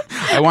do.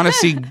 I want to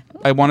see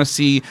I want to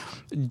see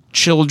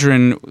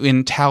children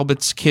in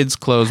Talbots kids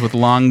clothes with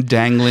long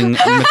dangling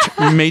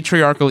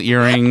matriarchal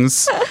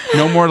earrings.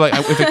 No more like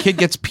if a kid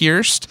gets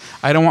pierced,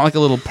 I don't want like a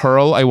little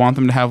pearl. I want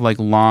them to have like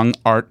long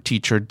art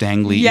teacher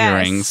dangly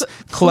earrings.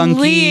 Clunky,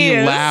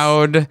 please.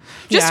 Loud.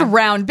 Just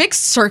round, big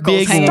circles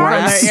Big hanging from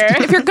round. their ear.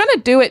 If you're gonna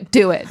do it,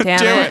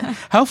 damn it.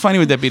 How funny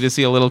would that be to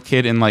see a little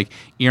kid in like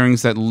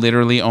earrings that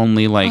literally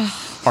only like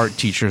art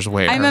teachers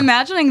wear? I'm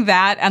imagining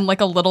that and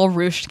like a little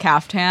ruched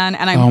caftan,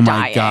 and I'm oh dying.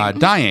 my god,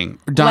 dying.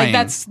 Like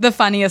that's the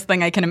funniest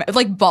thing I can imagine.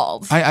 Like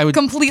balls. I would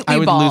completely. I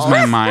would balls. lose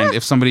my mind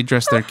if somebody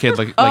dressed their kid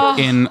like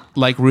in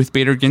like Ruth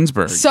Bader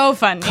Ginsburg. So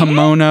funny.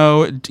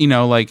 Kimono,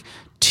 like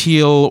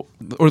teal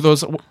or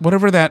those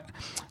whatever that.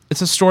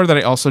 It's a store that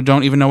I also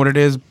don't even know what it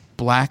is.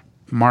 Black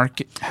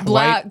Market.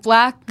 Black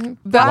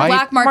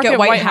Market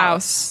White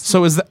House.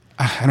 So is that?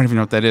 I don't even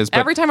know what that is. But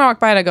Every time I walk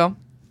by it, I go,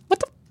 "What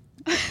the?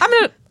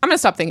 I'm gonna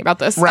stop thinking about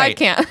this. Right. I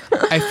can't."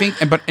 I think,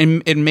 but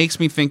it makes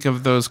me think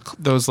of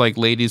those like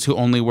ladies who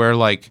only wear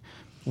like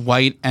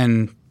white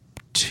and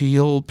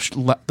teal.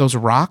 Those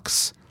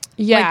rocks.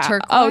 Yeah. Like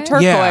turquoise? Oh,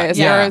 turquoise.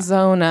 Yeah.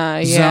 Arizona.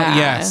 Yeah.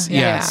 Yes.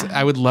 Yeah.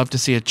 I would love to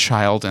see a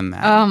child in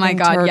that. Oh my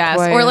god, yes.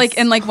 Or turquoise. like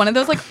in like one of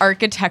those like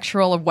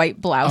architectural white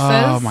blouses.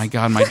 Oh my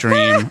god, my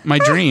dream. My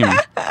dream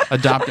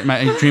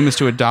is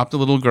to adopt a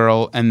little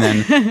girl and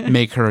then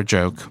make her a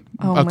joke.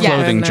 A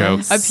clothing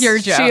joke. goodness. A pure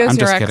joke. She is I'm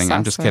your just kidding.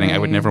 I'm just kidding. I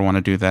would accessory. never want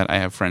to do that. I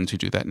have friends who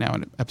do that now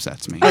and it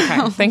upsets me.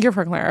 Okay. Thank you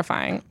for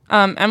clarifying.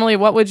 Emily,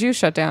 what would you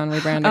shut down,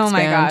 rebrand, expand? Oh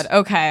my god.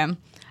 Okay.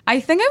 I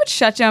think I would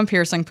shut down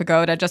Piercing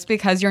Pagoda just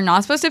because you're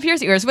not supposed to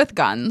pierce ears with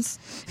guns,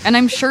 and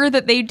I'm sure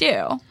that they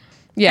do.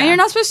 Yeah. And you're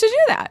not supposed to do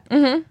that.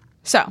 Mm-hmm.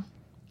 So,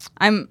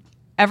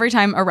 every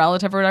time a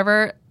relative or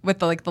whatever with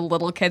the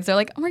little kids, they're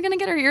like, "Oh, we're gonna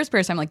get our ears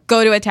pierced." I'm like,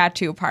 "Go to a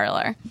tattoo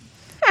parlor,"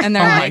 and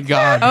they're Oh my like,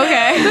 god.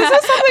 "Okay." This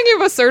is something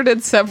you've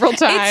asserted several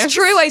times. It's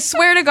true. I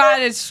swear to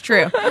God, it's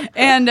true.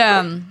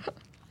 And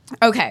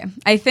okay,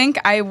 I think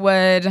I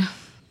would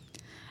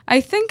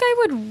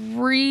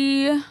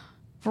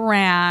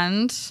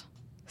rebrand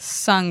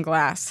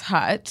Sunglass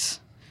Hut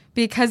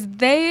because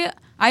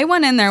I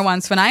went in there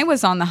once when I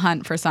was on the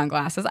hunt for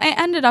sunglasses. I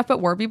ended up at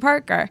Warby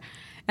Parker,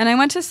 and I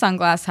went to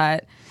Sunglass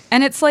Hut,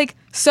 and it's like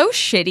so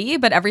shitty,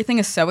 but everything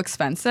is so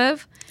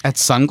expensive. At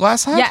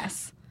Sunglass Hut?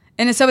 Yes.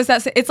 And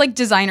it's like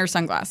designer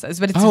sunglasses,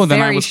 but it's Oh, very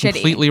then I was shitty.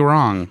 completely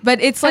wrong.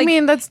 But it's like I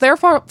mean, that's their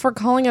fault for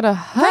calling it a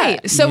hut.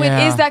 right. So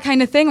Yeah. it is that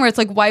kind of thing where it's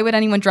like, why would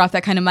anyone drop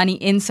that kind of money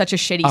in such a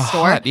shitty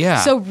store? hut,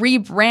 yeah. So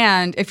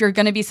rebrand if you're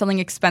going to be selling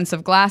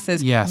expensive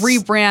glasses. Yes.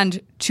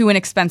 Rebrand to an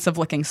expensive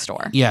looking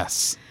store.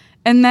 Yes.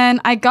 And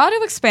then I got to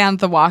expand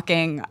the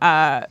walking.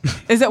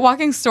 Is it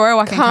walking store or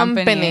walking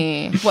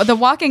company? Well, the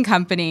walking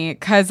company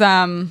because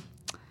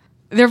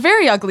they're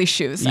very ugly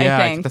shoes. Yeah,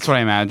 I think that's what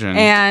I imagine.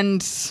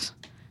 And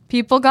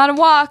people gotta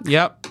walk.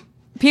 Yep.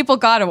 People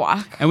gotta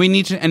walk. And we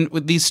need to, and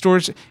with these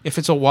stores, if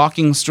it's a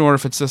walking store,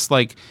 if it's this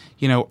like,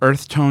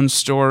 earth tone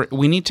store,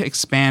 we need to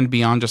expand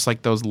beyond just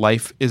like those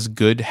life is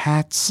good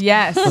hats.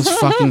 Yes. Those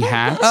fucking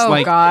hats. Oh,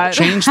 like, God.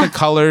 change the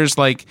colors,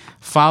 like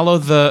follow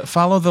the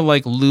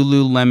like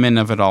Lululemon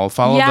of it all.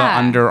 Follow the Yeah.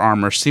 Under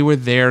Armour. See where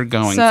they're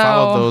going. So,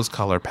 Follow those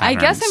color I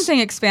patterns. guess I'm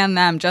saying expand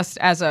them just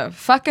as a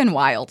fucking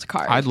wild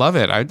card. I'd love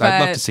it. I'd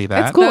love to see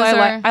that. It's cool. Those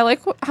I like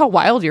how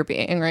wild you're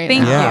being right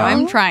Thank now. you. Yeah.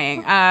 I'm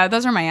trying.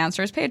 Those are my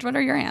answers. Paige, what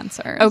are your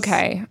answers?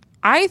 Okay.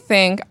 I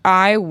think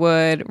I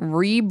would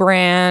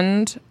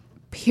rebrand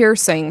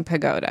Piercing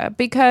Pagoda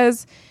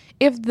because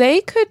if they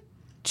could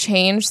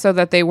change so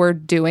that they were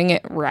doing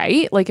it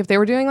right, like if they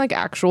were doing like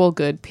actual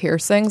good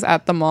piercings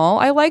at the mall,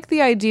 I like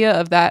the idea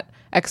of that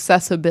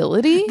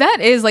accessibility. That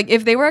is like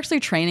if they were actually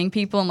training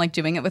people and like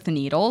doing it with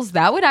needles,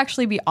 that would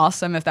actually be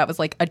awesome if that was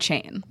like a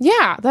chain.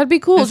 Yeah, that'd be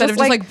cool. Instead of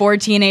just like bored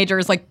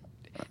teenagers like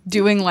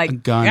doing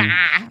like Gun.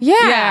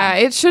 Yeah,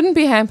 it shouldn't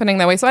be happening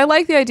that way. So I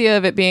like the idea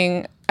of it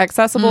being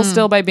accessible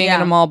still by being in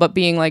yeah. a mall, but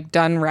being like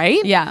done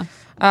right. yeah.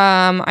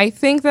 I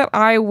think that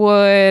I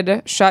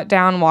would shut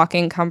down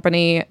Walking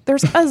Company.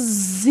 There's a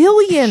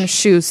zillion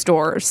shoe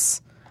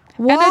stores.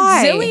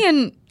 Why? And a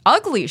zillion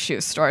ugly shoe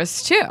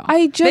stores too.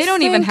 I just they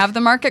don't even think- have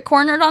the market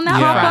cornered on that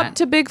Yeah. Pop front. up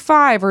to Big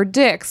Five or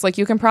Dick's. Like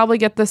you can probably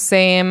get the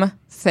same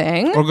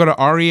thing. Or go to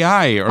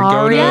REI or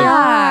go to.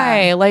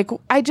 REI. Like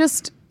I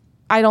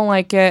don't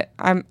like it.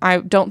 I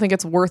don't think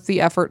it's worth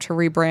the effort to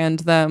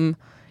rebrand them.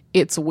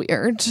 It's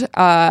weird.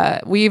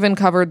 We even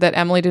covered that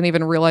Emily didn't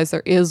even realize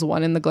there is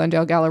one in the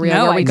Glendale Galleria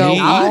No, where I we go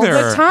didn't. all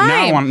either. the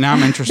time. Now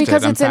I'm interested.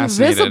 because I'm it's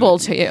fascinated. invisible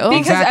to you. Because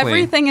Exactly.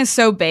 everything is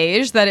so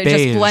beige that it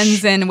Beige. just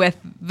blends in with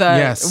the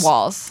Yes.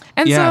 walls.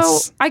 And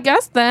Yes. so I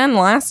guess then,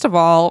 last of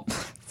all,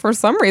 for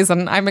some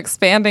reason, I'm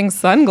expanding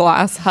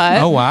Sunglass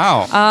Hut. Oh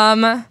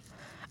wow.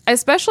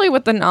 Especially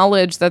with the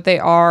knowledge that they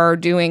are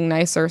doing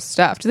nicer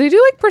stuff. Do they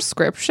do like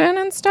prescription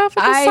and stuff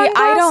at the I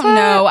Sunglass don't Hut?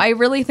 know. I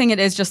really think it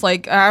is just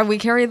like we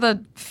carry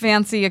the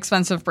fancy,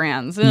 expensive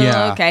brands.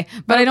 Yeah. Okay.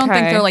 But I don't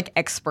think Okay. they're like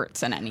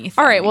experts in anything.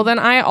 All right, well then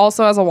I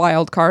also, as a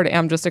wild card,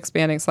 am just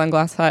expanding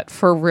Sunglass Hut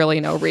for really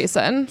no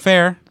reason.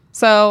 Fair.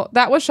 So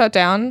that was shut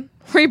down.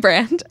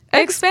 Rebrand.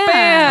 Expand.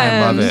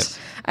 I love it.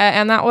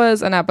 And that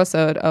was an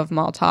episode of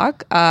Mall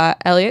Talk.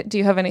 Eliot, do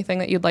you have anything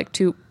that you'd like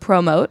to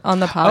promote on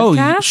the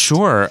podcast? Oh,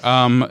 sure.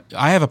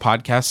 I have a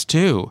podcast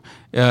too.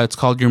 It's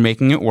called You're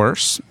Making It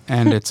Worse,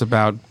 and it's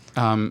about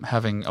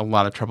having a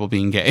lot of trouble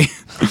being gay.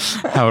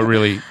 How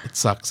it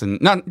sucks,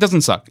 and it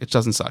doesn't suck. It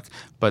doesn't suck,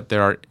 but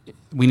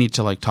we need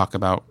to talk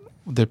about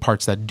the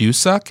parts that do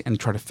suck and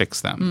try to fix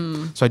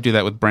them. So I do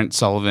that with Brent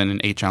Sullivan and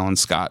H. Allen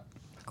Scott.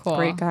 Cool.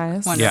 Great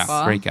guys. Wonderful.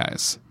 Yeah, great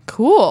guys.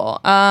 Cool.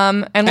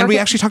 And we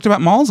actually talked about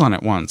malls on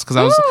it once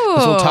because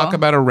we'll talk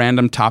about a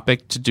random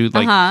topic to do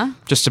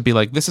just to be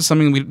like, this is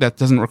something that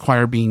doesn't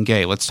require being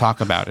gay. Let's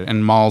talk about it.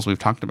 And malls we've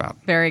talked about.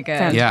 Very good.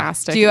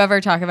 Fantastic. Do you ever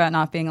talk about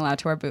not being allowed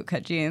to wear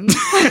bootcut jeans?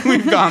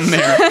 We've gone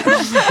there.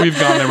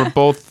 We're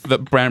both,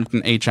 Brent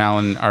and H.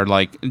 Allen are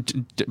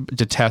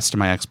detest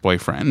my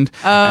ex-boyfriend.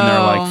 And they're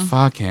like,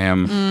 fuck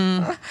him.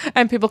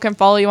 And people can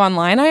follow you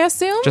online, I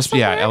assume?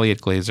 Eliot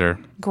Glazer.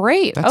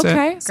 Great. That's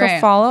okay. it. So Great.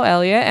 follow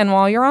Eliot. And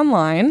while you're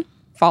online,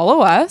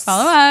 follow us.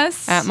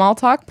 At Mall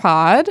Talk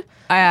Pod.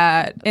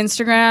 At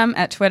Instagram,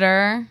 at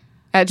Twitter.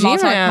 At Gmail.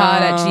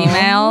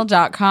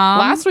 malltalkpod@gmail.com.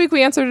 Last week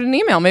we answered an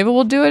email. Maybe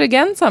we'll do it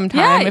again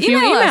sometime if you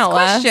email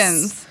us.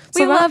 Questions.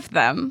 So We love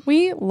them.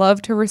 We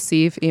love to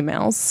receive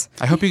emails.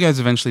 I hope you guys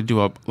eventually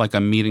do a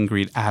meet and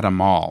greet at a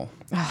mall.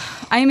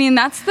 I mean,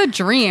 that's the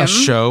dream. A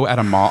show at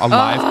a mall, a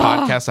live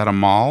podcast at a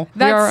mall.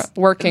 We are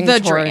working the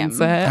towards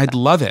dream. it. I'd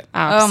love it.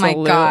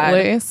 Absolutely. Oh my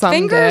God. Someday.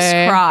 Fingers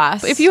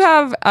crossed. If you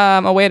have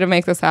a way to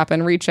make this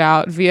happen, reach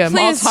out via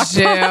Please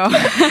do.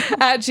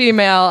 at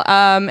Gmail.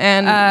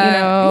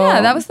 Yeah,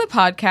 that was the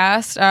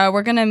podcast.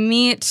 We're going to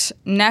meet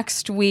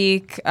next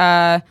week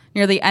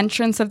near the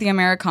entrance of the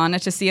Americana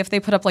to see if they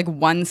put up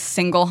one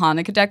single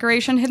Hanukkah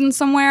decoration hidden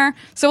somewhere.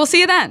 So we'll see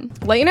you then.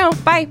 let you know.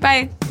 Bye.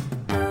 Bye.